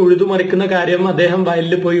ഇവിടെ ഉഴുതുമറിക്കുന്ന കാര്യം അദ്ദേഹം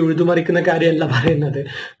വയലിൽ പോയി ഉഴുതുമറിക്കുന്ന കാര്യമല്ല പറയുന്നത്,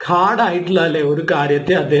 ഹാർഡായിട്ടുള്ള അല്ലെ ഒരു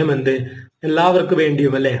കാര്യത്തെ അദ്ദേഹം എന്ത് എല്ലാവർക്കും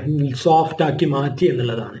വേണ്ടിയും അല്ലെ സോഫ്റ്റ് ആക്കി മാറ്റി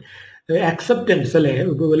എന്നുള്ളതാണ്. ആക്സെപ്റ്റൻസ് അല്ലെ,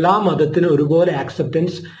 എല്ലാ മതത്തിനും ഒരുപോലെ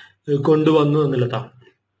ആക്സെപ്റ്റൻസ് കൊണ്ടുവന്നു എന്നുള്ളതാണ്.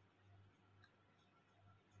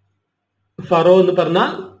 ഫറോ എന്ന്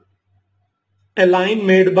പറഞ്ഞാൽ A line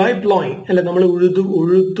made by ploughing അല്ലെ, നമ്മൾ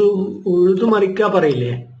ഉഴുതുമറിക്കുക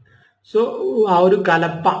പറയില്ലേ. സോ ആ ഒരു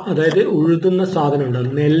കലപ്പ, അതായത് ഉഴുതുന്ന സാധനം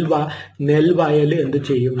ഉണ്ടല്ലോ, നെൽവയൽ എന്ത്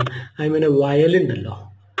ചെയ്യും, ഐ മീൻ വയലുണ്ടല്ലോ,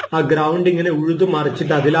 ആ ഗ്രൗണ്ട് ഇങ്ങനെ ഉഴുതു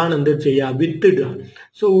മറിച്ചിട്ട് അതിലാണ് എന്ത് ചെയ്യുക, വിത്തിടുക.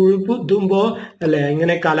 സോ ഉഴുതുമ്പോ അല്ലെ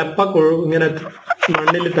ഇങ്ങനെ കലപ്പ ഇങ്ങനെ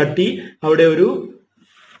മണ്ണിൽ തട്ടി അവിടെ ഒരു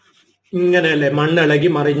ഇങ്ങനെയല്ലേ മണ്ണിളകി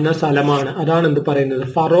മറിയുന്ന സ്ഥലമാണ്. അതാണ് എന്ത് പറയുന്നത്,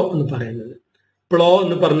 ഫറോ എന്ന് പറയുന്നത്. പ്ലോ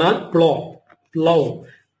എന്ന് പറഞ്ഞാൽ പ്ലോ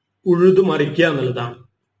ഉഴുതു മറിക്കുക എന്നുള്ളതാണ്.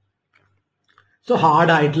 സോ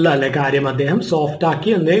ഹാർഡ് ആയിട്ടുള്ള അല്ലെ കാര്യം അദ്ദേഹം സോഫ്റ്റ് ആക്കി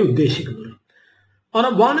എന്നേ ഉദ്ദേശിക്കുന്നു. On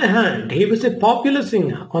one hand, he was a popular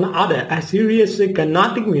singer. On the other, a serious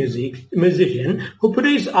Carnatic musician who put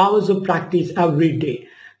his hours of practice every day.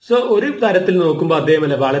 So ഒരു തരത്തിൽ നോക്കുമ്പോൾ അദ്ദേഹം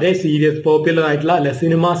അല്ലെ വളരെ സീരിയസ് പോപ്പുലർ ആയിട്ടുള്ള അല്ലെ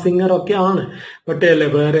സിനിമ സിംഗർ ഒക്കെ ആണ്. പക്ഷേ അല്ലെ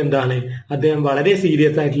വേറെ എന്താണ്, അദ്ദേഹം വളരെ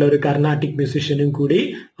സീരിയസ് ആയിട്ടുള്ള ഒരു കർണാട്ടിക് മ്യൂസിഷ്യനും കൂടി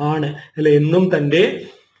ആണ്. അല്ലെ എന്നും തന്റെ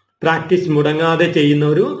പ്രാക്ടീസ് മുടങ്ങാതെ ചെയ്യുന്ന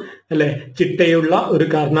ഒരു അല്ലെ ചിട്ടയുള്ള ഒരു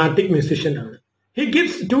കർണാട്ടിക് മ്യൂസിഷ്യൻ ആണ്. He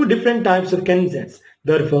gives two different types of concerts,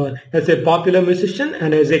 therefore as a popular musician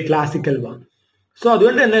and as a classical one. So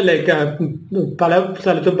അതുകൊണ്ട് തന്നെ ലൈക്ക് പല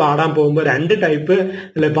സ്ഥലത്തും പാടാൻ പോകുമ്പോൾ രണ്ട് ടൈപ്പ്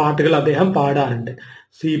അല്ലെ പാട്ടുകൾ അദ്ദേഹം പാടാറുണ്ട്.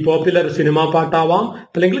 പോപ്പുലർ സിനിമ പാട്ടാവാം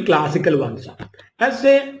അല്ലെങ്കിൽ ക്ലാസിക്കൽ വൺസ് ആവാം. As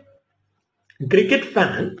A cricket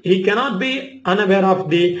fan, he cannot be unaware of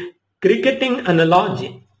the cricketing analogy.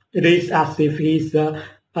 It is as if he is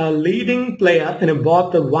a leading player in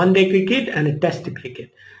both one-day cricket and test cricket.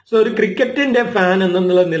 So ഒരു ക്രിക്കറ്റിന്റെ fan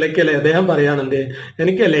എന്നുള്ള നിലയ്ക്കല്ലേ അദ്ദേഹം പറയാണെന്ത്,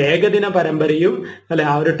 എനിക്ക് ഏകദിന പരമ്പരയും അല്ലെ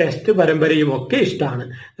ആ ഒരു ടെസ്റ്റ് പരമ്പരയും ഒക്കെ ഇഷ്ടമാണ്,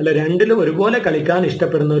 അല്ലെ രണ്ടിലും ഒരുപോലെ കളിക്കാൻ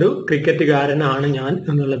ഇഷ്ടപ്പെടുന്ന ഒരു ക്രിക്കറ്റുകാരനാണ് ഞാൻ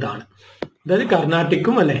എന്നുള്ളതാണ്. അതായത്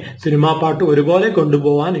കർണാട്ടിക്കും അല്ലെ സിനിമാ പാട്ടും ഒരുപോലെ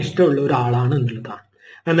കൊണ്ടുപോകാൻ ഇഷ്ടമുള്ള ഒരാളാണ് എന്നുള്ളതാണ്.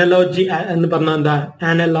 അനലോജി എന്ന് പറഞ്ഞാൽ എന്താ,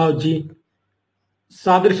 അനലോജി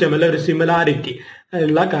സാദൃശ്യം അല്ലെ ഒരു സിമിലാരിറ്റി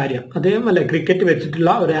ഉള്ള കാര്യം. അദ്ദേഹം അല്ലെ ക്രിക്കറ്റ്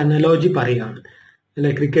വെച്ചിട്ടുള്ള ഒരു അനലോജി പറയുകയാണ്.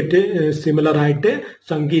 അല്ലെ ക്രിക്കറ്റ് സിമിലർ ആയിട്ട്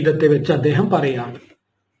സംഗീതത്തെ വെച്ച് അദ്ദേഹം പറയുകയാണ്.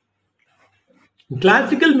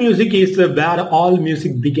 Classical music is where all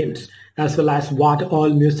music begins as well as what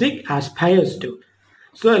all music ആസ്പയർസ് to.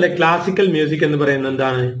 So അല്ലെ ക്ലാസിക്കൽ മ്യൂസിക് എന്ന് പറയുന്നത്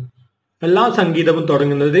എന്താണ്, എല്ലാ സംഗീതവും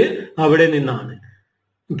തുടങ്ങുന്നത് അവിടെ നിന്നാണ്.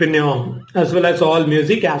 പിന്നെയോ as well as all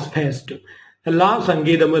music ആസ്പയർസ് to, എല്ലാ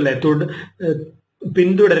സംഗീതവും അല്ലെ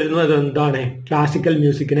പിന്തുടരുന്നത് എന്താണ്, ക്ലാസിക്കൽ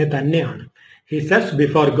മ്യൂസിക്കിനെ തന്നെയാണ്. He says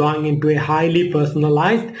before going into a highly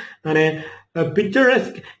personalized and a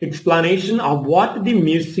picturesque explanation of what the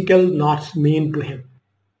musical notes mean to him.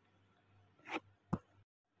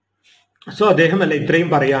 So അദ്ദേഹം അല്ലെ ഇത്രയും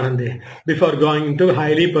പറയുകയാണെന്ത്, before going to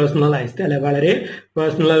highly personalised അല്ലെ വളരെ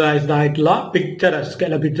പേഴ്സണലൈസ്ഡ് ആയിട്ടുള്ള പിക്ചറസ്ക്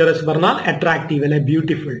അല്ലെ പിക്ചറസ്ക് പറഞ്ഞാൽ അട്രാക്റ്റീവ് അല്ലെ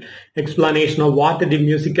beautiful explanation of what the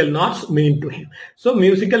musical notes mean to him. So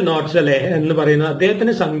musical notes അല്ലെ എന്ന് പറയുന്നത്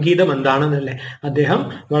അദ്ദേഹത്തിന് സംഗീതം എന്താണെന്നല്ലേ അദ്ദേഹം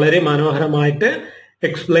വളരെ മനോഹരമായിട്ട്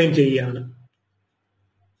എക്സ്പ്ലെയിൻ ചെയ്യുകയാണ്.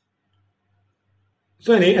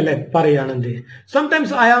 സോ ഇനി അല്ലെ പറയുകയാണെന്ത്,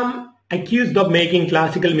 sometimes I am accused of making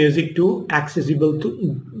classical music too accessible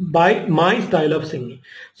by my style of singing.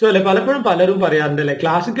 So അല്ലെ പലപ്പോഴും പലരും പറയാറുണ്ട് അല്ലെ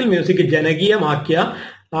ക്ലാസിക്കൽ മ്യൂസിക് ജനകീയമാക്കിയ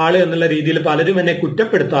ആള് എന്നുള്ള രീതിയിൽ പലരും എന്നെ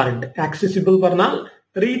കുറ്റപ്പെടുത്താറുണ്ട്. ആക്സസിബിൾ പറഞ്ഞാൽ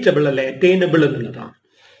റീച്ചബിൾ അല്ലെ, അറ്റൈനബിൾ എന്നുള്ളതാണ്.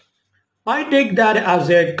 I take that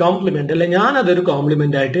as A complement അല്ലെ, ഞാൻ അതൊരു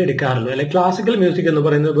കോംപ്ലിമെന്റ് ആയിട്ട് എടുക്കാറുള്ളൂ. അല്ലെ ക്ലാസിക്കൽ മ്യൂസിക് എന്ന്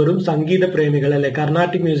പറയുന്നത് വെറും സംഗീത പ്രേമികൾ അല്ലെ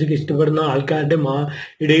കർണാട്ടിക് മ്യൂസിക് ഇഷ്ടപ്പെടുന്ന ആൾക്കാരുടെ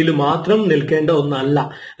ഇടയിൽ മാത്രം നിൽക്കേണ്ട ഒന്നല്ല.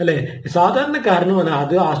 അല്ലെ സാധാരണക്കാരനും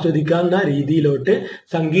അത് ആസ്വദിക്കാവുന്ന രീതിയിലോട്ട്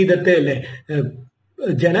സംഗീതത്തെ അല്ലെ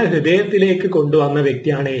ജനഹൃദയത്തിലേക്ക് കൊണ്ടുവന്ന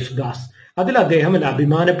വ്യക്തിയാണ് യേശുദാസ്. അതിൽ അദ്ദേഹം അല്ലെ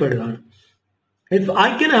അഭിമാനപ്പെടുകയാണ്. If I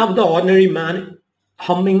can have the ordinary man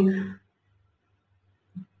humming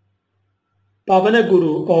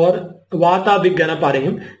Pavanaguru or വാതാഭിഗണ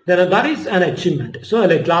പറയും, that is an achievement. So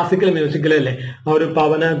അല്ലെ ക്ലാസിക്കൽ മ്യൂസിക്കിലല്ലേ ആ ഒരു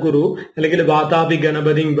പവന ഗുരു അല്ലെങ്കിൽ വാതാഭി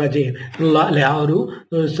ഗണപതി ഭജയും ഉള്ള അല്ലെ ആ ഒരു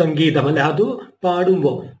സംഗീതം അല്ലെ അത്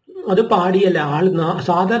പാടുമ്പോൾ അത് പാടിയല്ലേ ആൾ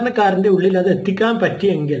സാധാരണക്കാരന്റെ ഉള്ളിൽ അത് എത്തിക്കാൻ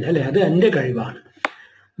പറ്റിയെങ്കിൽ അല്ലെ അത് എന്റെ കഴിവാണ്.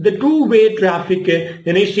 The two-way traffic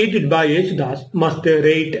initiated by Yesudas must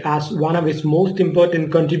rate as one of his most important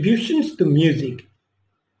contributions to music.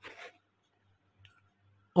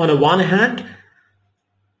 On the one hand,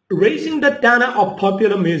 raising the tenor of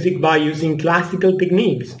popular music by using classical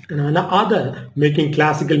techniques, and on the other, making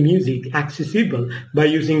classical music accessible by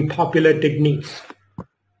using popular techniques.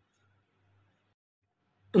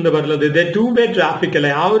 എന്താ പറയുന്നത്, to way traffic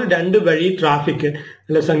അല്ലെ ആ ഒരു രണ്ട് വഴി traffic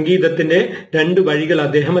അല്ലെ സംഗീതത്തിന്റെ രണ്ട് വഴികൾ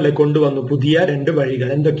അദ്ദേഹം അല്ലെ കൊണ്ടുവന്നു, പുതിയ രണ്ട് വഴികൾ.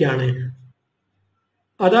 എന്തൊക്കെയാണ്?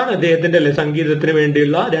 അതാണ് അദ്ദേഹത്തിന്റെ അല്ലെ സംഗീതത്തിന്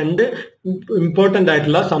വേണ്ടിയുള്ള രണ്ട് ഇമ്പോർട്ടന്റ്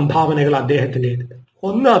ആയിട്ടുള്ള സംഭാവനകൾ അദ്ദേഹത്തിന്റെ.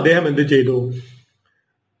 ഒന്ന്, അദ്ദേഹം എന്ത് ചെയ്തു,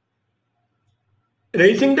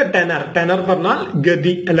 റേസിംഗ് ദ ടെനർ പറഞ്ഞാൽ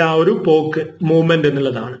ഗതി അല്ലെ ആ ഒരു പോക്ക്, മൂവ്മെന്റ്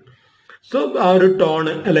എന്നുള്ളതാണ്. സോ ആ ഒരു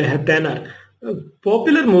ടോണ് അല്ലെ ടെനർ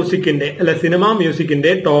പോപ്പുലർ മ്യൂസിക്കിന്റെ അല്ലെ സിനിമ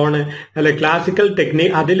മ്യൂസിക്കിന്റെ ടോണ് അല്ലെ ക്ലാസിക്കൽ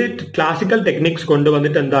ടെക്നിക്, അതിൽ ക്ലാസിക്കൽ ടെക്നിക്സ്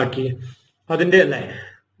കൊണ്ടുവന്നിട്ട് എന്താക്കി അതിന്റെ അല്ലെ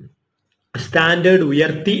സ്റ്റാൻഡേർഡ്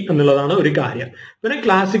ഉയർത്തി എന്നുള്ളതാണ് ഒരു കാര്യം. പിന്നെ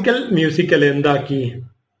ക്ലാസിക്കൽ മ്യൂസിക് എന്താക്കി,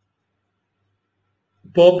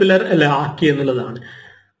 പോപ്പുലർ ആക്കി എന്നുള്ളതാണ്.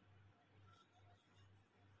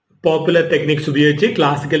 പോപ്പുലർ ടെക്നിക്സ് ഉപയോഗിച്ച്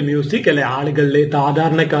ക്ലാസിക്കൽ മ്യൂസിക് ആളുകളിലെ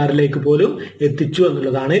സാധാരണക്കാരിലേക്ക് പോലും എത്തിച്ചു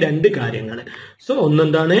എന്നുള്ളതാണ് രണ്ട് കാര്യങ്ങൾ. സോ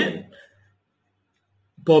ഒന്നെന്താണ്,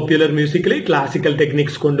 പോപ്പുലർ മ്യൂസിക്കിൽ ക്ലാസിക്കൽ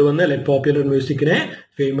ടെക്നിക്സ് കൊണ്ടുവന്ന് പോപ്പുലർ മ്യൂസിക്കിനെ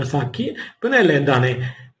ഫേമസ് ആക്കി. പിന്നെ എന്താണ്,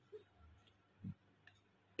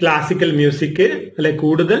 ക്ലാസിക്കൽ മ്യൂസിക്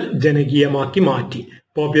കൂടുതൽ ജനകീയമാക്കി മാറ്റി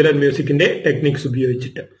പോപ്പുലർ മ്യൂസിക്കിന്റെ ടെക്നിക്സ്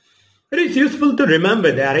ഉപയോഗിച്ചിട്ട്. It is useful to remember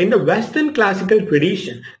that in the Western classical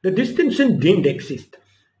tradition, the distinction didn't exist.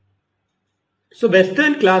 So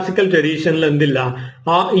western classical ട്രഡീഷനിൽ എന്തില്ല,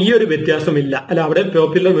 ഈ ഒരു വ്യത്യാസം ഇല്ല. അവിടെ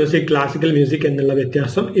പോപ്പുലർ മ്യൂസിക് ക്ലാസിക്കൽ മ്യൂസിക് എന്നുള്ള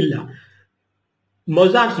വ്യത്യാസം ഇല്ല.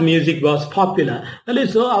 മൊസാർട്ട്സ് മ്യൂസിക് വാസ് പോപ്പുലർ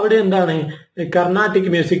സോ അവിടെ എന്താണ്, കർണാട്ടിക്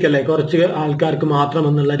മ്യൂസിക് കുറച്ച് ആൾക്കാർക്ക് മാത്രം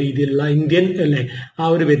എന്നുള്ള രീതിയിലുള്ള ഇന്ത്യൻ ആ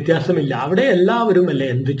ഒരു വ്യത്യാസമില്ല. അവിടെ എല്ലാവരും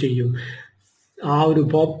എന്ത് ചെയ്യും, ആ ഒരു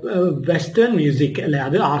വെസ്റ്റേൺ മ്യൂസിക്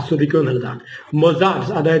അത് ആസ്വദിക്കും എന്നുള്ളതാണ്.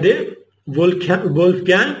 മൊസാർട്ട്സ് അതായത്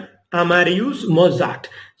വോൾഫ്ഗാങ് അമാരിയൂസ് മൊസാർട്ട്,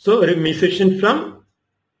 സോ ഒരു മ്യൂസിഷ്യൻ ഫ്രം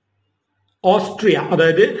ഓസ്ട്രിയ,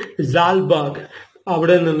 അതായത് സാൽബർഗ്,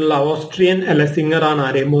 അവിടെ നിന്നുള്ള ഓസ്ട്രിയൻ സിംഗറാണ്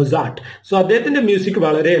ആരെ, മൊസാർട്ട്. സോ അദ്ദേഹത്തിന്റെ മ്യൂസിക്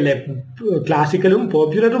വളരെ ക്ലാസിക്കലും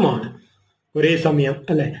പോപ്പുലറുമാണ് ഒരേ സമയം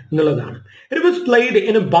എന്നുള്ളതാണ്. It was played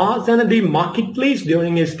in A bars and the market place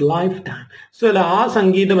during his life time. So ആ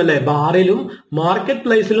സംഗീതം ബാറിലും മാർക്കറ്റ്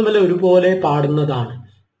പ്ലേസിലും ഒരുപോലെ പാടുന്നതാണ്.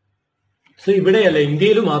 സോ ഇവിടെ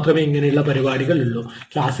ഇന്ത്യയിൽ മാത്രമേ ഇങ്ങനെയുള്ള പരിപാടികൾ ഉള്ളൂ.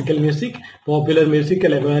 ക്ലാസിക്കൽ മ്യൂസിക്, പോപ്പുലർ മ്യൂസിക്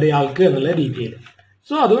വേറെ ആൾക്ക് എന്നുള്ള രീതിയിൽ.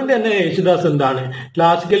 സോ അതുകൊണ്ട് തന്നെ യേശുദാസ് എന്താണ്,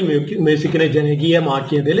 ക്ലാസിക്കൽ മ്യൂസിക്കിനെ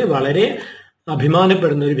ജനകീയമാക്കിയതിൽ വളരെ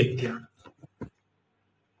അഭിമാനപ്പെടുന്ന ഒരു വ്യക്തിയാണ്.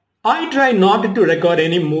 I try not to record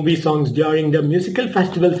any movie songs during the musical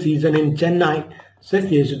festival season in Chennai, says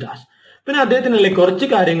Yesudas. പിന്നെ അദ്ദേഹത്തിന് കുറച്ച്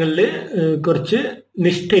കാര്യങ്ങളിൽ കുറച്ച്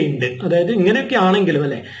നിഷ്ഠയുണ്ട്. അതായത് ഇങ്ങനെയൊക്കെ ആണെങ്കിലും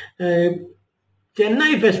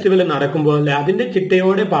ചെന്നൈ ഫെസ്റ്റിവൽ നടക്കുമ്പോൾ അതിന്റെ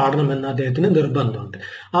ചിട്ടയോടെ പാടണമെന്ന് അദ്ദേഹത്തിന് നിർബന്ധമുണ്ട്.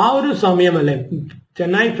 ആ ഒരു സമയം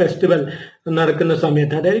ചെന്നൈ ഫെസ്റ്റിവൽ നടക്കുന്ന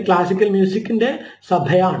സമയത്ത്, അതായത് ക്ലാസിക്കൽ മ്യൂസിക്കിന്റെ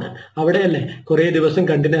സഭയാണ് അവിടെ കുറെ ദിവസം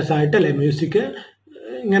കണ്ടിന്യൂസ് ആയിട്ട് മ്യൂസിക്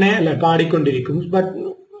ഇങ്ങനെ പാടിക്കൊണ്ടിരിക്കും. ബട്ട്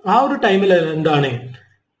ആ ഒരു ടൈമിൽ എന്താണ്,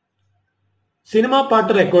 സിനിമാ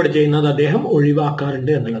പാട്ട് റെക്കോർഡ് ചെയ്യുന്നത് അദ്ദേഹം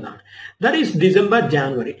ഒഴിവാക്കാറുണ്ട് എന്നുള്ളതാണ്. That is December,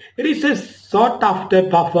 January. It is a sought after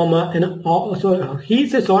performer he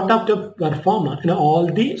is a sought after performer in all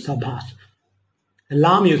the sabhas.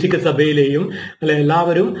 എല്ലാ മ്യൂസിക് സഭയിലെയും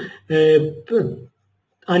എല്ലാവരും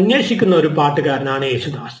അന്വേഷിക്കുന്ന ഒരു പാട്ടുകാരനാണ്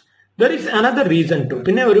Yesudas. There is another reason too.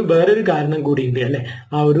 പിന്നെ വേറൊരു കാരണം കൂടി ഉണ്ട്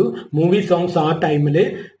ആ ഒരു മൂവി സോങ്സ് ആ ടൈമില്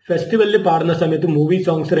ഫെസ്റ്റിവലിൽ പാടുന്ന സമയത്ത് മൂവി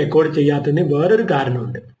സോങ്സ് റെക്കോർഡ് ചെയ്യാത്തതിന് വേറൊരു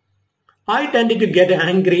കാരണമുണ്ട്. I tend to get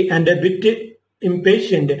angry and a bit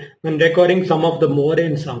impatient when recording some of the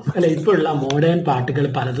modern songs. ഇപ്പോഴുള്ള മോഡേൺ പാട്ടുകൾ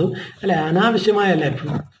പലതും അനാവശ്യമായ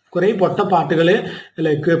കുറെ പൊട്ട പാട്ടുകൾ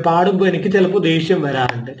പാടുമ്പോൾ എനിക്ക് ചിലപ്പോൾ ദേഷ്യം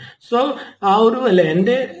വരാറുണ്ട്. സോ ആ ഒരു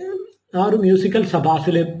എന്റെ ആ ഒരു മ്യൂസിക്കൽ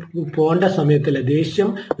സഭാസിൽ പോകേണ്ട സമയത്ത് ദേഷ്യം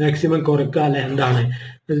മാക്സിമം കുറക്കുക എന്താണ്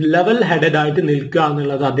ലെവൽ ഹെഡഡ് ആയിട്ട് നിൽക്കുക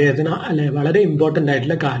എന്നുള്ളത് അദ്ദേഹത്തിന് വളരെ ഇമ്പോർട്ടന്റ്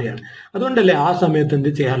ആയിട്ടുള്ള കാര്യമാണ്. അതുകൊണ്ടല്ലേ ആ സമയത്ത് എന്ത്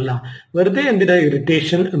ചെയ്യാറില്ല, വെറുതെ എന്തിനാ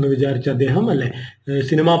ഇറിറ്റേഷൻ എന്ന് വിചാരിച്ച് അദ്ദേഹം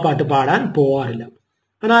സിനിമാ പാട്ട് പാടാൻ പോവാറില്ല.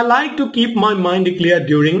 And I like to keep my mind clear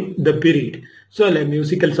during the period. So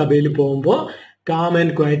musical സഭയിൽ പോകുമ്പോൾ കാം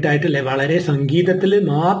ആൻഡ് ക്വയറ്റ് ആയിട്ട് വളരെ സംഗീതത്തിൽ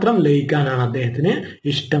മാത്രം ലയിക്കാനാണ് അദ്ദേഹത്തിന്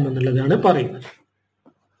ഇഷ്ടം എന്നുള്ളതാണ് പറയുന്നത്.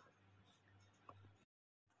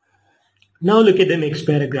 Now look at the next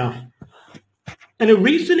paragraph. In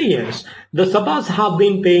recent years, the sabhas have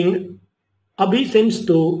been paying obeisance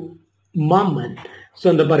to Menon. So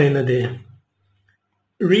എന്താ പറയുന്നത്,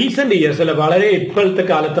 റീസെന്റ് ഇയേഴ്സ് വളരെ ഇപ്പോഴത്തെ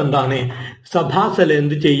കാലത്ത് എന്താണ് സഭാസ്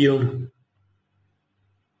എന്ത് ചെയ്യും,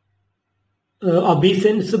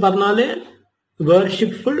 ഒബീസൻസ് പറഞ്ഞാല്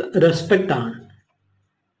വേർഷിപ്പ്ഫുൾ റെസ്പെക്ട് ആണ്.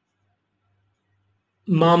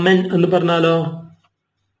 മാമൻ എന്ന് പറഞ്ഞാലോ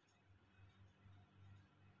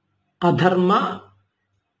അധർമ്മ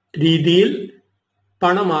രീതിയിൽ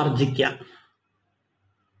പണമാർജിക്കാം.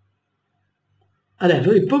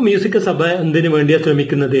 ഇപ്പൊ മ്യൂസിക് സഭ എന്തിനു വേണ്ടിയാ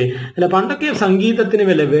ശ്രമിക്കുന്നത്? പണ്ടൊക്കെ സംഗീതത്തിന്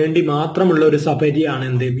വേണ്ടി മാത്രമുള്ള ഒരു സഭയാണ്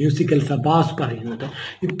എന്ത് മ്യൂസിക്കൽ സഭാസ് പറയുന്നത്.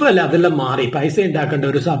 ഇപ്പൊ അതെല്ലാം മാറി, പൈസ ഉണ്ടാക്കേണ്ട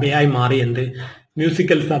ഒരു സഭയായി മാറി എന്ത്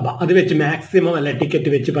മ്യൂസിക്കൽ സഭ. അത് വെച്ച് മാക്സിമം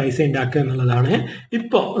ടിക്കറ്റ് വെച്ച് പൈസ ഉണ്ടാക്കുക എന്നുള്ളതാണ്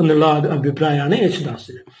ഇപ്പൊ എന്നുള്ള അഭിപ്രായമാണ്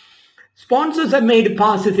യേശുദാസിന്. Sponsors have made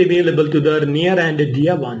passes available to their near and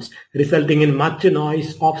dear ones, resulting in much noise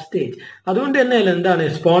off stage. അതുകൊണ്ട് തന്നെ എന്താണ്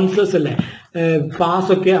സ്പോൺസേഴ്സ്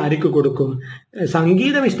പാസ് ഒക്കെ ആർക്ക് കൊടുക്കും?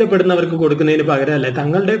 സംഗീതം ഇഷ്ടപ്പെടുന്നവർക്ക് കൊടുക്കുന്നതിന് പകരമല്ലേ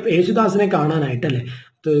തങ്ങളുടെ യേശുദാസിനെ കാണാനായിട്ടല്ലേ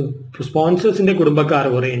സ്പോൺസേഴ്സിന്റെ കുടുംബക്കാർ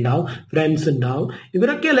കുറെ ഉണ്ടാവും, ഫ്രണ്ട്സ് ഉണ്ടാവും.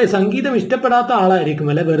 ഇവരൊക്കെ അല്ലെ സംഗീതം ഇഷ്ടപ്പെടാത്ത ആളായിരിക്കും,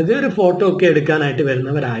 അല്ലെ വെറുതെ ഒരു ഫോട്ടോ ഒക്കെ എടുക്കാനായിട്ട്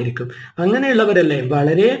വരുന്നവരായിരിക്കും. അങ്ങനെയുള്ളവരല്ലേ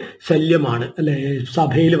വളരെ ശല്യമാണ് അല്ലെ,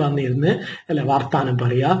 സഭയിൽ വന്നിരുന്ന് അല്ലെ വർത്താനം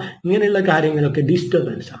പറയുക, ഇങ്ങനെയുള്ള കാര്യങ്ങളൊക്കെ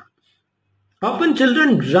ഡിസ്റ്റർബൻസ് ആണ്. Often children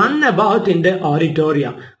run about in the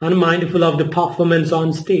auditorium, unmindful of the performance on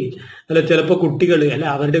stage. അല്ലെ ചിലപ്പോൾ കുട്ടികൾ അല്ലെ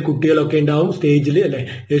അവരുടെ കുട്ടികളൊക്കെ ഉണ്ടാവും സ്റ്റേജിൽ അല്ലെ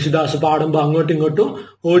യേശുദാസ് പാടുമ്പോൾ അങ്ങോട്ടും ഇങ്ങോട്ടും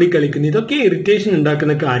ഓടിക്കളിക്കുന്നു. ഇതൊക്കെ ഇറിറ്റേഷൻ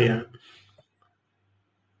ഉണ്ടാക്കുന്ന കാര്യമാണ്.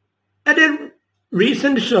 At a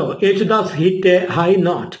recent show, Yeshudas hit a high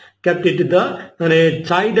note, kept it there, and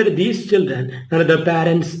chided these children and the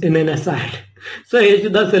parents in an aside. So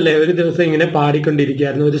Yesudas അല്ലേ ഒരു ദിവസം ഇങ്ങനെ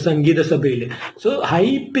പാടിക്കൊണ്ടിരിക്കുകയായിരുന്നു ഒരു സംഗീത സഭയിൽ. സോ ഹൈ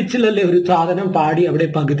പിച്ചിലല്ലേ ഒരു സാധനം പാടി അവിടെ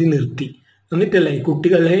പകുതി നിർത്തി. എന്നിട്ടല്ലേ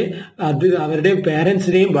കുട്ടികളെ അത് അവരുടെ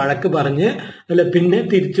പേരൻസിനെയും വഴക്ക് പറഞ്ഞ് അല്ലെ പിന്നെ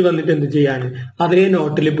തിരിച്ചു വന്നിട്ട് എന്ത് ചെയ്യാണ് അതേ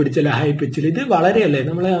നോട്ടിൽ പിടിച്ചല്ലേ ഹൈ പിച്ചിൽ. ഇത് വളരെയല്ലേ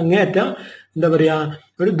നമ്മളെ അങ്ങേയറ്റം എന്താ പറയാ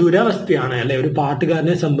ഒരു ദുരവസ്ഥയാണ് അല്ലെ ഒരു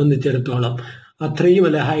പാട്ടുകാരനെ സംബന്ധിച്ചിടത്തോളം. അത്രയും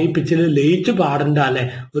അല്ലെ ഹൈ പിച്ചിൽ ലയിച്ചു പാടണ്ട അല്ലെ,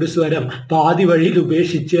 ഒരു സ്വരം പാതി വഴിയിൽ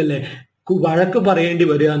ഉപേക്ഷിച്ച് അല്ലെ വഴക്ക് പറയേണ്ടി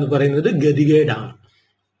വരിക എന്ന് പറയുന്നത് ഗതികേടാണ്.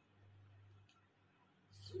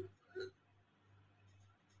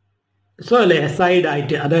 സോ അല്ലെ എസൈഡ്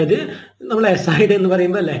ആയിട്ട്, അതായത് നമ്മൾ എസൈഡ് എന്ന്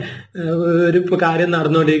പറയുമ്പോൾ അല്ലെ ഒരു കാര്യം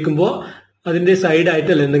നടന്നുകൊണ്ടിരിക്കുമ്പോൾ അതിന്റെ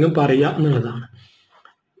സൈഡായിട്ടല്ലേ എന്തെങ്കിലും പറയുക എന്നുള്ളതാണ്.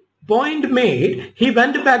 Point made, he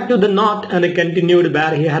went back to the knot and continued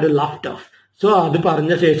where he had left off. So അത്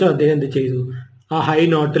പറഞ്ഞ ശേഷം അദ്ദേഹം എന്ത് ചെയ്തു, ആ ഹൈ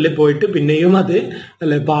നോട്ടിൽ പോയിട്ട് പിന്നെയും അത്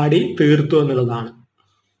അല്ലെ പാടി തീർത്തു എന്നുള്ളതാണ്.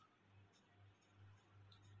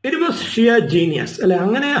 ഇറ്റ് വാസ് ഷിയർ ജീനിയസ് അല്ലെ.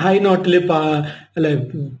 അങ്ങനെ ഹൈ നോട്ടിൽ അല്ലെ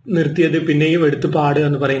നിർത്തിയത് പിന്നെയും എടുത്ത് പാടുക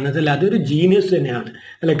എന്ന് പറയുന്നത് അല്ലെ അതൊരു ജീനിയസ് തന്നെയാണ്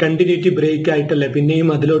അല്ലെ. കണ്ടിന്യൂറ്റി ബ്രേക്ക് ആയിട്ടല്ലേ പിന്നെയും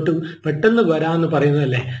അതിലോട്ട് പെട്ടെന്ന് വരാന്ന്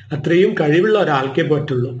പറയുന്നതല്ലേ അത്രയും കഴിവുള്ള ഒരാൾക്കേ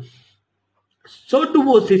പറ്റുള്ളൂ. So too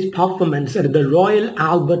was his performance at the Royal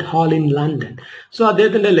Albert Hall in London. So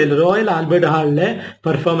അദ്ദേഹത്തിന്റെ അല്ലെ റോയൽ ആൽബർട്ട് ഹാളിലെ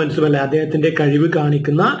പെർഫോമൻസും അല്ലെ അദ്ദേഹത്തിന്റെ കഴിവ്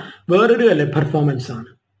കാണിക്കുന്ന വേറൊരു അല്ലെ പെർഫോമൻസ് ആണ്.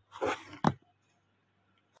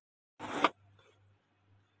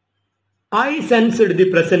 I sensed the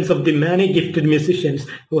presence of the many gifted musicians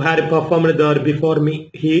who had performed there before me,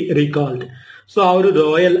 he recalled. So ആ ഒരു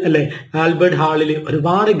റോയൽ അല്ലെ ആൽബർട്ട് ഹാളിൽ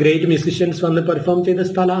ഒരുപാട് ഗ്രേറ്റ് മ്യൂസിഷ്യൻസ് വന്ന് പെർഫോം ചെയ്ത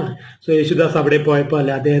സ്ഥലമാണ്. സോ യേശുദാസ് അവിടെ പോയപ്പോൾ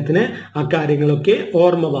അല്ലെ അദ്ദേഹത്തിന് ആ കാര്യങ്ങളൊക്കെ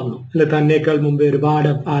ഓർമ്മ വന്നു അല്ലെ, തന്നേക്കാൾ മുമ്പ് ഒരുപാട്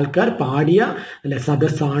ആൾക്കാർ പാടിയ അല്ലെ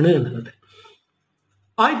സദസ്സാണ് എന്നുള്ളത്.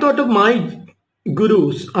 I thought of my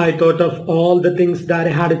gurus, I thought of all the things that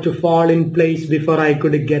had to fall in place before I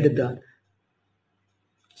could get there.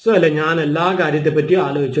 So അല്ലെ ഞാൻ എല്ലാ കാര്യത്തെ പറ്റി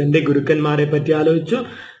ആലോചിച്ചു, എന്റെ ഗുരുക്കന്മാരെ പറ്റി ആലോചിച്ചു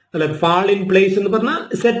അല്ലെ. ഫാൾ ഇൻ പ്ലേസ് എന്ന് പറഞ്ഞാൽ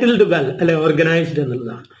സെറ്റിൽഡ് വെൽ അല്ലെ, ഓർഗനൈസ്ഡ്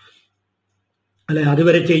എന്നുള്ളതാണ് അല്ലെ.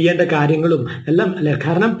 അതുവരെ ചെയ്യേണ്ട കാര്യങ്ങളും എല്ലാം അല്ലെ,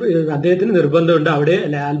 കാരണം അദ്ദേഹത്തിന് നിർബന്ധമുണ്ട് അവിടെ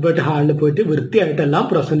അല്ലെ ആൽബർട്ട് ഹാളിൽ പോയിട്ട് വൃത്തിയായിട്ടെല്ലാം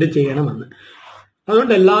പ്രസന്റ് ചെയ്യണമെന്ന്.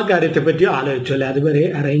 അതുകൊണ്ട് എല്ലാ കാര്യത്തെ പറ്റി ആലോചിച്ചു അല്ലെ, അതുവരെ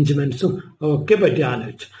അറേഞ്ച്മെന്റ്സും ഒക്കെ പറ്റി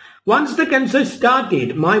ആലോചിച്ചു. Once the concert started,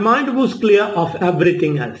 my mind was clear of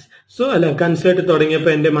everything else. So അല്ലെ കൺസേർട്ട്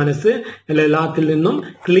തുടങ്ങിയപ്പോൾ എന്റെ മനസ്സ് അല്ലെ എല്ലാത്തിൽ നിന്നും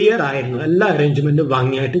ക്ലിയർ ആയിരുന്നു, എല്ലാ അറേഞ്ച്മെന്റും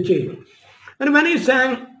ഭംഗിയായിട്ട് ചെയ്തു. And when he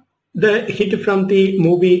sang the hit from the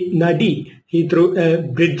movie Nadi, he threw a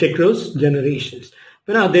bridge across generations.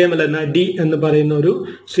 പിന്നെ അദ്ദേഹം അല്ലെ നടി എന്ന് പറയുന്ന ഒരു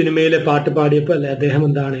സിനിമയിലെ പാട്ട് പാടിയപ്പോൾ അല്ലെ അദ്ദേഹം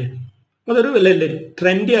എന്താണ് അതൊരു അല്ലെ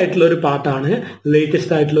ട്രെൻഡി ആയിട്ടുള്ള ഒരു പാട്ടാണ്,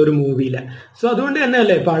 ലേറ്റസ്റ്റ് ആയിട്ടുള്ള ഒരു മൂവിയിലെ. സോ അതുകൊണ്ട് തന്നെ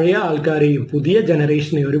അല്ലെ പഴയ ആൾക്കാരെയും പുതിയ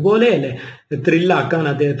ജനറേഷനെയും ഒരുപോലെ അല്ലെ ത്രില്ലാക്കാൻ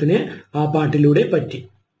അദ്ദേഹത്തിന് ആ പാട്ടിലൂടെ പറ്റി.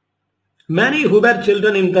 Many who were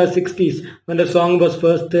children in the 60s when the song was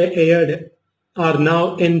first aired are now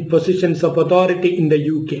in positions of authority in the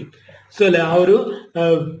UK. So അല്ലെ ആ ഒരു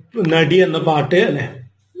നടി എന്ന പാട്ട് അല്ലെ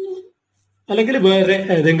അല്ലെങ്കിൽ വേറെ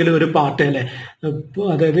ഏതെങ്കിലും ഒരു പാട്ട് അല്ലെ,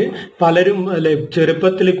 അതായത് പലരും അല്ലെ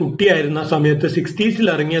ചെറുപ്പത്തിൽ കുട്ടിയായിരുന്ന സമയത്ത് 60s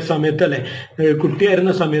ഇറങ്ങിയ സമയത്ത് അല്ലെ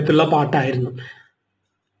കുട്ടിയായിരുന്ന സമയത്തുള്ള പാട്ടായിരുന്നു.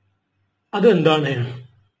 അതെന്താണ്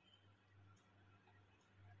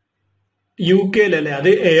UK അല്ലെ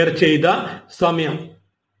അത് എയർ ചെയ്ത സമയം.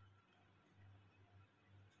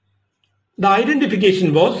 ദ ഐഡന്റിഫിക്കേഷൻ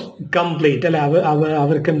വാസ് കംപ്ലീറ്റ് അല്ലെ,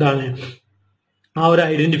 അവർക്ക് എന്താണ് ആ ഒരു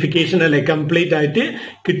ഐഡന്റിഫിക്കേഷൻ അല്ലെ കംപ്ലീറ്റ് ആയിട്ട്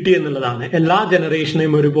കിട്ടി എന്നുള്ളതാണ്. എല്ലാ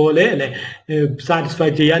ജനറേഷനെയും ഒരുപോലെ അല്ലെ സാറ്റിസ്ഫൈ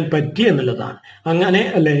ചെയ്യാൻ പറ്റി എന്നുള്ളതാണ്. അങ്ങനെ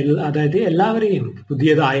അല്ലെ അതായത് എല്ലാവരെയും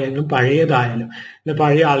പുതിയതായാലും പഴയതായാലും അല്ലെ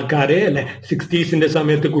പഴയ ആൾക്കാരെ അല്ലെ 60s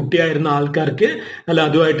സമയത്ത് കുട്ടിയായിരുന്ന ആൾക്കാർക്ക് അല്ല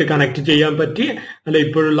അതുമായിട്ട് കണക്ട് ചെയ്യാൻ പറ്റി അല്ലെ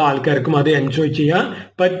ഇപ്പോഴുള്ള ആൾക്കാർക്കും അത് എൻജോയ് ചെയ്യാൻ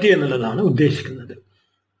പറ്റി എന്നുള്ളതാണ് ഉദ്ദേശിക്കുന്നത്.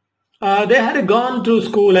 They had gone to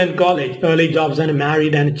school and college, early jobs and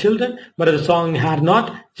married and children, but the song had not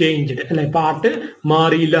changed. അല്ലെ പാട്ട്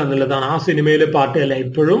മാറിയില്ല എന്നുള്ളതാണ്. ആ സിനിമയിലെ പാട്ട് അല്ലെ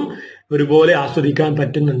ഇപ്പോഴും ഒരുപോലെ ആസ്വദിക്കാൻ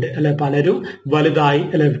പറ്റുന്നുണ്ട് അല്ലെ. പലരും വലുതായി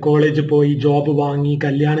അല്ലെ കോളേജിൽ പോയി ജോബ് വാങ്ങി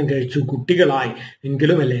കല്യാണം കഴിച്ചു കുട്ടികളായി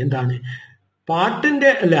എങ്കിലും അല്ലെ എന്താണ്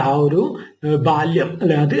പാട്ടിന്റെ അല്ലെ ആ ഒരു ബാല്യം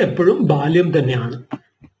അല്ലെ അത് എപ്പോഴും ബാല്യം തന്നെയാണ്.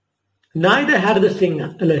 Neither had the singer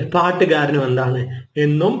അല്ലെ പാട്ടുകാരനും എന്താണ്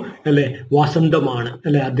എന്നും അല്ലെ വസന്തമാണ്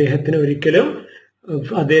അല്ലെ അദ്ദേഹത്തിന് ഒരിക്കലും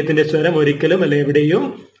അദ്ദേഹത്തിന്റെ സ്വരം ഒരിക്കലും അല്ലെ എവിടെയും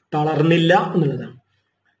തളർന്നില്ല എന്നുള്ളതാണ്.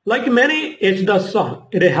 Like many Yesudas song,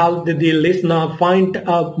 it helped the listener find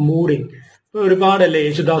a mooring. ഒരുപാട് അല്ലെ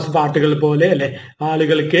യേശുദാസ് പാട്ടുകൾ പോലെ അല്ലെ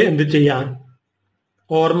ആളുകൾക്ക് എന്ത് ചെയ്യാൻ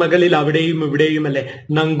ഓർമ്മകളിൽ അവിടെയും ഇവിടെയും അല്ലെ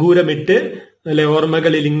നങ്കൂരമിട്ട് അല്ലെ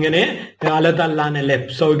ഓർമ്മകളിൽ ഇങ്ങനെ അലതള്ളാൻ അല്ലെ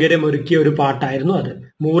സൗകര്യം ഒരുക്കിയ ഒരു പാട്ടായിരുന്നു അത്.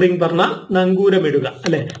 മൂറിങ് പറഞ്ഞാൽ നങ്കൂരമിടുക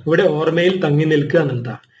അല്ലെ, ഇവിടെ ഓർമ്മയിൽ തങ്ങി നിൽക്കുക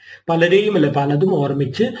എന്നുള്ളതാണ്. പലരെയും അല്ലെ പലതും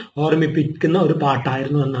ഓർമ്മിപ്പിക്കുന്ന ഒരു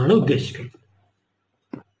പാട്ടായിരുന്നു എന്നാണ് ഉദ്ദേശിക്കുന്നത്.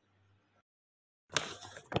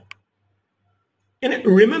 In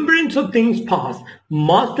remembrance of things past,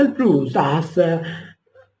 Marcel Proust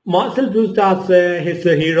as his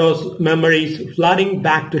hero's memories flooding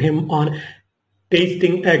back to him on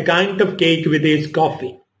tasting a kind of cake with his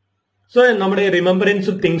coffee. So നമ്മുടെ റിമെമ്പറൻസ്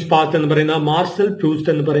ഓഫ് തിങ്സ് പാസ്റ്റ് എന്ന് പറയുന്ന മാർസൽ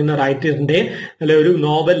പ്രൂസ്റ്റ് എന്ന് പറയുന്ന റൈറ്ററിന്റെ അല്ലെ ഒരു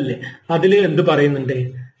നോവലില് അതിൽ എന്ത് പറയുന്നുണ്ട്,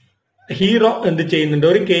 ഹീറോ എന്ത് ചെയ്യുന്നുണ്ട്,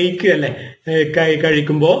 ഒരു കേക്ക് അല്ലെ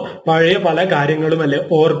കഴിക്കുമ്പോൾ പഴയ പല കാര്യങ്ങളും അല്ലെ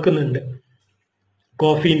ഓർക്കുന്നുണ്ട്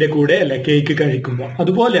കോഫീന്റെ കൂടെ അല്ലെ കേക്ക് കഴിക്കുമ്പോൾ.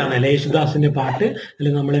 അതുപോലെയാണ് അല്ലെ യേശുദാസിന്റെ പാട്ട്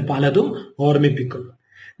അല്ലെ നമ്മളെ പലതും ഓർമ്മിപ്പിക്കുന്നു.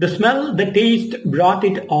 The smell, the taste brought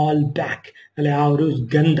it all back. അല്ലെ ആ ഒരു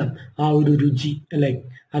ഗന്ധം, ആ ഒരു രുചി അല്ലെ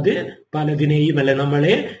അത് പലതിനെയും അല്ലെ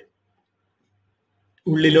നമ്മളെ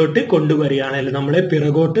ഉള്ളിലോട്ട് കൊണ്ടുവരികയാണ് അല്ലെ നമ്മളെ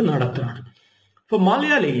പിറകോട്ട് നടത്തുകയാണ്. For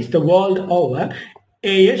Malayalis the world over,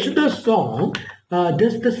 a Yesudas song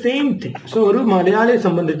does the same thing. So ഒരു മലയാളിയെ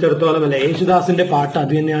സംബന്ധിച്ചിടത്തോളം അല്ലെ യേശുദാസിന്റെ പാട്ട്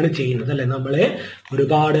അത് തന്നെയാണ് ചെയ്യുന്നത് അല്ലെ നമ്മളെ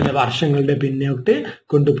ഒരുപാട് വർഷങ്ങളുടെ പിന്നോട്ട്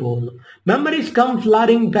കൊണ്ടുപോകുന്നു. മെമ്മറീസ് കം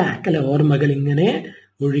ഫ്ലഡിങ് ബാക്ക് അല്ലെ ഓർമ്മകൾ ഇങ്ങനെ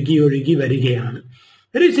ഒഴുകി ഒഴുകി വരികയാണ്.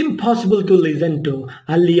 It is impossible to listen to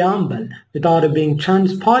Aliyambal without being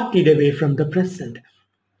transported away from the present.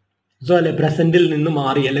 So അല്ലെ പ്രസന്റിൽ നിന്ന്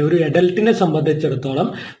മാറി അല്ലെ ഒരു അഡൽട്ടിനെ സംബന്ധിച്ചിടത്തോളം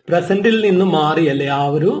പ്രസന്റിൽ നിന്ന് മാറി അല്ലെ ആ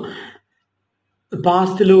ഒരു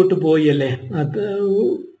പാസ്റ്റിലോട്ട് പോയി അല്ലെ അത്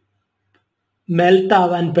മെൽറ്റ്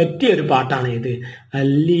ആവാൻ പറ്റിയ ഒരു പാട്ടാണ് ഇത്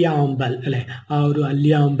അല്ലിയാമ്പൽ അല്ലെ. ആ ഒരു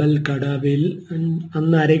അല്ലിയാമ്പൽ കടവിൽ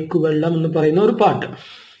അന്ന് അരക്കുവെള്ളം എന്ന് പറയുന്ന ഒരു പാട്ട്.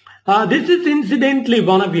 This is incidentally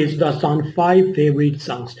one of Yesudas' 5 favorite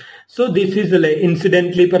songs. So this is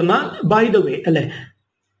incidentally പറഞ്ഞാൽ by the way അല്ലെ,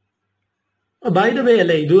 by the way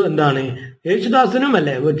അല്ലെ ഇത് എന്താണ് യേശുദാസിനും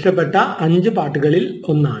അല്ലെ ഇഷ്ടപ്പെട്ട 5 പാട്ടുകളിൽ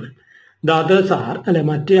ഒന്നാണ്. The others are അല്ലെ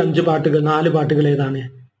മറ്റേ 5 പാട്ടുകൾ 4 പാട്ടുകൾ ഏതാണ്,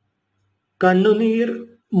 കണ്ണുനീർ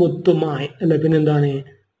മുത്തുമായി അല്ലെ, പിന്നെന്താണ്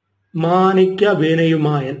മാണിക്യ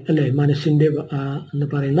വീണയുമായൻ അല്ലെ മനസ്സിന്റെ എന്ന്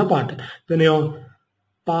പറയുന്ന പാട്ട്, പിന്നെയോ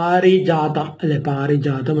പാരിജാതം അല്ലെ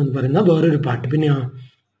പാരിജാതം എന്ന് പറയുന്ന വേറൊരു പാട്ട്, പിന്നെയോ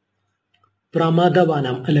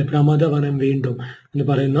പ്രമദവനം അല്ലെ പ്രമദവനം വീണ്ടും എന്ന്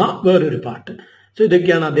പറയുന്ന വേറൊരു പാട്ട്. സോ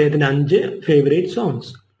ഇതൊക്കെയാണ് അദ്ദേഹത്തിന്റെ 5 favourite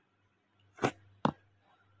songs.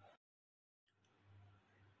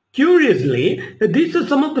 Curiously, these are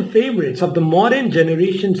some of the favorites of the modern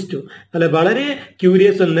generations too. അല്ലെ വളരെ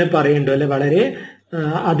ക്യൂരിയസ് എന്നേ പറയണ്ടു അല്ലെ വളരെ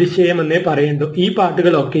അതിശയം എന്നേ പറയണ്ടു. ഈ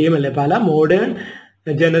പാട്ടുകളൊക്കെയും അല്ലെ പല മോഡേൺ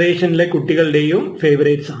ജനറേഷനിലെ കുട്ടികളുടെയും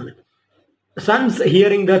ഫേവറേറ്റ്സ് ആണ്. Sons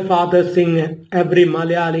hearing their father sing, every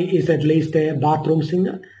Malayali is at least a bathroom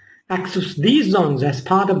singer, accepts these songs as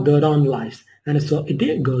part of their own lives, and so it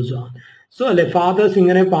goes on. So അല്ലെ ഫാദേഴ്സ്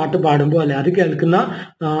ഇങ്ങനെ പാട്ട് പാടുമ്പോൾ അല്ലെ അത് കേൾക്കുന്ന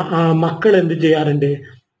മക്കൾ എന്ത് ചെയ്യാറുണ്ട്,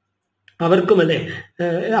 അവർക്കും അല്ലെ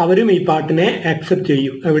അവരും ഈ പാട്ടിനെ അക്സെപ്റ്റ്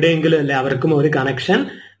ചെയ്യും. എവിടെയെങ്കിലും അല്ലെ അവർക്കും ഒരു കണക്ഷൻ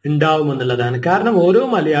ഉണ്ടാവുമെന്നുള്ളതാണ്. കാരണം ഓരോ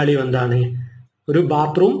മലയാളിയും എന്താണ് ഒരു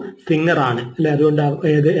ബാത്റൂം സിംഗർ ആണ് അല്ലെ. അതുകൊണ്ട്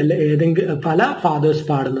ഏതെങ്കിലും പല ഫാദേഴ്സ്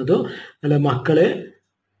പാടുന്നതോ അല്ലെ മക്കള്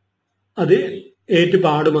അത് ഏറ്റു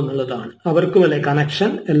പാടുമെന്നുള്ളതാണ്. അവർക്കും അല്ലെ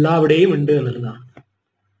കണക്ഷൻ എല്ലാവിടെയും ഉണ്ട് എന്നുള്ളതാണ്.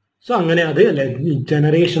 സോ അങ്ങനെ അത് അല്ലെ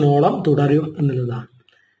ജനറേഷനോളം തുടരും എന്നുള്ളതാണ്.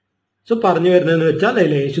 സോ പറഞ്ഞു വരുന്നതെന്ന് വെച്ചാൽ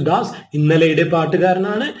അല്ലെ യേശുദാസ് ഇന്നലെയുടെ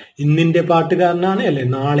പാട്ടുകാരനാണ്, ഇന്നിന്റെ പാട്ടുകാരനാണ് അല്ലെ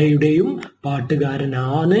നാളെയുടെയും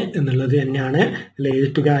പാട്ടുകാരനാണ് എന്നുള്ളത് തന്നെയാണ് അല്ലെ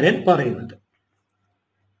എഴുത്തുകാരൻ പറയുന്നത്.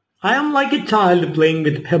 I am like a child playing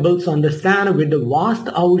with pebbles on the sand with the vast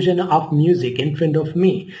ocean of music in front of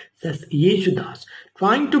me, says Yesudas,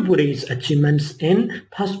 trying to put his achievements in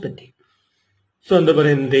perspective. So എന്താ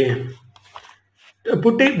പറയുന്നത്,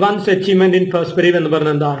 put one's achievement in perspective എന്ന്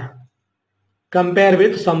പറഞ്ഞാൽ എന്താ, compare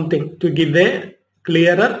with something to give a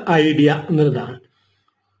clearer idea എന്നുള്ളതാണ്.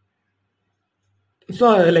 So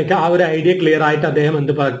like ആ ഒരു idea clear ആയിട്ട് അദ്ദേഹം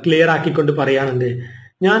എന്ത് ക്ലിയർ ആക്കിക്കൊണ്ട് പറയാണെന്ത്,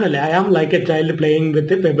 ഞാനല്ലേ I am like A child playing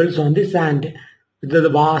with pebbles on the sand with the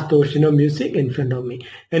vast ocean of music in front of me.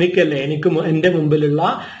 എനിക്കല്ലേ എനിക്ക് എൻ്റെ മുമ്പിലുള്ള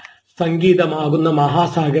സംഗീതമാകുന്ന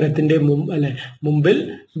മഹാസാഗരത്തിന്റെ മുമ്പിൽ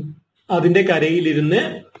അതിന്റെ കരയിലിരുന്ന്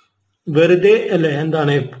വെറുതെ അല്ലെ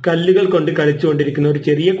എന്താണ് കല്ലുകൾ കൊണ്ട് കളിച്ചുകൊണ്ടിരിക്കുന്ന ഒരു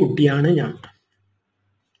ചെറിയ കുട്ടിയാണ് ഞാൻ.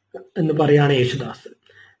 എന്ന് പറയാണ് യേശുദാസ്.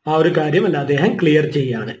 ആ ഒരു കാര്യം അല്ല അദ്ദേഹം ക്ലിയർ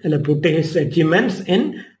ചെയ്യാണ്, അല്ലെ, puttu his achievements in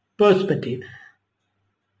perspective.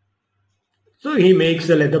 So he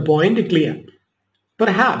makes the point clear.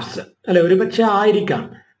 Perhaps, അല്ലെ, ഒരു പക്ഷെ ആയിരിക്കാം,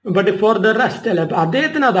 ബട്ട് ഫോർ ദ റെസ്റ്റ്, അല്ലെ,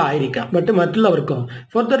 അദ്ദേഹത്തിന് അതായിരിക്കാം, but മറ്റുള്ളവർക്കോ,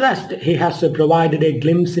 for the rest he has provided A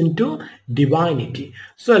glimpse in to divinity.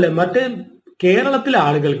 So അല്ലെ, മറ്റ് കേരളത്തിലെ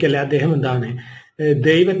ആളുകൾക്കല്ലേ അദ്ദേഹം എന്താണ്,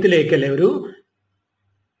 ദൈവത്തിലേക്കല്ലേ ഒരു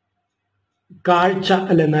കാഴ്ച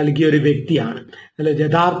അല്ലെ നൽകിയ ഒരു വ്യക്തിയാണ്, അല്ലെ,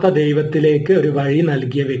 യഥാർത്ഥ ദൈവത്തിലേക്ക് ഒരു വഴി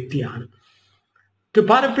നൽകിയ വ്യക്തിയാണ്. To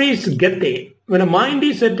paraphrase Goethe, when a mind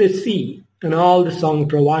is at the sea and all the song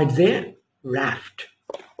provides a raft.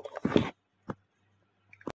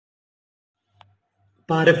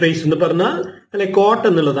 Paraphrase എന്ന് പറഞ്ഞാൽ അല്ലെ കോട്ട്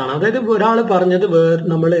എന്നുള്ളതാണ്. അതായത് ഒരാൾ പറഞ്ഞത്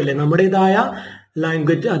നമ്മളല്ലേ നമ്മുടേതായ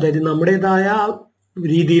ലാംഗ്വേജ്, അതായത് നമ്മുടേതായ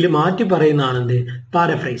രീതിയിൽ മാറ്റി പറയുന്നതാണ് എന്ത്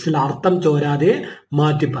പാരഫ്രൈസിൽ, അർത്ഥം ചോരാതെ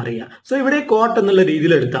മാറ്റി പറയുക. സോ ഇവിടെ കോട്ട് എന്നുള്ള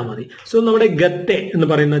രീതിയിൽ എടുത്താൽ മതി. സോ നമ്മുടെ ഗത്തെ എന്ന്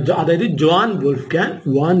പറയുന്ന, അതായത് ജോൺ വോൾഫ്ഗാങ്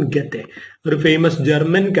വാൻ ഗത്തെ, ഒരു ഫേമസ്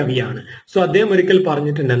ജർമ്മൻ കവിയാണ്. സോ അദ്ദേഹം ഒരിക്കൽ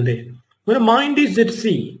പറഞ്ഞിട്ടുണ്ട് എന്ത്, mind is at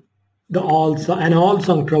see and all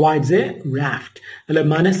song provides a raft. അല്ലെ,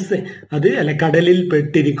 മനസ്സ് അത് അല്ലെ കടലിൽ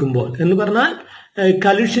പെട്ടിരിക്കുമ്പോൾ എന്ന് പറഞ്ഞാൽ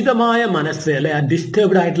കലുഷിതമായ മനസ്സ്, അല്ലെ,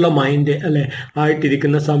 ഡിസ്റ്റർബ്ഡ് ആയിട്ടുള്ള മൈൻഡ് അല്ലെ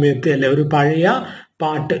ആയിട്ടിരിക്കുന്ന സമയത്ത് അല്ലെ ഒരു പഴയ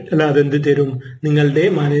പാട്ട് അല്ലെ അതെന്ത് തരും, നിങ്ങളുടെ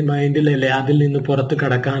മൈൻഡിൽ അല്ലെ അതിൽ നിന്ന് പുറത്ത്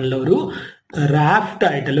കടക്കാനുള്ള ഒരു റാഫ്റ്റ്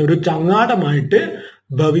ആയിട്ടല്ല, ഒരു ചങ്ങാടമായിട്ട്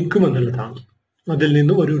ഭവിക്കുമെന്നുള്ളതാണ്, അതിൽ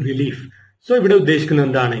നിന്നും ഒരു റിലീഫ്. സോ ഇവിടെ ഉദ്ദേശിക്കുന്നത്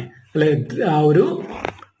എന്താണ്, അല്ലെ, ആ ഒരു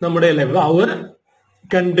നമ്മുടെ അല്ലെ അവർ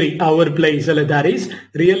country, our place, that is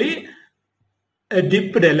really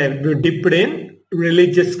dipped in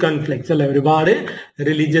religious conflicts, ഒരുപാട്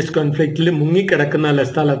റിലീജിയസ് കോൺഫ്ലിക്റ്റിൽ മുങ്ങിക്കിടക്കുന്ന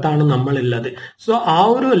സ്ഥലത്താണ് നമ്മളുള്ളത്. സോ ആ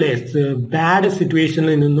ഒരു ബാഡ്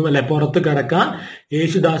സിറ്റുവേഷനിൽ നിന്നും പുറത്ത് കടക്കാൻ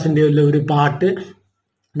യേശുദാസിന്റെ ഒരു പാട്ട്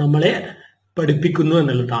നമ്മളെ പഠിപ്പിക്കുന്നു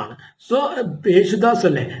എന്നുള്ളതാണ്. സോ യേശുദാസ്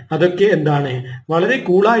അല്ലെ അതൊക്കെ എന്താണ് വളരെ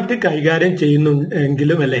കൂളായിട്ട് കൈകാര്യം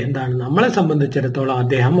ചെയ്യുന്നെങ്കിലും എന്താണ് നമ്മളെ സംബന്ധിച്ചിടത്തോളം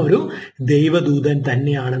അദ്ദേഹം ഒരു ദൈവദൂതൻ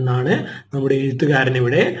തന്നെയാണെന്നാണ് നമ്മുടെ എഴുത്തുകാരൻ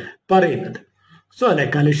ഇവിടെ പറയുന്നത്. സോ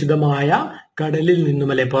കലുഷിതമായ കടലിൽ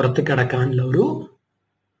നിന്നും പുറത്ത് കടക്കാനുള്ള ഒരു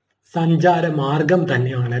സഞ്ചാര മാർഗം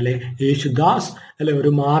തന്നെയാണ് യേശുദാസ്,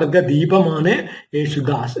 ഒരു മാർഗദീപമാണ്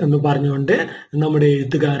യേശുദാസ് എന്ന് പറഞ്ഞുകൊണ്ട് നമ്മുടെ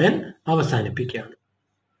എഴുത്തുകാരൻ അവസാനിപ്പിക്കുകയാണ്.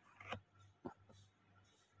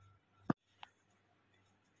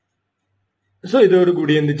 So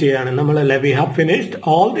ഇതോടുകൂടി എന്ത് ചെയ്യാണ് നമ്മളല്ലേ, we have finished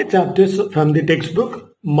all the chapters from the textbook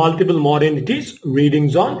Multiple Modernities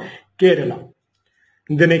Readings on Kerala.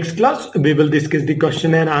 In the next class we will discuss the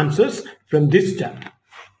question and answers from this chapter.